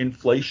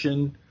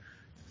inflation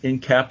in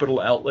capital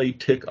outlay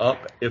tick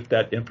up if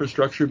that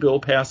infrastructure bill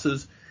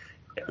passes.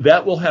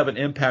 That will have an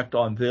impact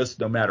on this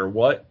no matter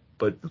what,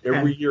 but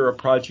every year a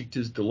project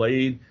is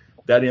delayed,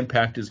 that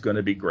impact is going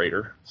to be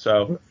greater.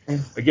 So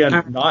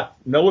again,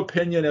 no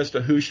opinion as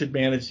to who should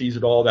manage these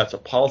at all. That's a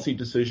policy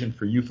decision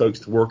for you folks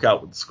to work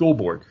out with the school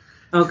board.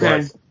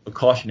 Okay. But a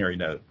cautionary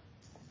note.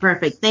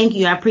 Perfect. Thank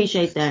you. I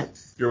appreciate that.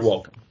 You're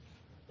welcome.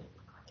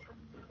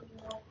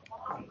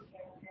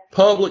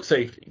 Public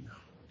safety.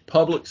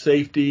 Public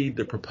safety,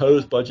 the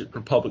proposed budget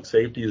for public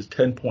safety is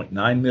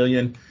 $10.9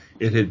 million.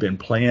 It had been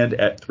planned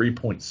at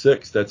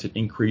 3.6. That's an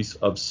increase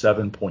of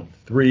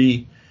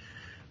 7.3.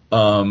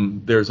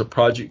 There's a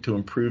project to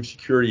improve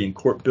security in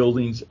court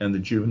buildings and the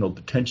juvenile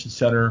detention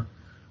center.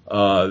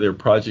 There are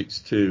projects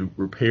to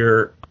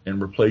repair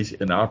and replace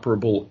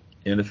inoperable,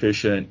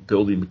 inefficient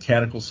building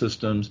mechanical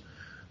systems,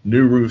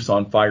 new roofs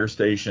on fire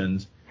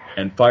stations,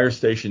 and Fire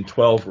Station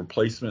 12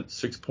 replacement,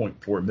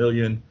 $6.4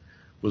 million.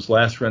 Was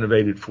last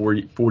renovated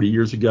 40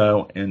 years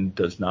ago and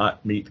does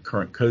not meet the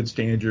current code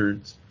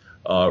standards.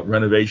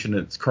 Renovation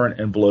in its current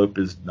envelope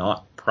is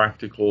not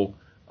practical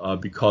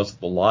because of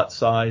the lot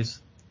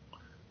size.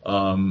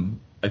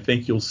 I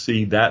think you'll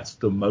see that's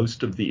the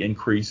most of the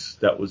increase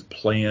that was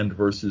planned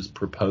versus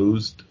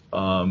proposed.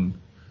 And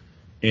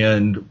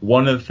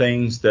one of the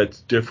things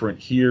that's different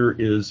here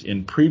is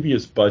in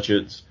previous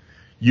budgets,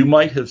 you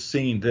might have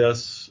seen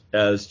this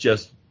as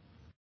just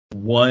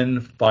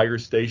one fire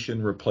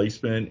station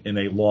replacement in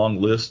a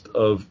long list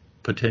of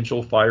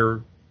potential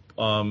fire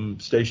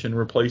station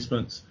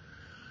replacements.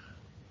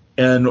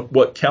 And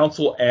what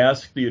council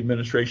asked the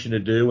administration to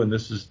do, and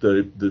this is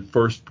the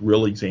first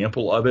real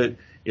example of it,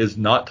 is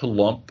not to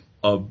lump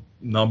a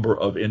number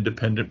of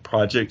independent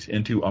projects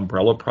into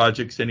umbrella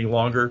projects any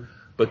longer,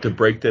 but to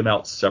break them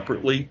out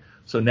separately.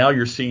 So now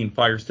you're seeing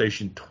Fire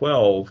Station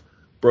 12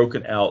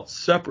 broken out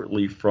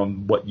separately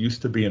from what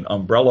used to be an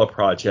umbrella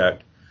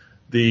project.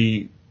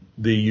 The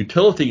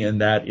utility in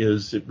that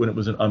is that when it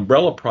was an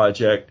umbrella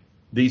project,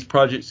 these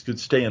projects could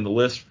stay in the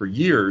list for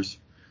years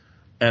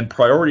and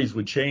priorities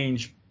would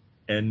change,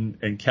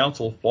 and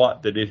council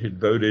thought that it had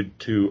voted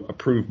to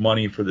approve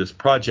money for this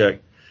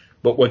project.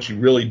 But what you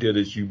really did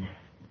is you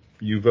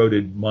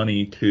voted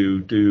money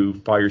to do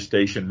fire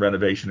station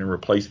renovation and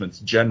replacements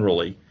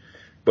generally,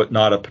 but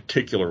not a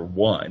particular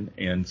one.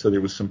 And so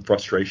there was some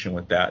frustration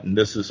with that. And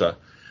this is a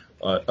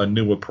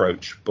new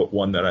approach, but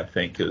one that I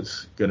think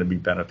is going to be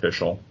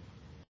beneficial.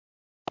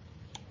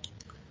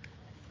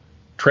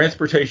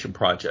 Transportation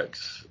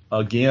projects.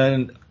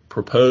 Again,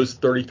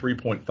 proposed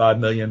 $33.5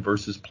 million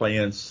versus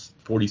plans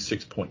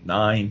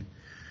 $46.9,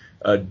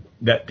 a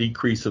net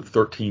decrease of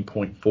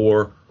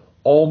 13.4.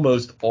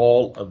 Almost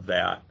all of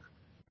that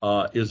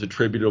is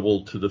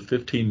attributable to the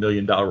 $15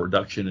 million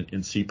reduction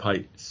in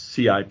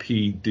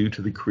CIP due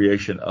to the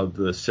creation of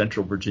the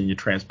Central Virginia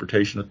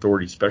Transportation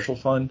Authority Special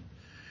Fund.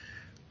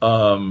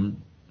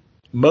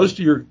 Most of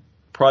your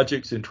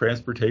projects in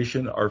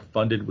transportation are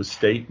funded with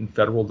state and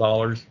federal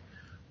dollars,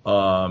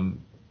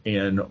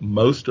 and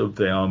most of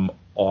them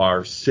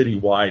are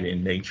citywide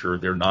in nature.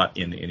 They're not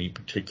in any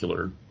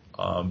particular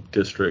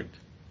district.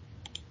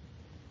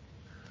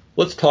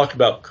 Let's talk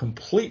about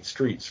complete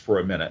streets for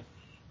a minute.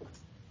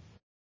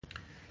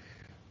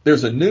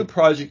 There's a new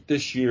project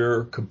this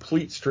year,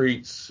 Complete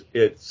Streets.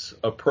 It's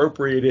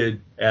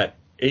appropriated at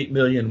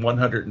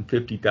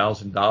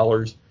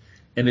 $8,150,000,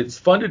 and it's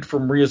funded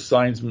from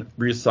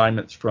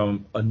reassignments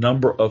from a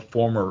number of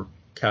former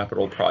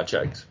capital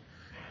projects.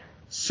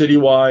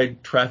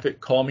 Citywide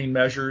traffic calming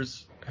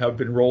measures have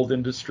been rolled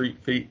into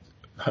street feet.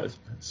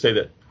 Say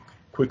that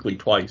quickly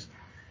twice.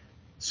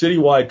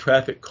 Citywide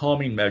traffic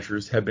calming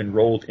measures have been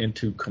rolled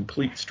into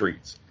Complete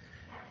Streets,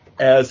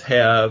 as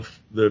have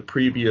the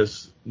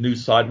previous new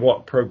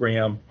sidewalk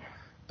program,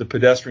 the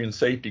pedestrian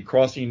safety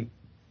crossing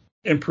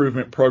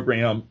improvement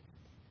program,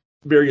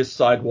 various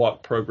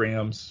sidewalk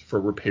programs for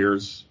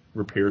repairs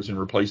and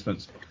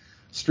replacements,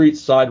 street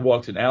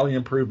sidewalks and alley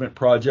improvement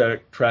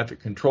project, traffic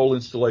control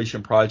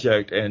installation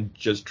project, and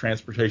just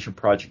transportation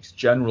projects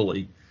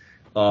generally.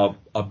 A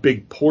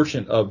big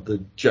portion of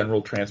the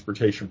general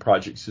transportation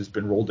projects has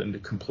been rolled into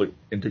Complete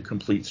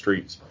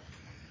Streets.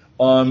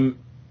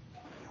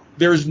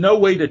 There's no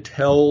way to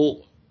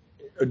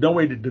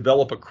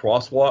develop a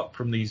crosswalk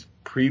from these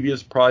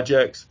previous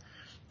projects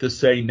to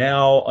say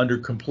now under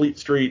Complete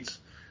Streets,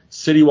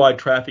 citywide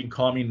traffic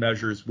calming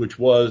measures, which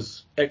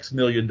was X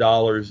million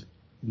dollars,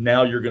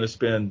 now you're going to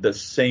spend the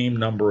same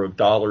number of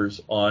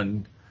dollars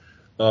on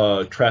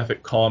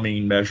traffic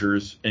calming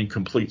measures in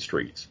Complete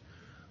Streets.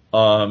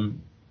 The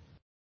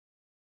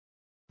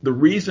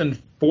reason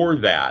for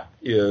that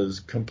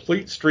is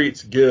Complete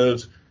Streets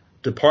gives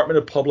Department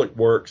of Public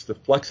Works the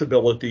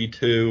flexibility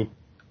to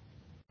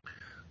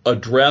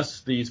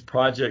address these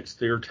projects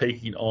they're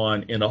taking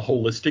on in a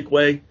holistic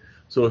way.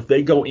 So if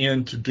they go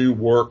in to do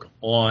work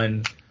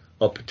on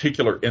a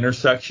particular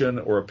intersection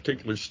or a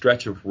particular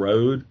stretch of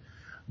road,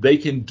 they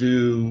can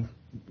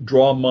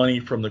draw money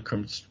from the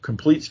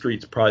Complete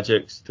Streets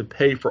projects to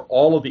pay for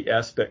all of the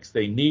aspects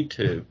they need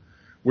to,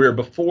 where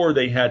before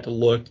they had to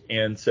look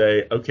and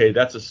say, okay,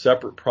 that's a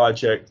separate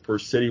project for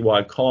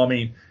citywide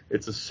calming.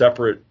 It's a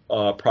separate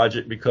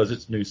project because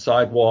it's new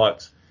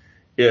sidewalks.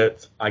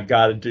 I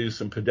got to do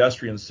some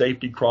pedestrian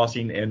safety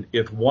crossing. And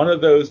if one of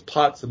those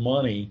pots of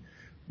money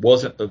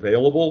wasn't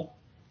available,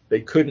 they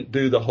couldn't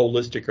do the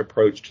holistic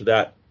approach to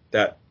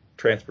that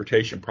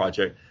transportation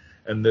project.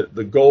 And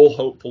the goal,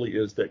 hopefully,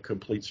 is that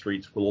Complete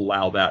Streets will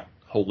allow that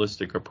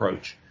holistic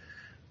approach.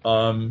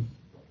 The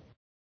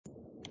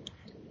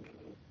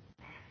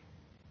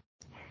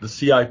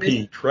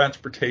CIP,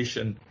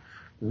 Transportation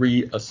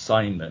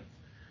Reassignment.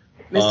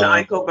 Mr.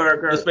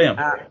 Eichelberger, yes, ma'am.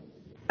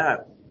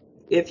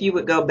 If you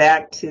would go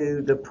back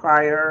to the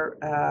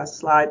prior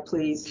slide,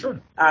 please.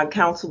 Sure.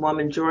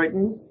 Councilwoman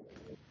Jordan,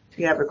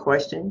 do you have a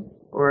question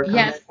or a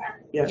comment?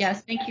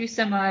 Yes, thank you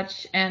so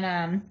much. And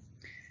I'm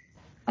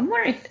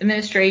wondering if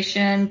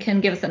administration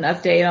can give us an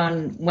update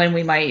on when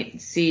we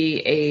might see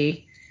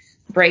a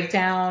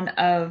breakdown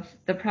of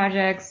the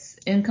projects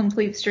in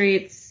Complete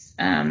Streets.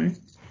 It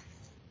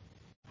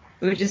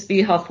would just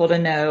be helpful to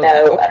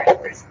know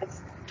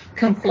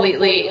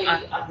completely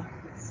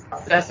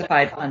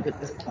unspecified funds at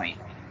this point.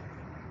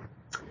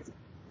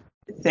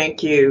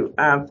 Thank you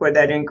for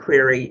that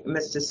inquiry.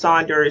 Mr.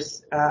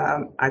 Saunders,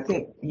 I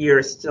think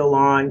you're still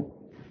on.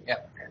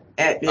 Yep.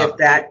 If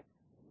that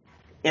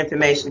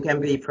information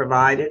can be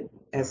provided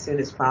as soon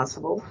as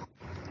possible.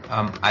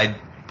 I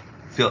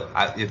feel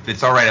if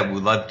it's all right, I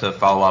would love to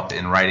follow up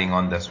in writing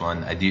on this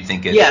one. I do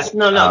think it's... Yes,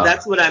 no,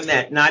 that's what I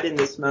meant, not in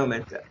this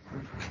moment.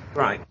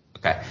 Right.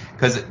 Okay,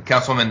 because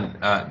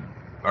Councilwoman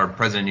or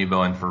President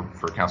Newbo and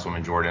for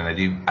Councilwoman Jordan,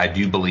 I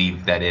do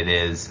believe that it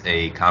is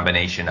a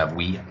combination of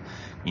we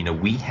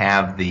we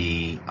have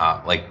the,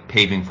 like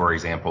paving, for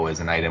example, is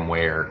an item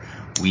where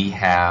we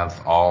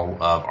have all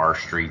of our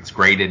streets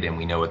graded and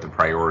we know what the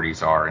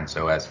priorities are. And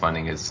so as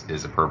funding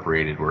is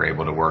appropriated, we're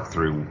able to work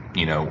through,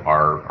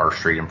 our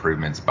street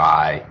improvements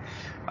by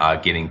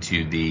getting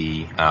to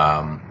the,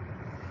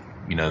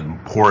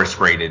 poorest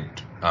graded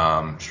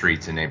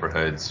streets and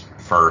neighborhoods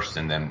first,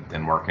 and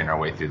then working our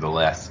way through the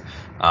list.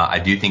 I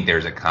do think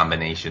there's a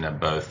combination of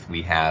both.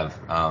 We have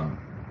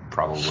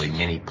probably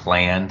many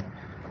planned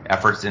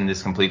efforts in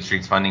this Complete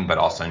Streets funding, but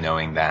also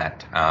knowing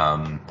that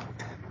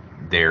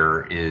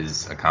there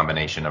is a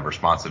combination of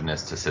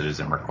responsiveness to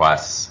citizen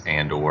requests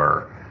and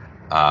or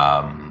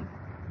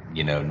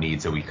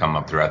needs that we come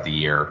up throughout the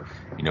year.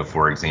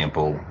 For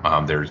example,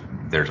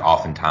 there's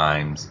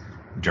oftentimes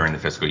during the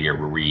fiscal year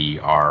where we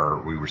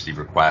receive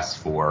requests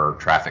for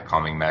traffic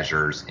calming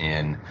measures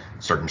in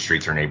certain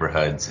streets or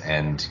neighborhoods,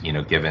 and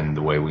given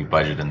the way we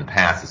budgeted in the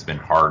past, it's been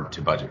hard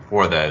to budget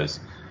for those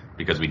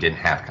because we didn't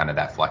have kind of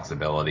that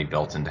flexibility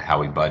built into how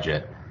we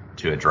budget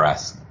to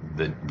address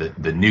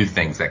the new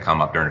things that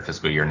come up during the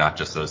fiscal year, not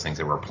just those things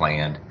that were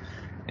planned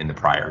in the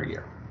prior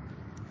year.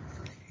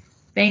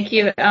 Thank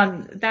you.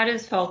 That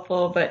is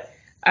helpful, but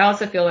I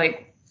also feel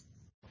like,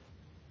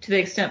 to the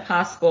extent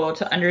possible,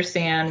 to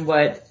understand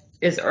what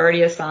is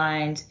already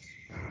assigned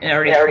and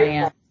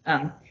already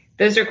planned.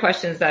 Those are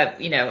questions that,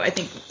 I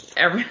think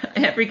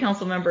every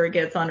council member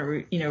gets on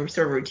a,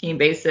 sort of routine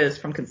basis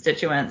from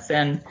constituents,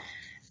 and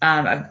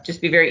I'd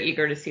just be very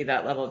eager to see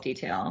that level of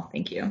detail.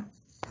 Thank you.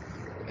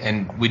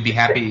 And we'd be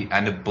happy,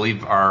 and I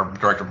believe our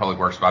Director of Public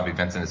Works, Bobby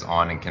Vincent, is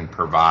on and can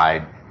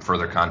provide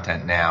further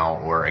content now,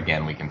 or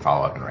again, we can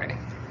follow up in writing.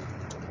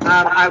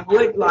 I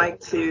would like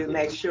to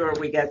make sure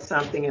we get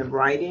something in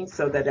writing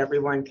so that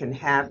everyone can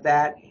have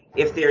that.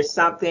 If there's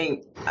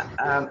something,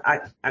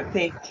 I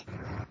think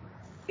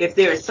if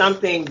there's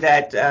something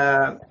that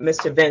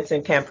Mr.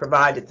 Vincent can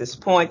provide at this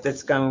point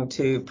that's going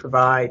to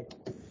provide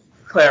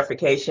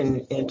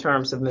clarification in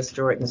terms of Ms.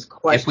 Jordan's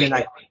question.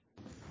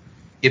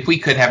 If we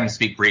could have him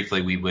speak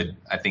briefly, we would.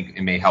 I think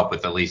it may help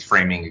with at least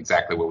framing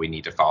exactly what we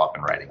need to follow up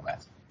in writing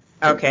with.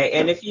 Okay,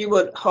 and if you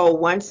would hold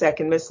 1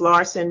 second, Ms.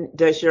 Larson,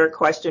 does your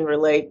question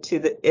relates to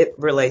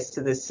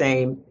the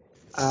same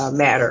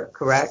matter,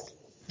 correct?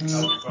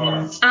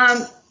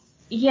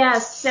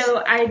 Yes,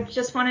 so I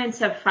just wanted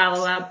to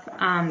follow up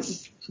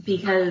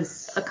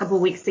because a couple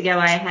weeks ago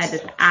I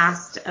had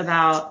asked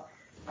about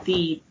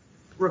the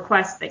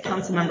requests that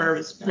council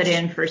members put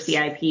in for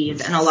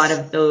CIPs, and a lot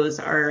of those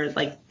are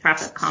like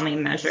traffic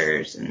calming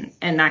measures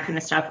and that kind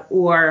of stuff,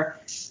 or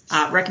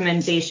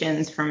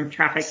recommendations from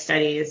traffic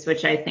studies,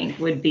 which I think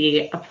would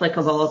be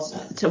applicable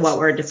to what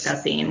we're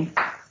discussing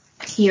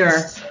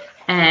here.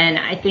 And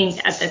I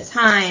think at the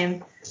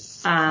time,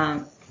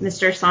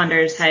 Mr.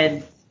 Saunders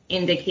had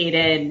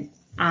indicated,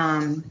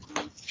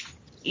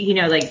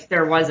 like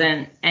there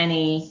wasn't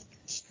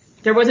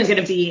going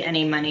to be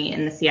any money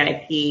in the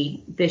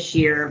CIP this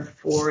year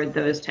for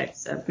those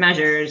types of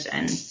measures.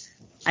 And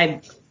I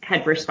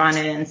had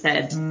responded and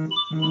said,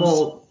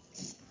 well,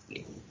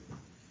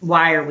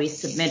 why are we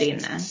submitting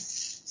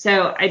this?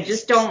 So I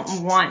just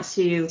don't want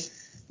to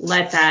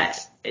let that,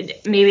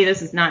 maybe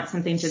this is not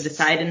something to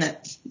decide in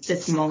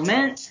this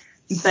moment,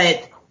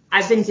 but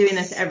I've been doing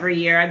this every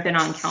year I've been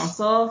on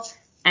council.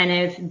 And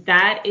if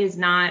that is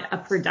not a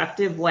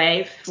productive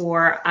way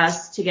for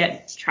us to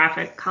get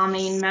traffic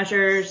calming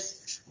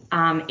measures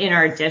in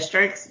our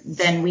districts,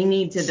 then we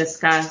need to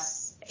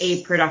discuss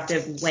a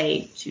productive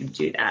way to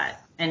do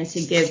that and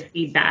to give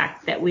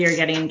feedback that we are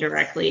getting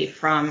directly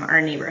from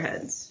our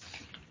neighborhoods.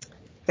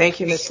 Thank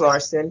you, Ms.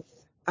 Larson.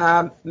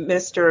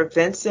 Mr.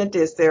 Vincent,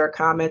 is there a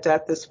comment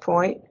at this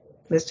point?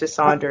 Mr.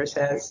 Saunders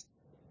has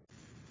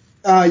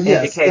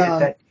indicated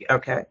that.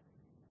 Okay.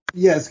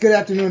 Yes, good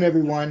afternoon,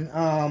 everyone.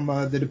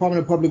 The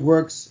Department of Public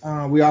Works,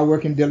 we are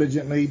working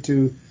diligently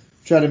to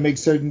try to make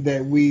certain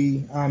that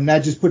we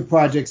not just put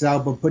projects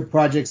out, but put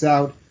projects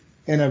out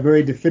in a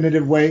very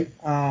definitive way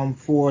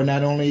for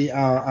not only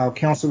our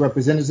council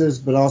representatives,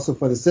 but also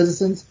for the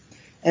citizens.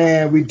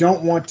 And we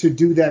don't want to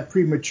do that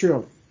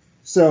prematurely.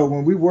 So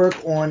when we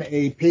work on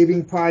a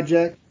paving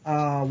project,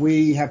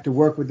 we have to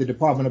work with the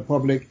Department of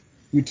Public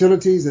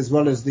Utilities as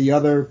well as the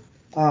other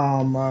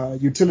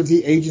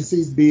utility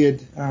agencies, be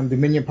it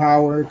Dominion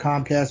Power,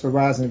 Comcast,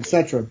 Verizon,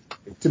 etc.,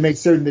 to make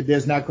certain that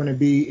there's not going to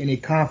be any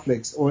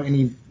conflicts or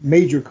any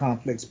major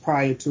conflicts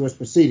prior to us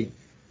proceeding.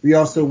 We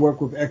also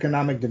work with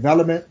economic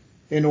development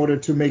in order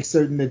to make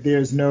certain that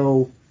there's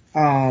no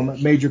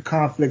major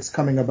conflicts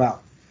coming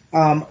about.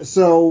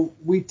 So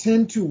we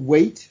tend to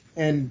wait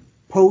and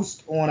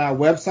post on our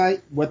website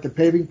what the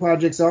paving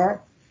projects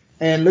are.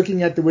 And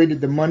looking at the way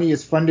that the money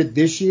is funded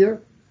this year,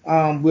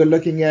 we're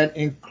looking at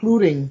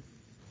including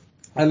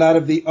a lot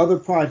of the other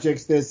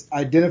projects that's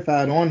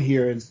identified on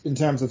here in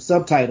terms of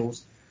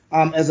subtitles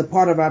as a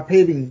part of our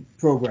paving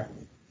program.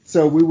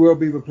 So we will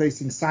be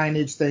replacing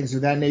signage, things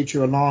of that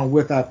nature, along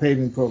with our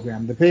paving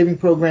program. The paving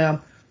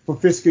program for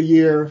fiscal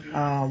year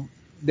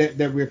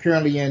that we're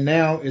currently in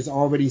now is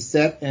already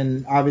set,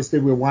 and obviously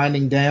we're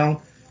winding down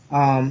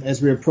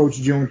as we approach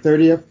June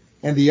 30th.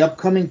 and the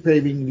upcoming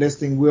paving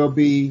listing will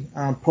be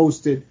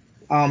posted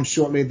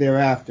shortly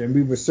thereafter. And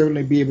we will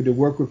certainly be able to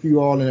work with you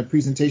all in a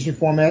presentation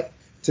format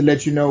to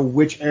let you know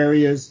which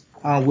areas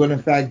will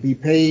in fact be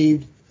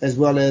paved, as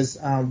well as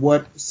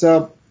what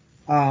sub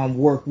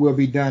work will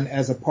be done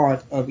as a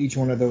part of each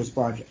one of those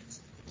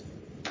projects.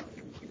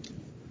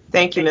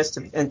 Thank you,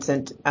 Mr.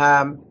 Vincent.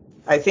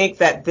 I think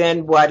that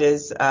then what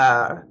is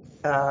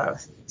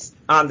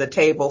on the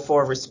table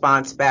for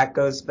response back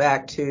goes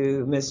back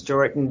to Ms.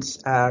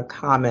 Jordan's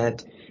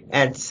comment.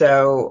 And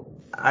so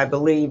I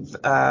believe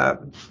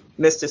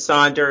Mr.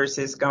 Saunders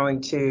is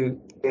going to,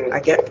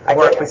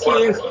 work with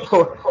you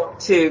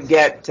to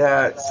get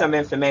some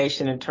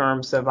information in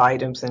terms of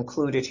items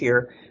included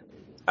here,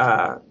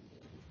 in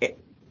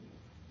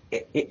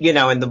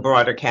the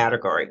broader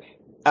category.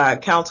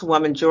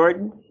 Councilwoman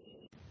Jordan?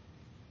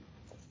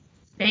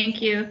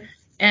 Thank you.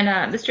 And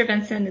Mr.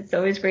 Vincent, it's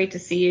always great to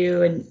see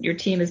you, and your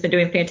team has been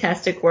doing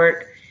fantastic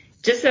work.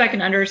 Just so I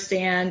can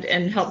understand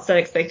and help set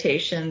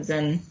expectations,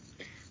 and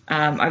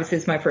obviously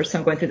it's my first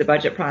time going through the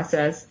budget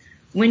process.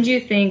 When do you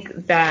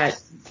think that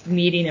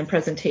meeting and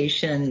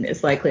presentation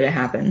is likely to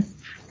happen?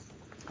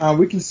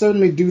 We can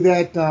certainly do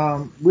that.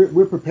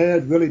 We're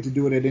prepared really to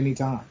do it at any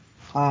time.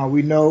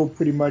 We know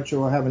pretty much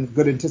or have a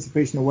good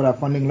anticipation of what our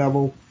funding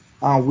level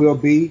will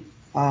be.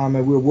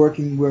 And we're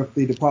working with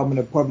the Department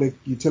of Public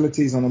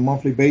Utilities on a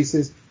monthly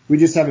basis. We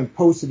just haven't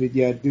posted it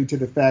yet due to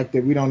the fact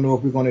that we don't know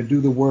if we're going to do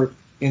the work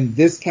in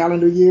this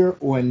calendar year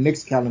or in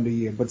next calendar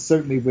year, but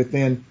certainly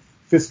within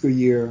fiscal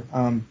year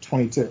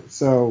 22.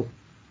 So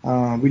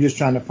we're just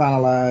trying to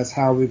finalize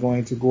how we're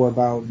going to go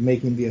about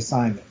making the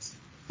assignments.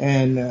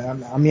 And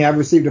I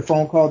received a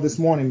phone call this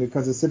morning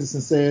because a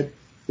citizen said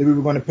that we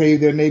were going to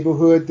pave their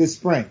neighborhood this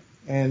spring,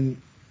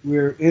 and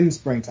we're in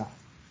springtime.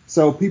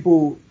 So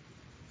people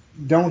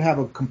don't have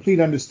a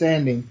complete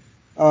understanding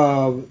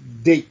of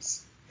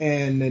dates,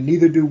 and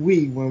neither do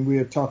we when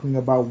we're talking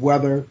about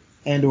weather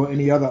and or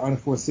any other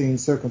unforeseen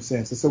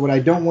circumstances. So what I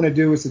don't want to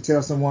do is to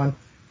tell someone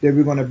that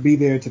we're going to be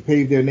there to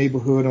pave their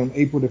neighborhood on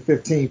April the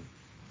 15th,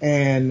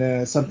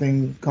 and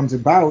something comes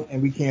about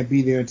and we can't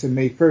be there until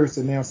May 1st,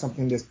 and now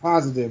something that's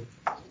positive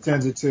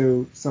turns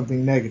into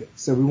something negative.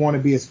 So we want to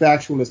be as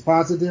factual as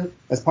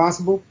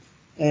possible.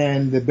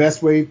 And the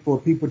best way for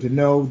people to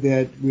know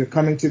that we're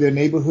coming to their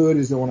neighborhood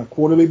is on a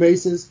quarterly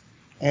basis.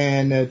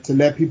 And to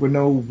let people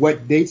know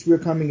what dates we're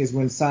coming is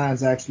when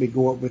signs actually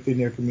go up within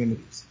their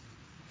communities.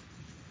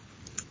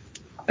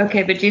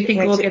 Okay, but do you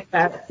think we'll get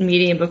that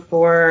meeting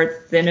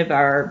before the end of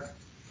our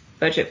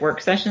budget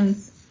work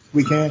sessions?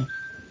 We can.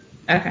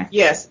 Okay.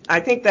 Yes, I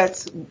think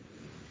that's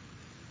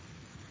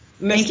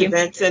Mr.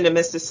 Vincent and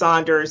Mr.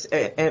 Saunders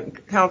and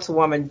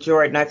Councilwoman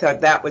Jordan. I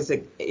thought that was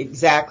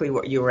exactly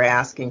what you were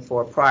asking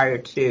for prior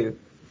to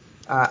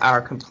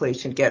our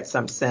completion. Get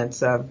some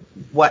sense of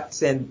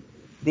what's in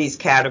these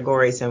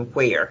categories and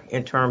where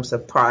in terms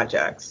of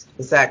projects.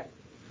 Is that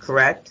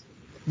correct?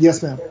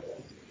 Yes, ma'am.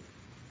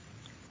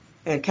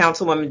 And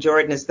Councilwoman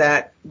Jordan, is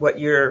that what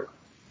you're?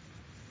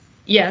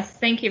 Yes,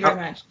 thank you very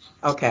much.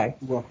 Okay.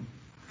 You're welcome.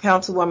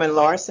 Councilwoman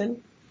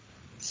Larson?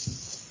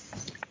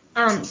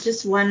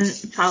 Just one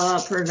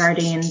follow-up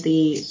regarding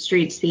the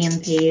streets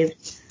being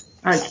paved.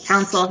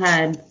 Council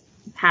had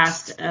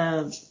passed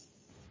a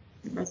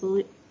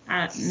resolution,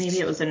 maybe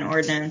it was an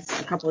ordinance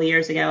a couple of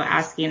years ago,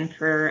 asking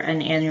for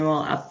an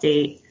annual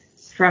update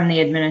from the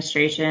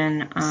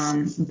administration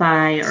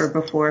by or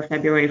before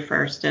February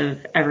 1st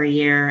of every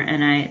year.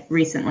 And I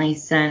recently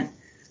sent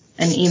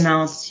an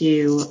email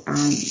to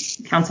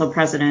Council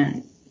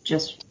President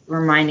just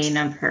reminding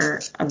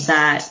her of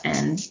that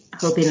and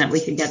hoping that we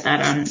could get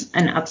that on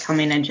an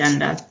upcoming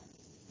agenda.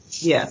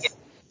 Yes.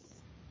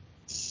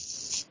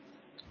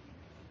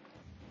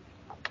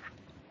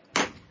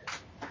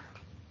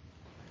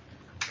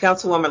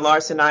 Councilwoman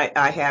Larson,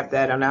 I have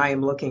that, and I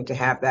am looking to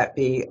have that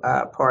be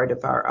part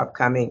of our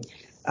upcoming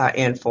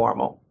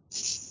informal.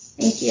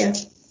 Thank you.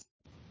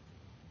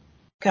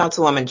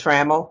 Councilwoman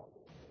Trammell?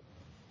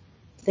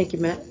 Thank you,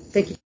 Matt.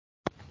 Thank you.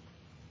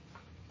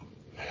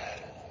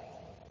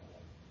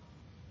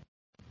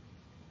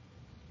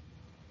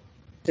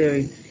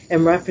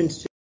 In reference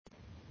to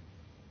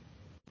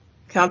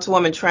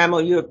Councilwoman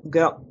Trammell,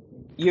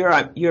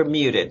 you're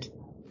muted.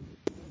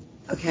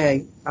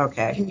 Okay.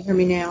 Can you hear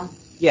me now?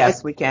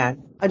 Yes, we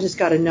can. I just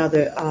got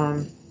another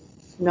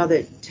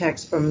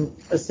text from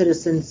a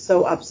citizen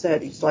so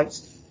upset he's like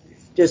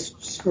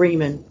just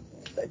screaming.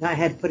 And I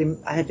had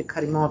to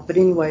cut him off. But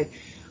anyway,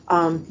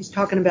 he's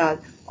talking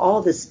about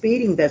all the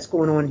speeding that's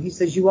going on. He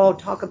says you all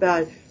talk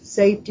about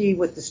safety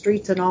with the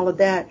streets and all of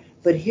that,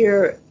 but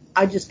here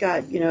I just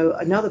got,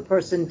 another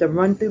person to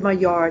run through my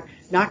yard,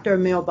 knocked our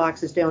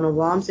mailboxes down on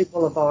Romsey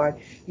Boulevard.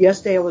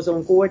 Yesterday I was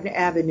on Gordon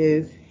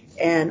Avenue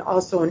and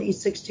also on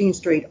East 16th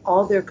Street.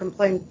 All their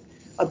complaints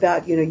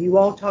about, you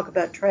all talk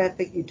about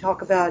traffic, you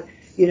talk about,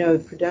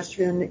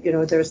 pedestrian,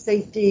 their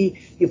safety.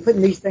 You're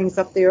putting these things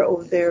up there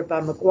over there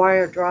by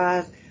McGuire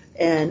Drive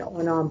and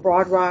on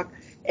Broad Rock,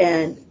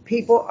 and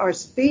people are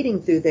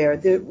speeding through there.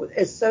 There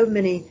is so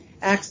many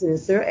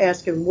accidents. They're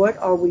asking, what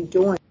are we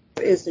doing?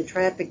 is the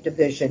traffic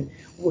division?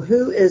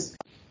 Who is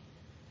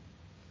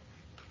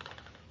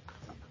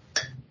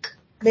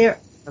Mayor?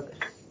 Okay.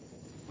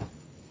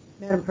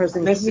 Madam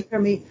President, can you hear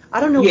me?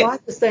 I don't know why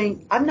this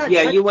thing. I'm not.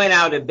 Yeah, you went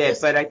out a bit,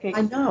 but I think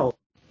I know.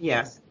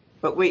 Yes,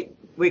 but we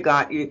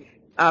got you,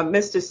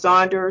 Mr.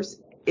 Saunders.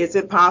 Is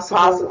it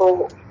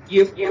possible?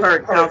 You've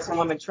heard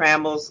Councilwoman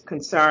Trammell's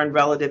concern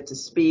relative to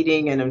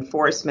speeding and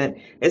enforcement.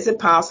 Is it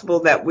possible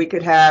that we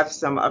could have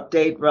some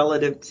update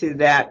relative to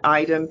that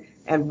item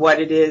and what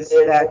it is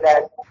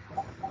that's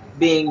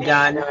being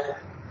done?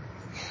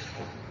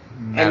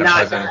 Madam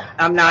President.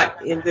 I'm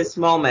not in this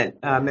moment,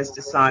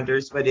 Mr.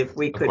 Saunders, but if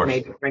we could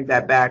maybe bring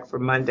that back for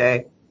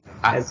Monday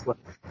as well.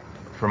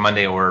 For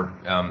Monday, or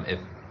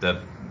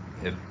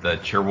if the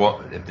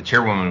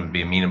chairwoman would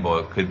be amenable,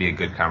 it could be a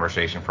good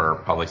conversation for our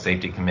Public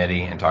Safety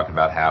Committee and talk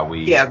about how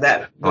we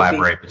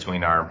collaborate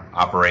between our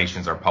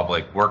operations, our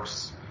public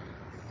works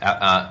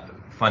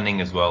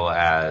funding, as well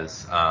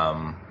as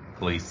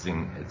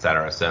policing, et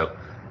cetera. So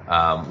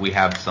we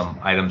have some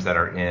items that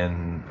are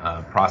in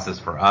process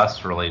for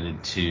us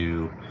related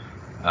to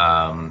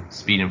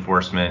speed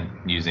enforcement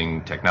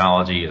using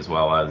technology, as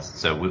well as,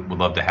 so we'd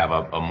love to have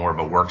a more of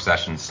a work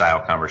session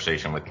style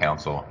conversation with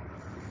council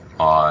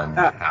on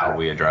how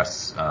we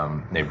address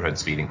neighborhood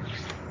speeding.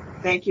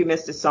 Thank you,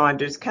 Mr.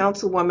 Saunders.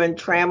 Councilwoman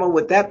Trammell,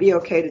 would that be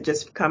okay to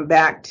just come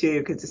back to,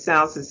 because it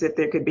sounds as if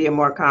there could be a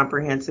more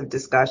comprehensive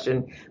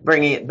discussion,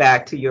 bringing it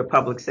back to your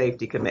Public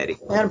Safety Committee?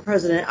 Madam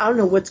President, I don't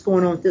know what's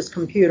going on with this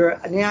computer.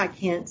 Now I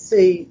can't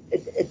see.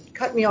 It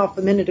cut me off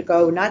a minute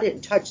ago, and I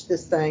didn't touch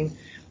this thing.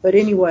 But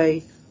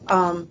anyway,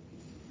 the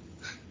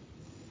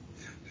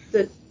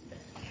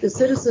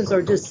citizens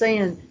are just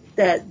saying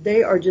that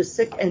they are just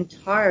sick and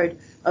tired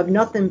of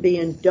nothing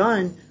being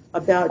done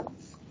about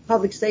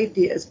public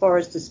safety as far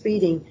as the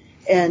speeding.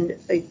 And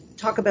they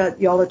talk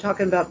about, y'all are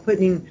talking about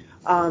putting,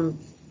 the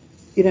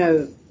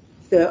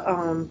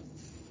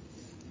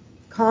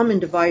common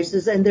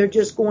devices, and they're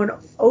just going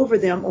over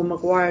them on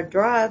McGuire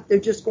Drive. They're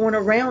just going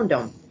around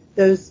them.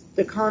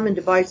 The common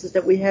devices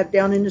that we have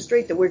down in the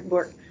street that we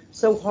work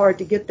so hard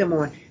to get them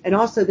on. And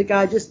also the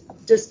guy just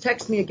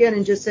texted me again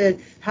and just said,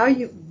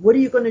 what are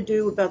you going to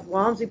do about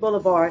Walmsley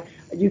Boulevard?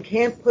 You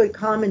can't put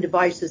common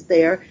devices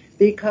there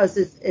because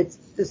it's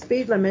the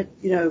speed limit,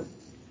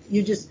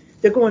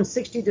 they're going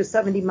 60 to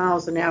 70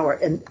 miles an hour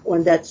and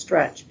on that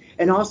stretch.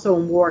 And also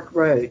on Warwick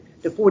Road,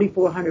 the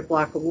 4400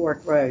 block of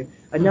Warwick Road.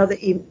 Another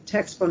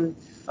text from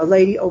a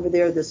lady over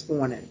there this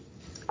morning.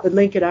 But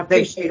Lincoln, I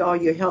appreciate all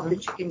your help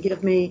that you can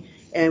give me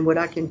and what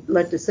I can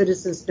let the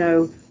citizens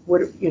know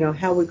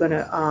how we're going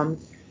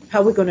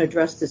to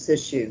address this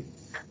issue.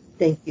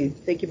 Thank you,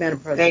 Madam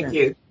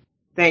President.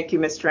 Thank you,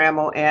 Ms.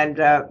 Trammell. And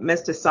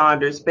Mr.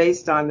 Saunders,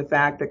 based on the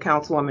fact that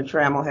Councilwoman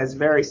Trammell has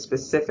very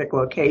specific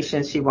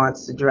locations she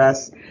wants to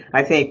address,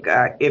 I think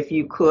if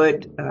you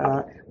could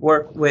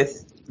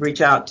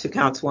reach out to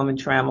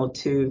Councilwoman Trammell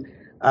to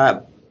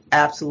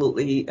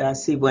absolutely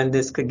see when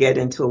this could get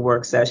into a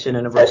work session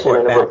and a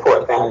report back to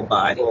the full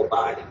body.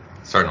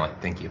 Certainly,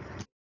 thank you.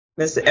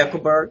 Mr.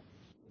 Eckelberg?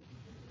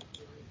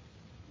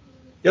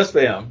 Yes,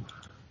 ma'am.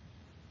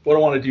 What I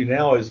want to do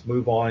now is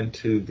move on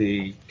to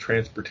the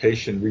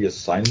transportation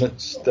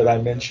reassignments that I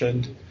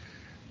mentioned.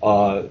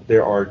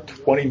 There are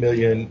 $20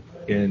 million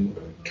in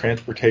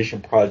transportation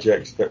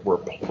projects that were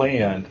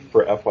planned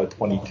for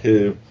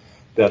FY22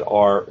 that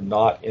are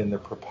not in the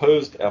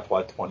proposed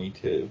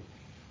FY22.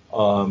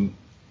 $5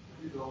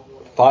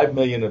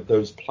 million of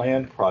those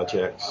planned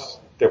projects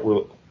that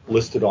were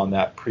listed on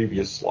that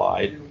previous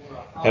slide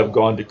have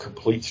gone to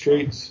Complete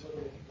Streets,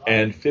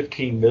 and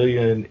 $15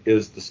 million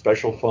is the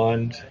special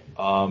fund.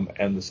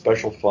 And the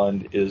special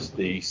fund is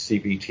the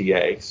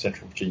CVTA,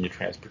 Central Virginia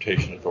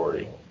Transportation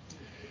Authority.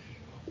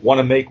 Want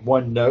to make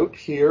one note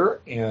here,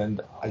 and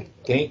I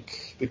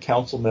think the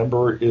council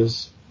member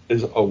is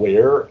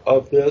aware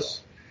of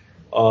this.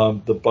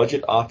 The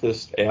budget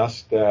office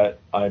asked that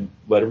I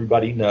let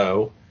everybody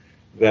know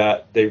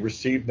that they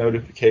received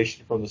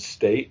notification from the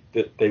state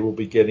that they will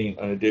be getting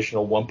an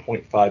additional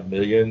 $1.5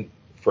 million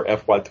for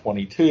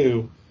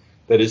FY22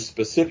 that is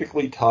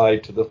specifically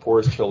tied to the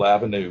Forest Hill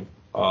Avenue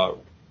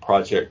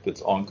project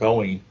that's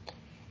ongoing,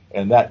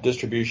 and that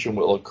distribution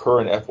will occur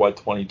in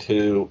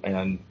FY22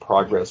 and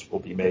progress will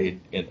be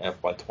made in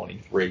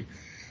FY23.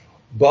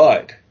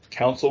 But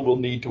council will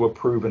need to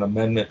approve an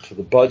amendment to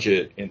the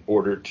budget in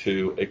order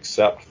to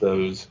accept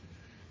those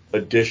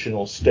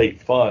additional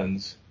state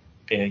funds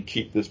and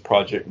keep this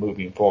project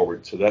moving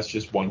forward. So that's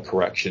just one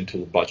correction to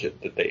the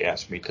budget that they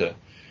asked me to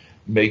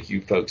make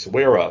you folks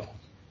aware of.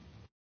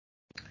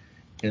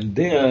 And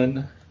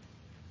then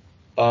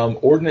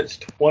Ordinance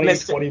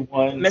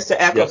 2021. Mr.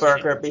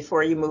 Eckelberger, yes.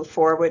 Before you move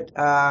forward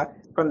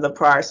from the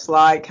prior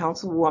slide,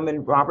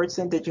 Councilwoman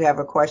Robertson, did you have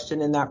a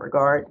question in that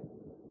regard?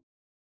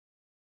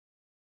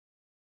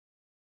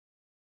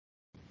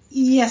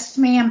 Yes,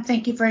 ma'am.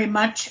 Thank you very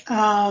much.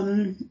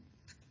 The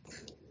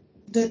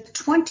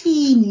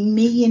 $20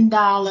 million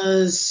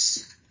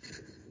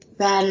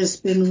that has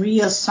been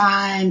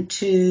reassigned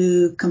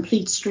to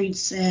Complete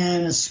Streets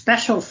and a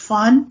special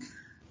fund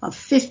of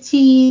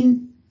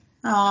 $15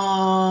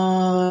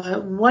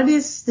 what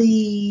is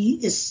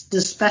the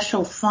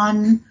special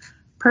fund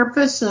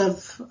purpose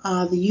of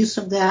the use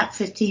of that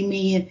 15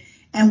 million,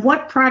 and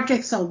what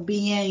projects are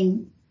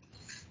being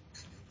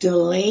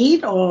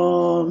delayed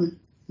or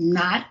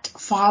not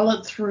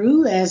followed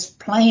through as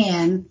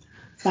planned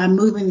by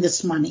moving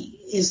this money?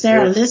 Is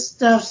there a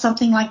list of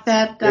something like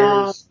that?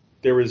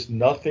 There is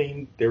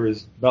nothing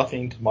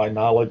to my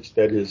knowledge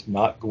that is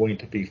not going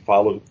to be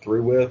followed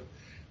through with.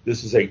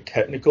 This is a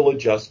technical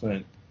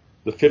adjustment.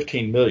 The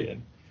 15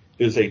 million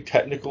is a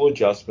technical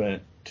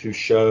adjustment to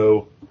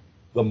show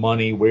the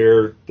money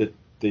where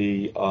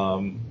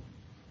you're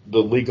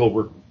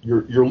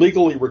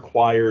legally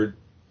required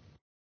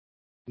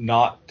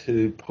not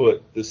to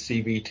put the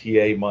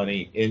CVTA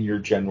money in your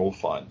general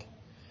fund.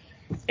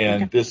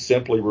 And this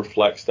simply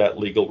reflects that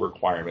legal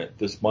requirement.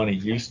 This money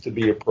used to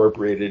be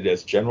appropriated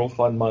as general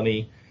fund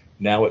money.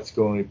 Now it's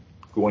going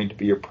to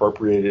be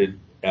appropriated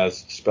as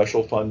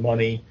special fund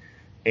money.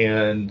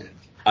 And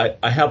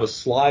I have a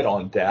slide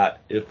on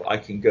that if I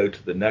can go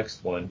to the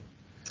next one.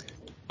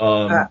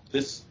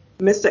 Mr.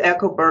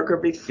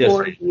 Eckelberger,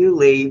 before you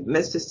leave,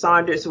 Mr.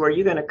 Saunders, were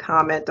you going to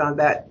comment on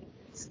that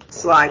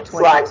slide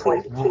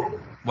 22?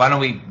 Why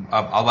don't we,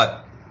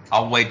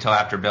 I'll wait till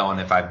after Bill,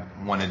 and if I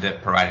wanted to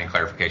provide any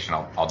clarification,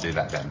 I'll do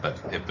that then. But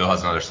if Bill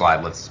has another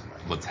slide, let's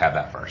have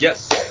that first.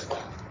 Yes.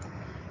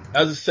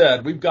 As I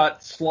said, we've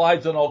got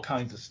slides on all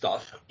kinds of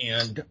stuff.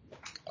 And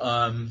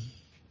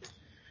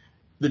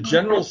the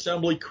General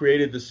Assembly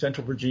created the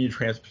Central Virginia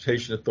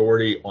Transportation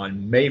Authority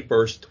on May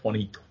 1st,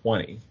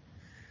 2020.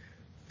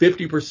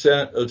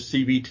 50% of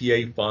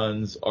CVTA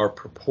funds are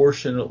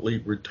proportionately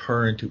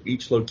returned to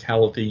each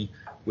locality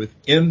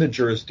within the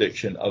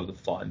jurisdiction of the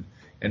fund.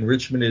 And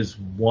Richmond is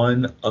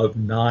one of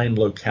 9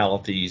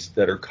 localities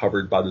that are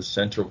covered by the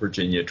Central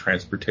Virginia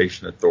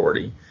Transportation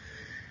Authority.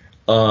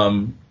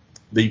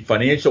 The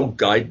financial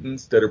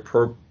guidance that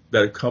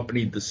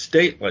accompanied the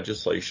state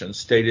legislation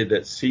stated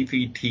that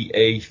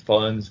CVTA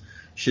funds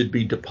should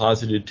be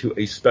deposited to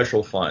a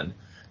special fund,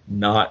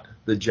 not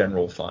the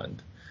general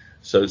fund.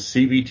 So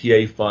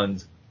CVTA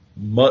funds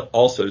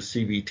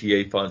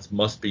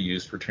must be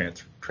used for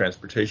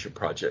transportation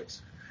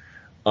projects.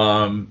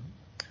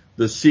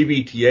 The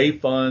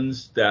CVTA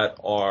funds that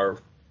are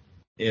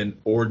in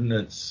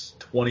Ordinance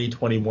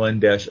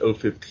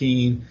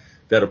 2021-015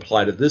 that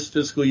apply to this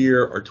fiscal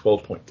year are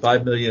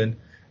 $12.5 million,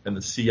 and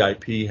the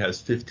CIP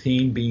has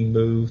 15 being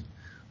moved.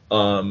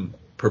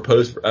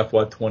 Proposed for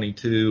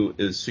FY22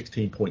 is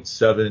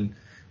 16.7,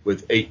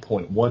 with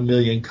 8.1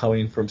 million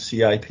coming from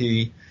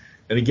CIP.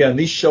 And again,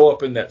 these show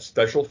up in that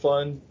special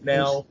fund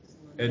now,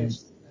 and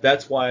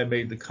that's why I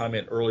made the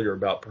comment earlier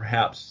about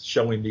perhaps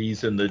showing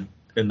these in the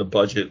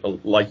budget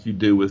like you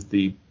do with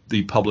the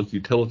public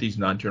utilities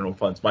non-general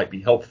funds might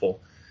be helpful.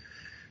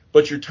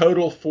 But your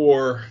total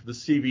for the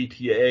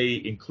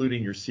CVTA,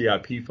 including your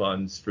CIP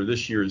funds for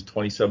this year, is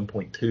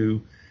 27.2,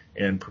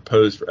 and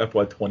proposed for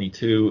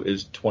FY22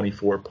 is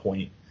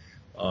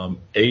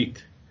 24.8.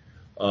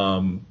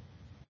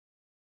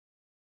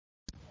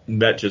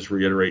 That just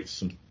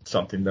reiterates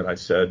something that I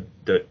said,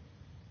 that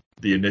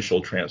the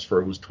initial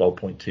transfer was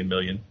 12.2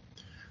 million.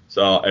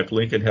 So if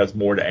Lincoln has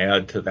more to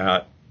add to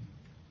that.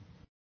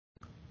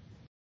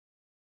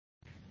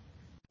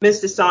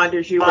 Mr.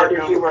 Saunders, you were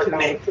going to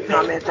make a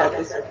comment at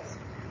this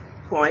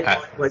point.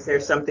 Was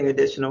there something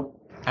additional?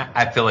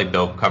 I feel like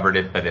Bill covered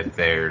it, but if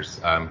there's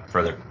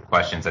further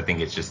questions, I think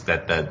it's just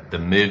that the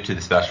move to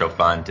the special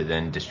fund to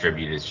then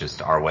distribute is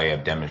just our way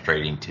of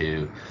demonstrating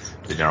to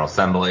the General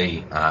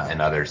Assembly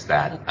and others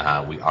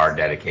that we are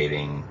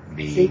dedicating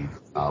the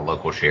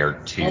local share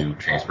to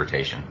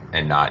transportation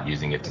and not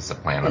using it to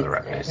supplant other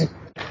revenues.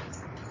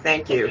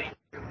 Thank you.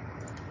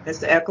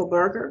 Mr.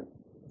 Eckelberger?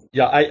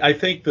 Yeah, I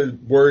think the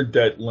word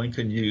that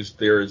Lincoln used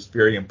there is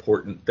very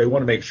important. They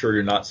want to make sure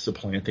you're not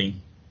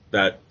supplanting,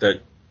 that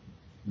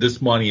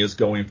this money is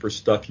going for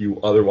stuff you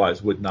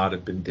otherwise would not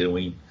have been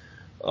doing,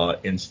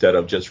 instead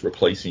of just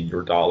replacing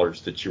your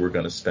dollars that you were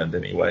going to spend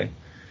anyway.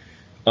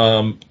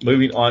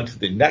 Moving on to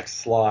the next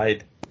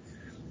slide,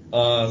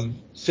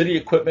 city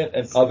equipment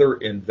and other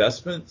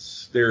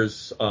investments.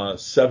 There's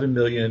 $7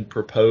 million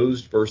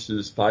proposed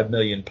versus $5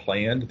 million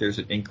planned. There's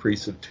an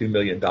increase of $2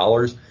 million.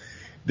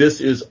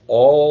 This is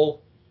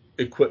all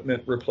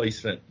equipment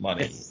replacement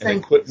money. And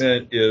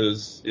equipment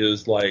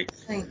is like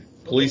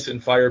police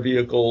and fire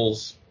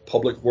vehicles,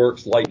 public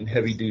works, light and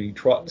heavy duty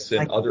trucks,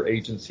 and other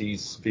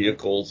agencies'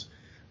 vehicles.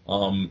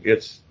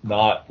 It's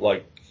not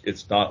like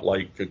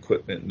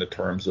equipment in the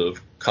terms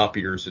of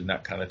copiers and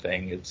that kind of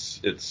thing.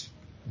 It's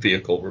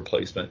vehicle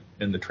replacement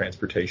in the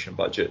transportation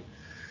budget.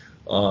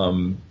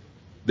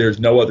 There's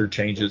no other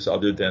changes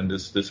other than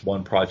this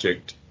one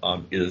project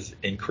is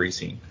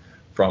increasing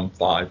from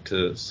 $5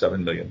 to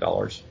 $7 million.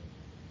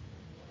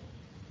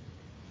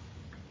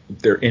 If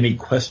there are any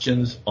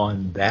questions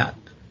on that?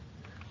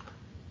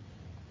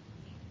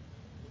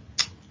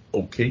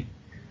 Okay.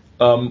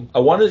 I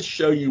wanted to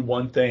show you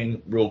one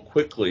thing real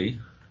quickly.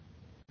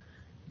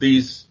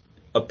 These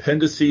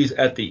appendices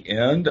at the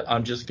end,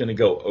 I'm just going to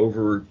go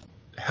over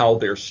how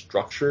they're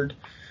structured.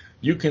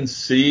 You can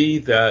see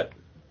that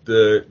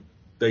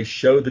they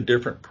show the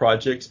different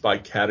projects by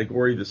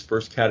category. This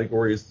first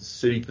category is the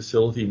city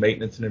facility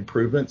maintenance and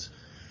improvements.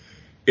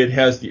 It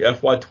has the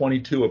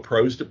FY22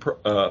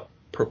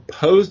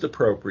 proposed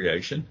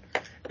appropriation,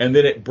 and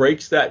then it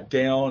breaks that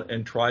down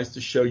and tries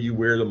to show you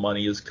where the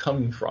money is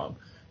coming from.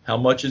 How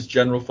much is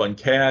general fund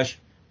cash?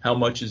 How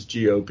much is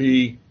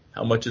GOB?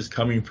 How much is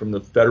coming from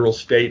the federal,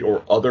 state,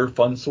 or other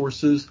fund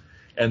sources?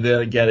 And then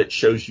again, it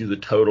shows you the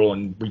total,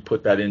 and we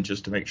put that in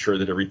just to make sure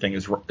that everything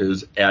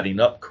is adding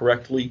up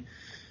correctly.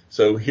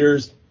 So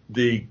here's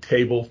the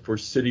table for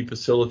city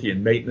facility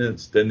and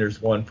maintenance. Then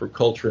there's one for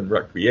culture and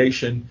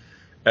recreation,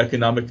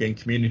 economic and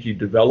community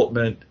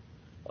development,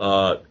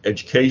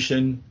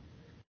 education.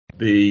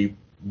 The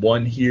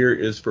one here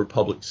is for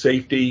public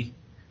safety.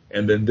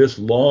 And then this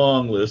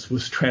long list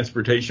was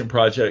transportation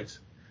projects.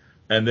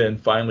 And then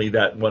finally,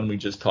 that one we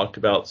just talked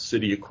about,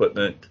 city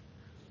equipment,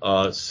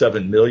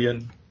 $7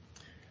 million.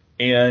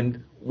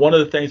 And one of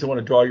the things I want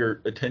to draw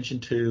your attention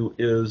to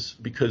is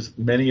because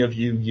many of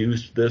you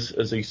used this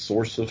as a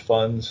source of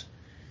funds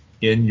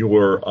in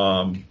your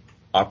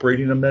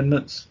operating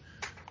amendments,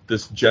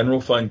 this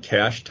general fund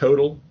cash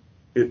total,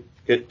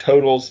 it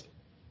totals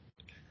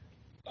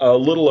a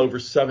little over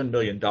 $7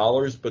 million,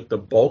 but the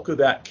bulk of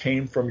that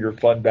came from your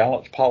fund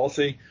balance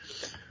policy.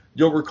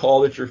 You'll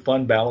recall that your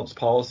fund balance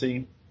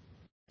policy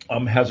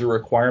has a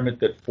requirement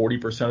that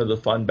 40% of the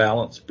fund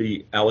balance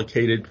be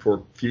allocated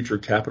for future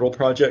capital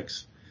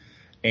projects.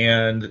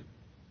 And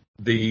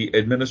the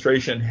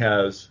administration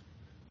has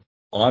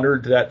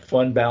honored that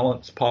fund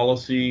balance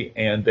policy,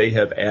 and they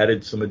have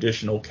added some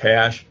additional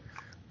cash.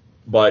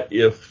 But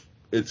if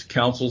it's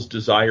council's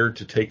desire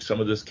to take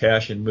some of this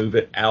cash and move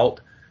it out,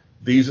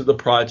 these are the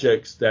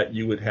projects that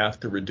you would have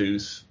to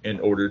reduce in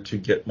order to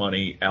get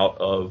money out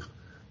of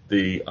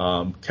the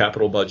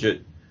capital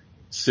budget.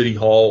 City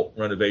Hall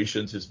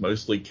renovations is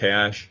mostly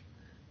cash.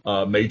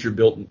 Major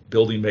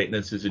building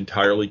maintenance is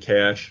entirely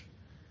cash.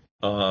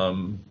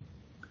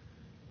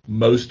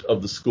 Most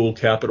of the school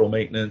capital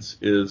maintenance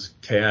is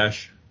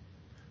cash.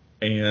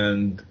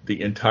 And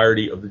the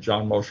entirety of the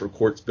John Marshall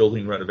Courts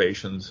building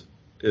renovations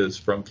is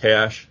from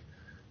cash.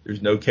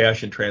 There's no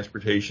cash in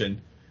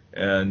transportation,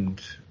 and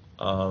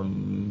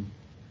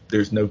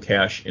there's no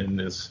cash in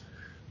this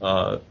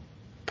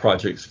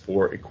projects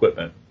for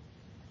equipment.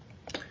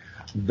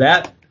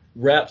 That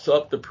wraps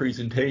up the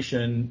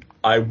presentation.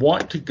 I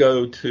want to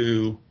go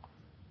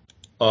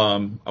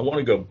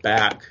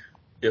back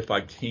if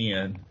I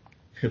can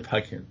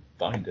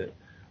find it.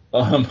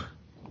 Oh,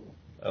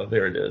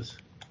 there it is.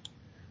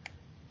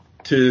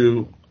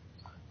 To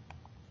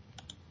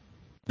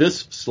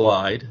this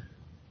slide,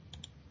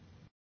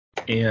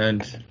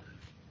 and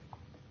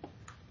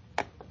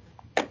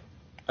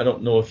I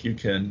don't know if you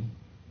can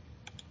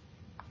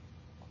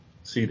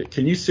see that.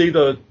 Can you see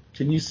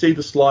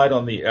the slide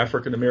on the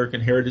African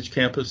American Heritage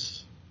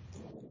Campus?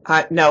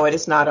 No, it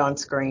is not on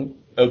screen.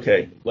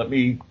 Okay, let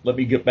me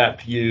get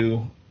back to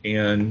you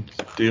and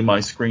do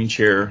my screen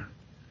share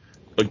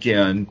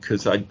again,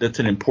 because that's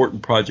an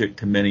important project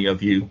to many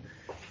of you,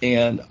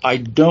 and I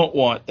don't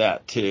want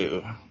that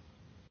to.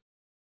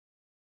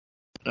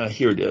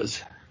 Here it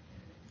is.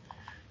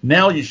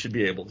 Now you should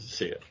be able to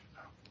see it.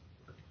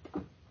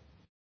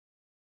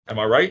 Am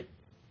I right?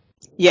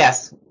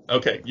 Yes.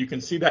 Okay, you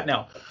can see that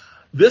now.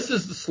 This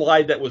is the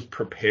slide that was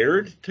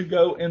prepared to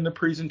go in the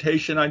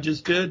presentation I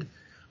just did.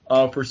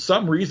 For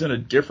some reason, a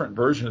different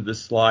version of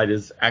this slide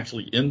is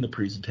actually in the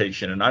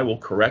presentation, and I will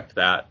correct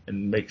that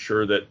and make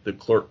sure that the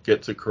clerk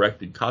gets a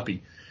corrected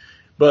copy.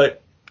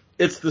 But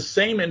it's the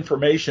same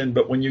information,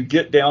 but when you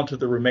get down to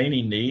the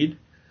remaining need,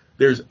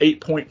 there's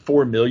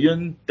 $8.4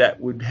 million that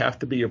would have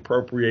to be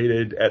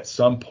appropriated at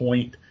some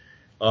point,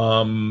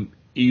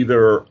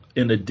 either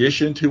in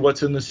addition to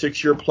what's in the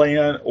 6-year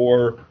plan,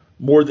 or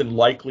more than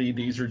likely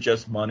these are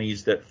just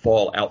monies that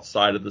fall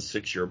outside of the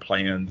 6-year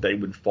plan. They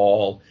would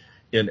fall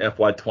in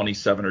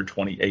FY27 or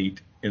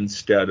 28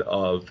 instead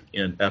of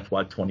in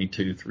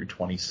FY22 through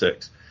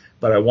 26.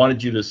 But I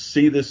wanted you to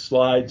see this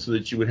slide so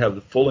that you would have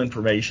the full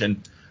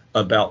information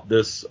about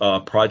this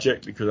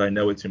project, because I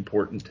know it's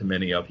important to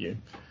many of you.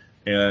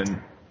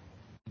 And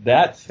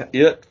that's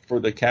it for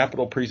the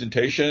capital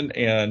presentation,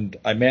 and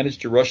I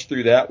managed to rush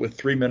through that with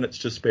 3 minutes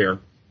to spare.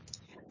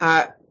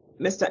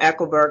 Mr.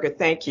 Eckelberger,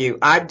 thank you.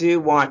 I do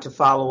want to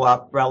follow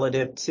up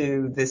relative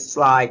to this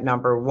slide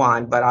number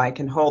 1, but I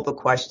can hold the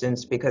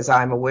questions because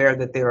I'm aware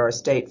that there are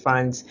state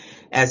funds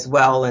as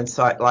well, and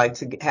so I'd like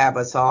to have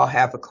us all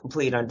have a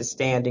complete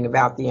understanding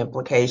about the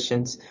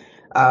implications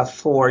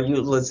for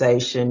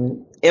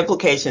utilization,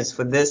 implications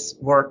for this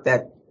work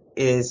that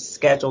is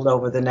scheduled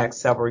over the next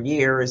several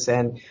years,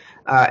 and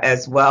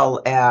as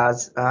well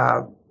as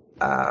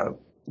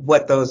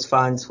what those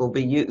funds will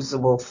be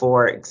usable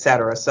for, et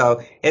cetera.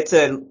 So it's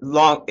a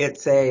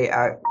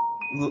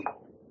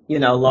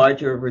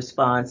larger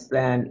response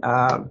than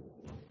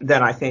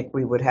I think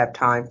we would have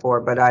time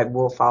for, but I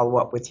will follow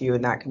up with you,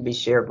 and that can be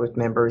shared with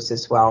members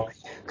as well.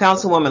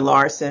 Councilwoman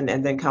Larson,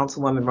 and then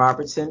Councilwoman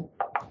Robertson.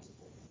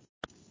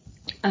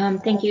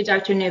 Thank you,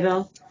 Dr.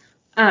 Newbill.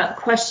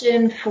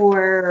 Question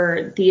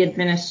for the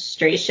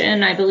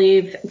administration, I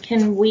believe.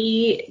 Can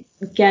we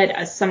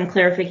get some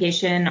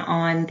clarification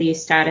on the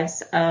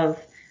status of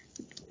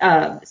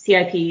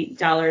CIP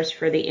dollars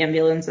for the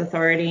ambulance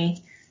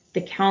authority?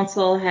 The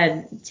council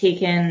had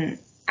taken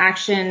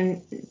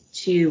action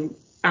to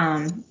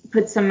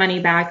put some money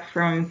back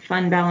from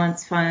fund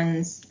balance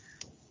funds.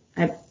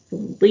 I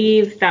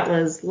believe that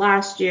was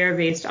last year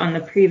based on the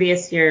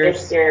previous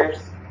year's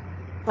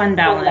fund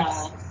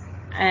balance.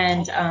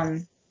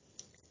 And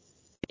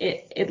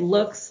it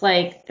looks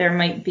like there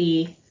might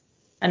be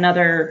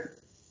another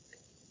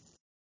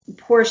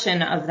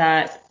portion of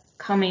that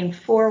coming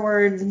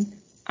forward.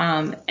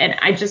 And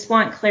I just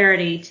want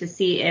clarity to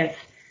see if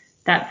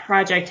that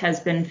project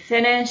has been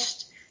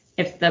finished,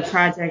 if the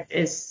project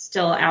is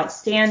still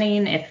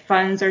outstanding, if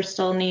funds are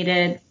still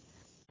needed.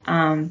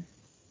 So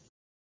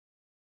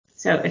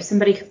if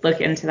somebody could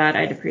look into that,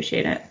 I'd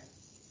appreciate it.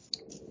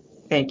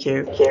 Thank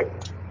you.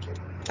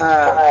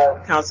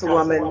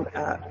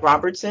 Councilwoman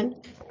Robertson.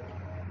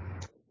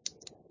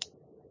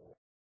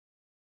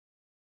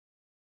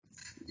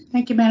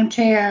 Thank you, Madam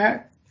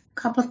Chair. A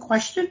couple of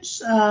questions.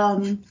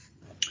 One,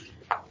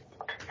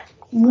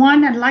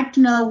 I'd like to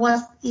know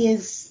what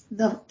is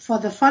for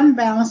the fund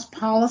balance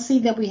policy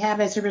that we have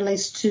as it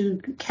relates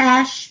to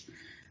cash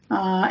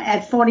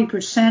at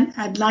 40%.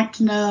 I'd like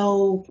to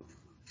know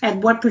at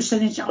what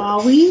percentage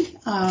are we?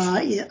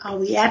 Are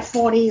we at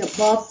 40,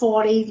 above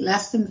 40,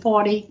 less than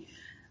 40?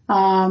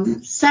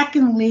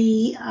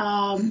 Secondly,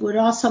 would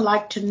also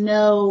like to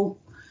know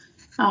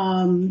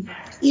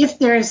if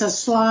there is a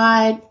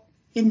slide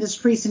in this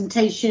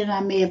presentation,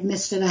 I may have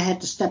missed it, I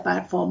had to step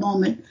out for a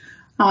moment,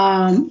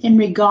 in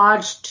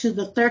regards to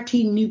the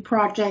 13 new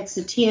projects,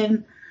 the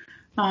 10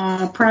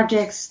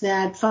 projects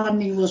that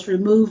funding was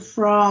removed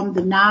from,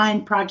 the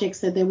 9 projects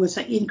that there was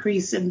an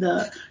increase in,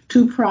 the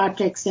 2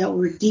 projects that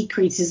were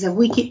decreases.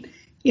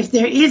 If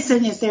there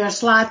isn't, is there a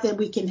slide that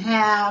we can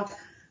have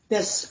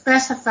that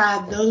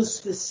specify those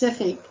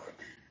specific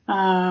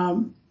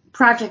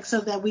projects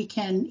so that we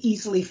can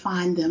easily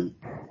find them?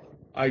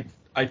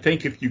 I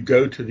think if you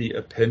go to the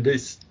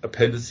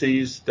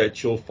appendices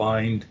that you'll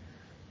find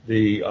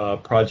the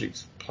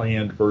projects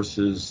planned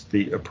versus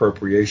the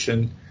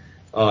appropriation.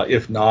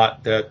 If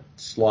not, that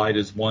slide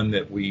is one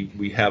that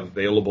we have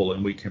available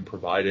and we can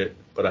provide it,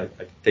 but I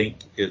think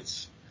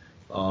it's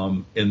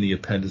in the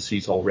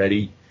appendices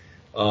already.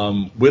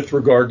 With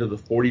regard to the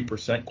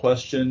 40%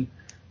 question,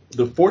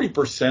 the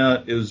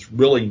 40% is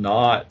really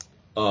not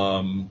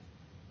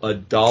a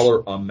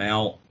dollar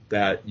amount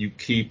that you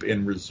keep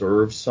in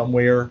reserve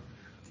somewhere.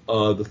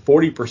 The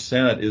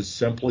 40% is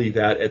simply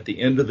that at the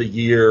end of the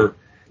year,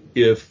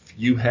 if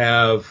you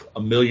have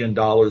 $1 million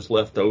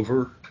left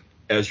over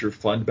as your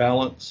fund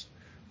balance,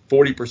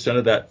 40%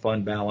 of that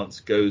fund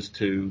balance goes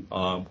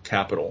to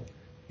capital,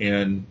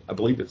 and I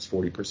believe it's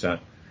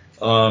 40%.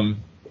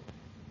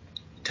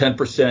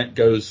 10%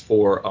 goes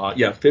for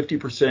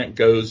 50%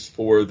 goes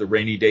for the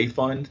rainy day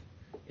fund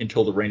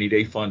until the rainy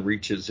day fund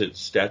reaches its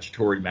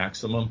statutory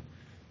maximum,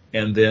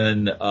 and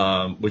then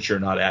which you're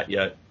not at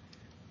yet.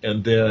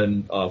 And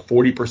then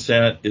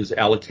 40% is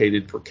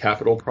allocated for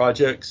capital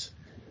projects,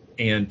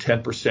 and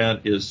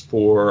 10% is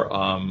for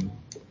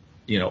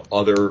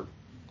other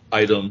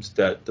items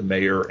that the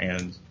mayor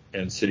and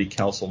city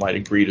council might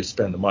agree to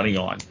spend the money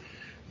on.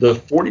 The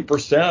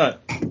 40%,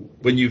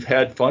 when you've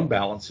had fund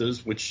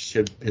balances, which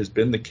has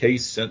been the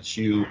case since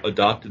you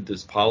adopted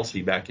this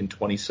policy back in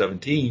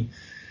 2017,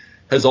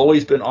 has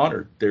always been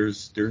honored.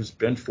 There's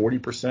been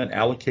 40%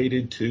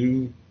 allocated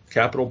to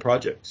capital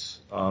projects.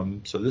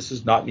 So this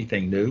is not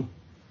anything new.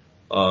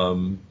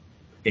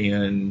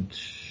 And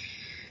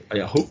I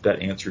hope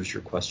that answers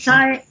your question.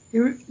 Sorry,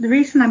 the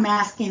reason I'm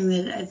asking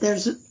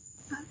that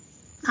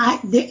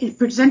it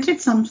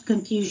presented some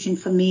confusion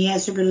for me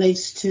as it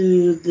relates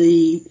to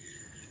the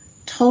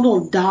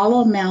total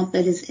dollar amount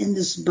that is in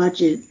this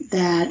budget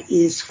that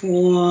is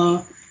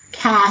for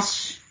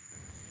cash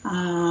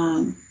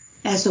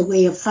as a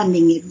way of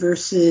funding it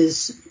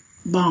versus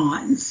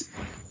bonds.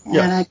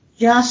 And I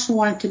just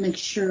wanted to make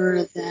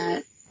sure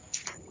that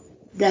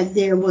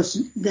there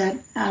was that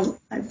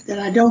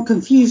I don't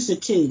confuse the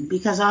two,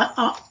 because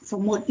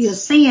from what you're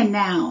saying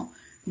now,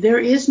 there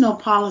is no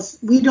policy.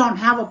 We don't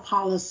have a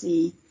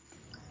policy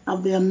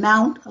of the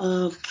amount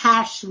of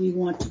cash we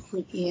want to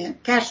put in,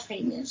 cash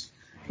payments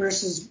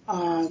versus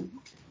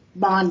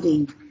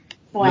bonding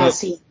for our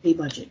CFP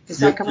budget. Is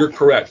that correct? You're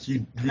correct.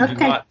 You do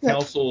not.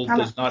 Council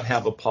does not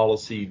have a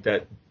policy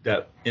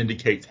that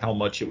indicates how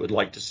much it would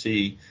like to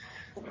see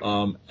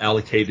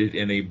allocated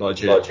in a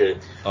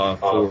budget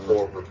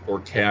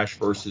for cash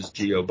versus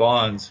GO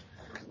bonds.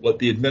 What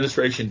the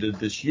administration did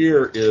this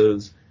year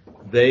is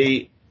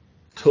they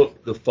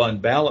took the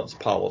fund balance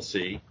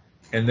policy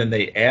and then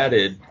they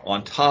added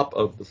on top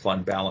of the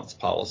fund balance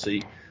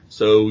policy.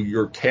 So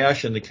your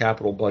cash in the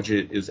capital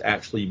budget is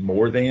actually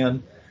more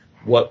than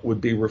what would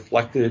be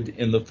reflected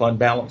in the fund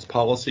balance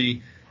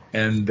policy.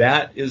 And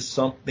that is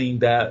something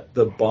that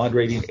the bond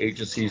rating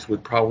agencies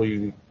would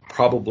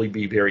probably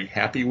be very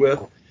happy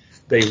with.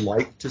 they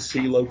like to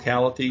see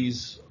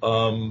localities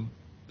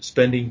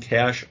spending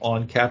cash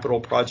on capital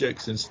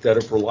projects instead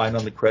of relying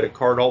on the credit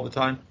card all the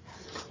time?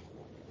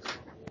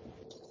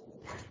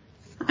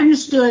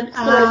 Understood.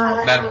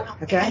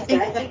 Okay. I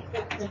think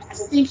that the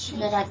distinction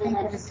that I think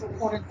that is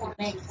important to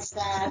make is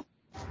that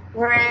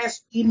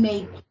whereas we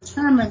may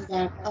determine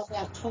that of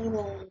our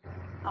total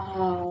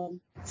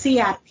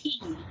CIP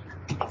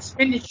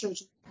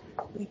expenditures,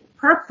 we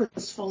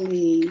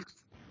purposefully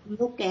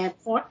look at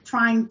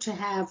trying to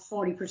have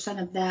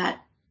 40% of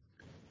that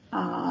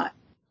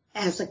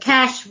as a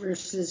cash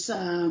versus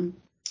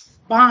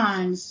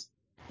bonds.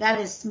 That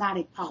is not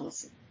a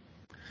policy.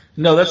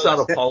 No, that's not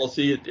a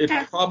policy.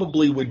 It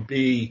probably would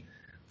be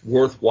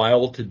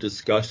worthwhile to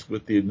discuss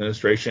with the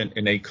administration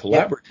in a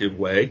collaborative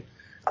way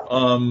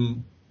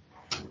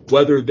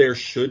whether there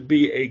should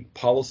be a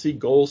policy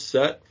goal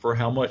set for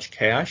how much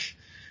cash.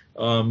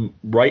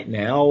 Right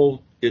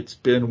now, it's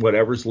been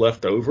whatever's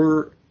left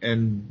over,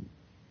 and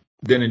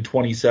then in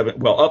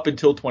up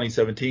until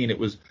 2017, it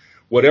was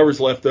whatever's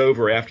left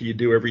over after you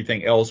do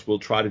everything else, we'll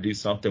try to do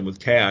something with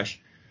cash.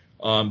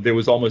 There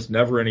was almost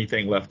never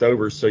anything left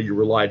over, so you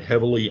relied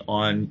heavily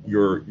on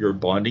your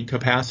bonding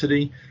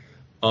capacity.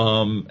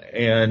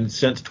 And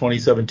since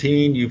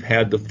 2017, you've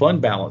had the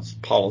fund balance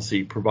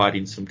policy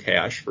providing some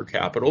cash for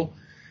capital.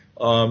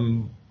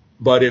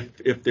 But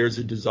if there's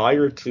a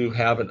desire to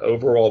have an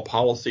overall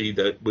policy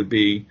that would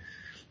be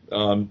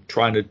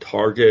trying to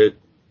target,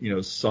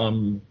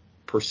 some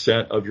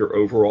percent of your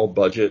overall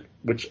budget,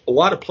 which a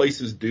lot of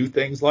places do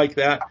things like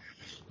that.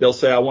 They'll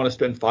say, I want to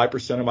spend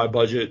 5% of my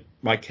budget,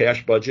 my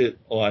cash budget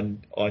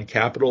on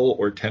capital,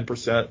 or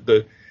 10%.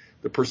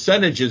 The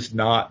percentage is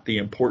not the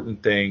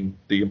important thing.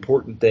 The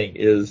important thing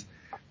is,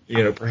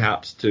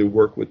 perhaps to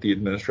work with the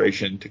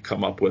administration to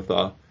come up with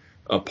a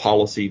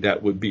policy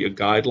that would be a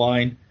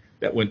guideline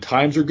that when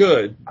times are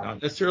good,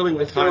 not necessarily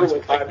when times are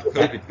like the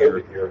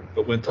COVID year,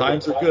 but when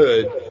times are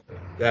good,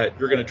 that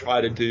you're going to try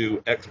to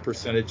do X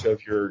percentage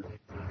of your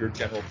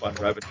general fund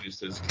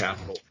revenues as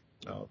capital.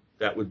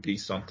 That would be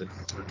something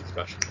for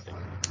discussion.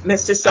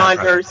 Mr.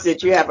 Saunders,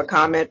 did you have a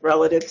comment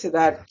relative to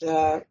that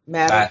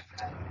matter?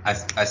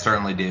 I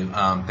certainly do.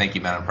 Thank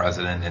you, Madam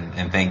President,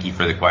 and thank you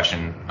for the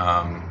question,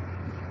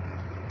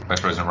 Vice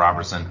President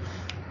Robertson.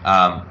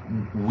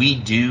 We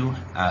do,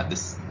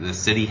 the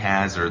city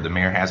has, or the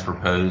mayor has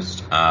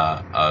proposed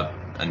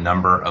a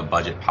number of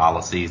budget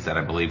policies that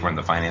I believe were in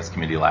the Finance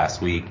Committee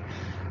last week.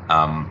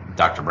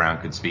 Dr. Brown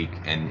could speak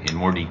in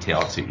more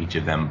detail to each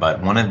of them,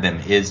 but one of them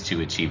is to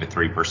achieve a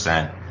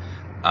 3%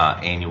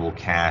 annual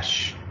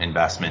cash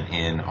investment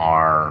in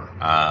our,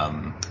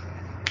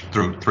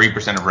 through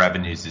 3% of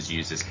revenues is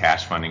used as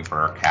cash funding for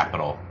our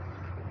capital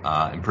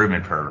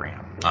improvement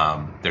program.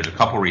 There's a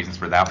couple reasons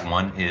for that.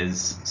 One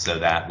is so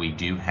that we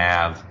do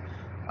have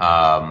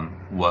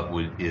what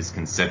is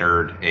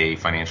considered a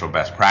financial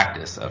best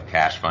practice of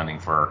cash funding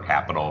for our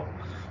capital,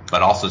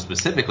 but also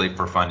specifically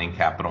for funding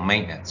capital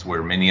maintenance,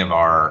 where many of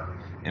our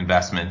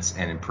investments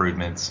and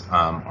improvements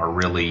are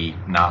really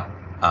not,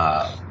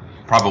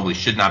 probably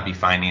should not be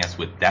financed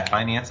with debt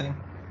financing.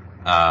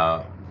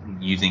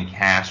 Using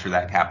cash for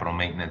that capital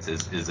maintenance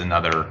is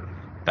another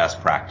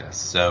best practice.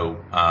 So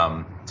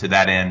to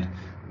that end,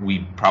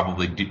 we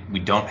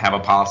don't have a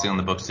policy on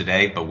the books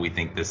today, but we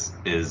think this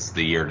is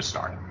the year to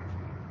start.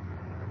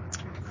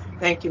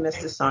 Thank you,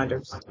 Mr.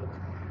 Saunders.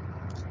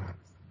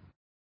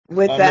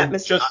 With that,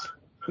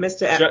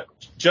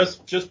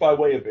 just by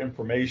way of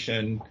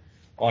information,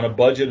 on a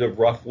budget of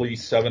roughly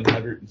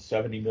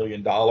 $770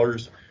 million,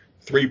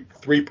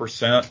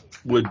 3%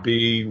 would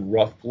be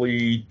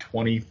roughly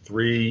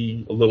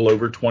a little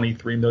over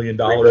 $23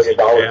 million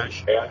in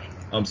cash.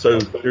 So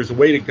there's a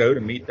way to go to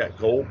meet that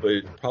goal, but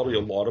it's probably a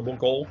laudable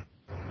goal.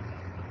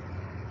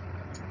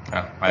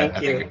 I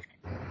think,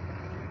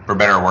 for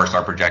better or worse,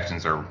 our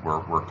projections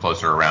we're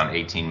closer around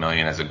 18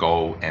 million as a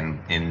goal, and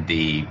in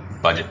the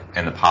budget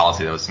and the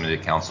policy that was submitted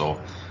to council,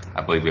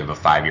 I believe we have a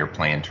 5-year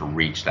plan to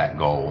reach that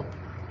goal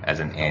as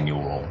an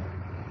annual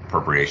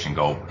appropriation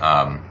goal.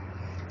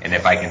 And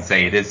if I can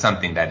say, it is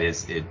something that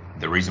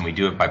the reason we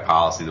do it by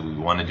policy, that we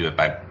want to do it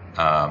by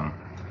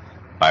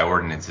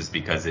ordinance, is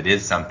because it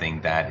is something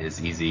that is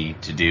easy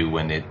to do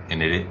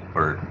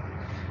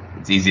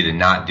it's easy to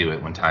not do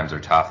it when times are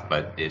tough,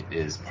 but it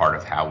is part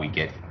of how we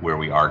get where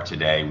we are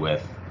today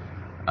with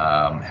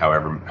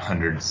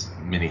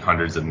many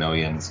hundreds of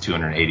millions,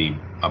 280,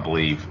 I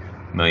believe,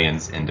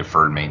 millions in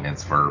deferred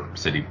maintenance for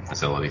city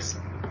facilities.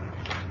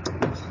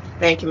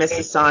 Thank you,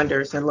 Mr.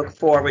 Saunders, and look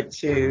forward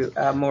to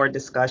more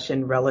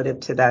discussion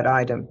relative to that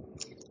item.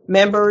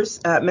 Members,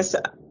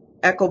 Mr.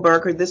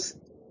 Eckelberger,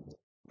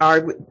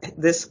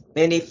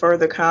 any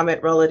further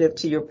comment relative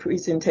to your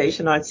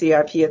presentation on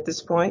CIP at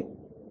this point?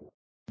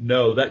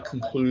 No, that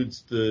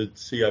concludes the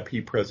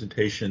CIP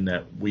presentation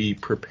that we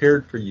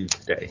prepared for you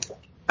today.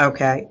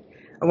 Okay.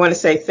 I want to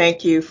say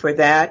thank you for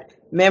that.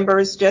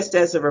 Members, just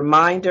as a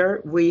reminder,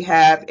 we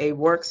have a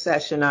work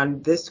session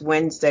on this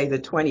Wednesday, the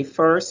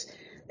 21st.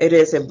 It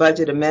is a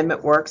budget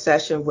amendment work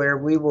session where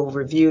we will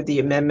review the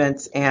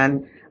amendments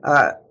and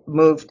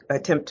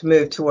attempt to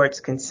move towards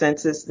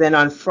consensus. Then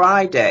on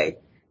Friday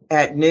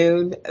at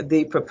noon,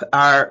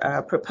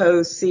 our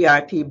proposed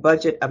CIP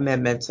budget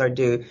amendments are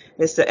due.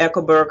 Mr.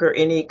 Eckelberger,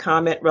 any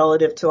comment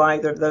relative to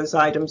either of those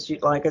items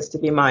you'd like us to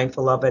be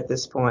mindful of at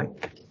this point?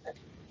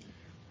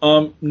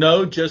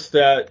 No, just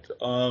that,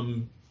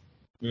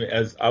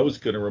 as I was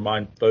going to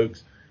remind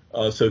folks,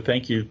 so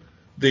thank you.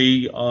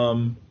 The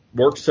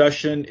work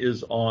session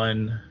is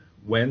on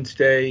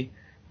Wednesday,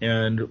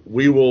 and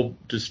we will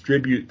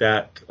distribute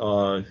that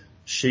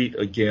sheet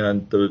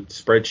again, the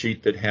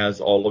spreadsheet that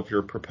has all of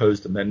your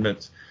proposed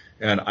amendments.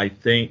 And I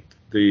think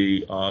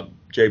the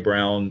Jay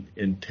Brown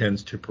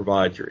intends to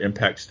provide your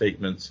impact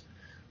statements.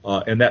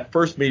 And that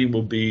first meeting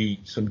will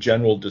be some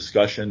general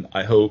discussion,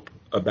 I hope,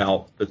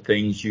 about the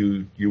things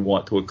you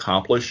want to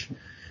accomplish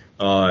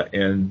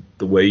and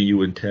the way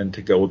you intend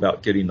to go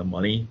about getting the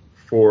money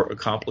for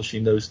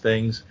accomplishing those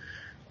things.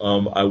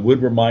 I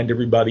would remind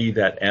everybody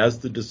that as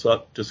the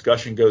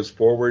discussion goes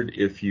forward,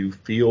 if you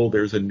feel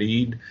there's a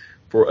need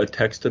for a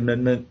text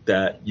amendment,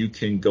 that you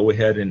can go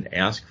ahead and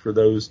ask for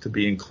those to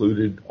be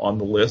included on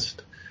the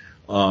list.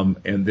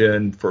 And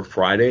then for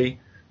Friday,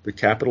 the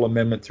capital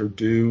amendments are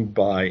due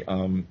by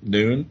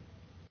noon.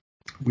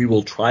 We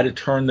will try to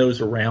turn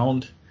those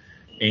around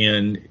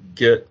and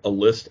get a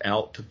list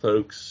out to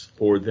folks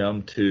for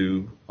them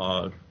to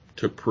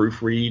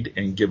proofread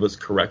and give us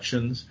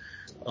corrections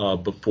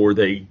before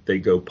they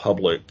go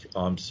public.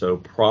 So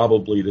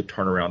probably the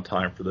turnaround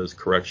time for those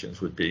corrections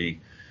would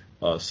be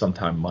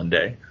sometime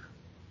Monday.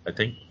 I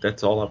think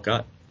that's all I've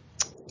got.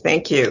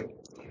 Thank you.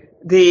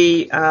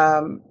 The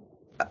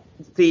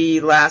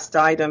last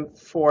item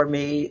for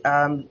me,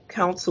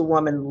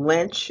 Councilwoman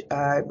Lynch,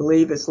 I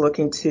believe, is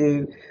looking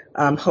to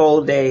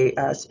hold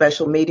a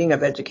special meeting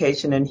of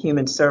Education and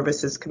Human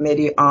Services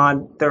Committee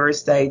on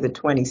Thursday, the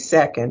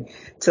 22nd,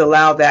 to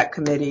allow that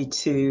committee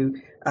to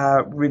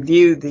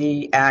review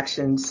the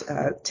actions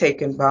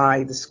taken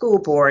by the school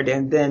board,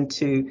 and then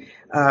to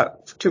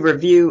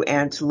review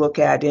and to look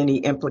at any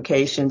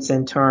implications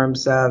in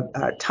terms of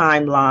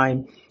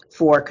timeline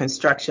for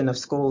construction of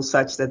schools,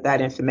 such that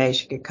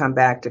information could come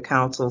back to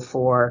council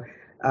for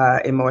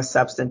a more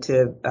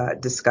substantive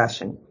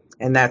discussion.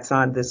 And that's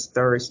on this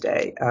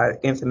Thursday.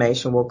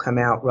 Information will come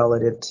out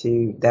relative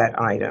to that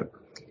item.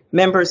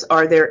 Members,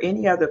 are there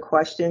any other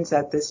questions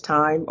at this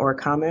time or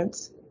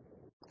comments?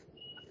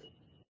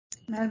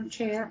 Madam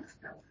Chair.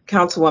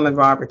 Councilwoman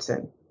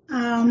Robertson.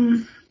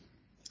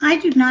 I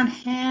do not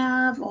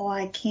have, or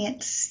I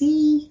can't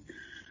see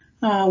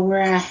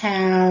where I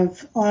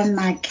have on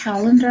my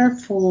calendar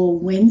for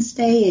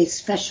Wednesday a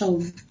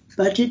special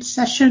budget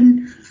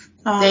session.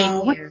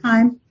 What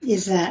time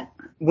is that?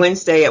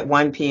 Wednesday at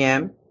 1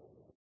 p.m.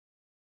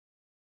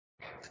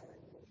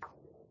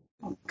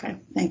 Okay,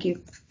 thank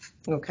you.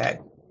 Okay.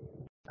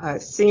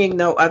 Seeing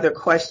no other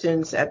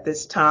questions at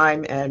this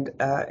time, and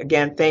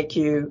again, thank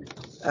you,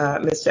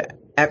 Mr.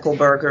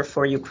 Eckelberger,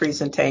 for your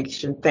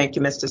presentation. Thank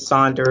you, Mr.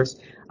 Saunders.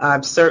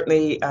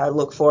 Certainly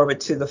look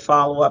forward to the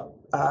follow-up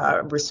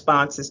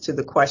responses to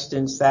the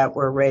questions that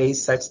were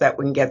raised, such that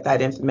we can get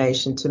that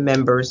information to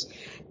members,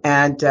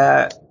 and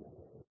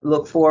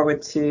look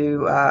forward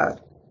to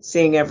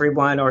seeing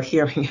everyone or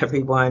hearing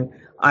everyone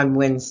on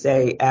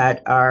Wednesday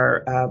at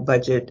our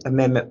budget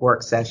amendment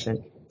work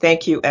session.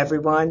 Thank you,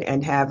 everyone,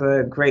 and have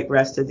a great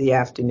rest of the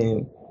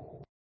afternoon.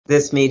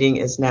 This meeting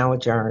is now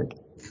adjourned.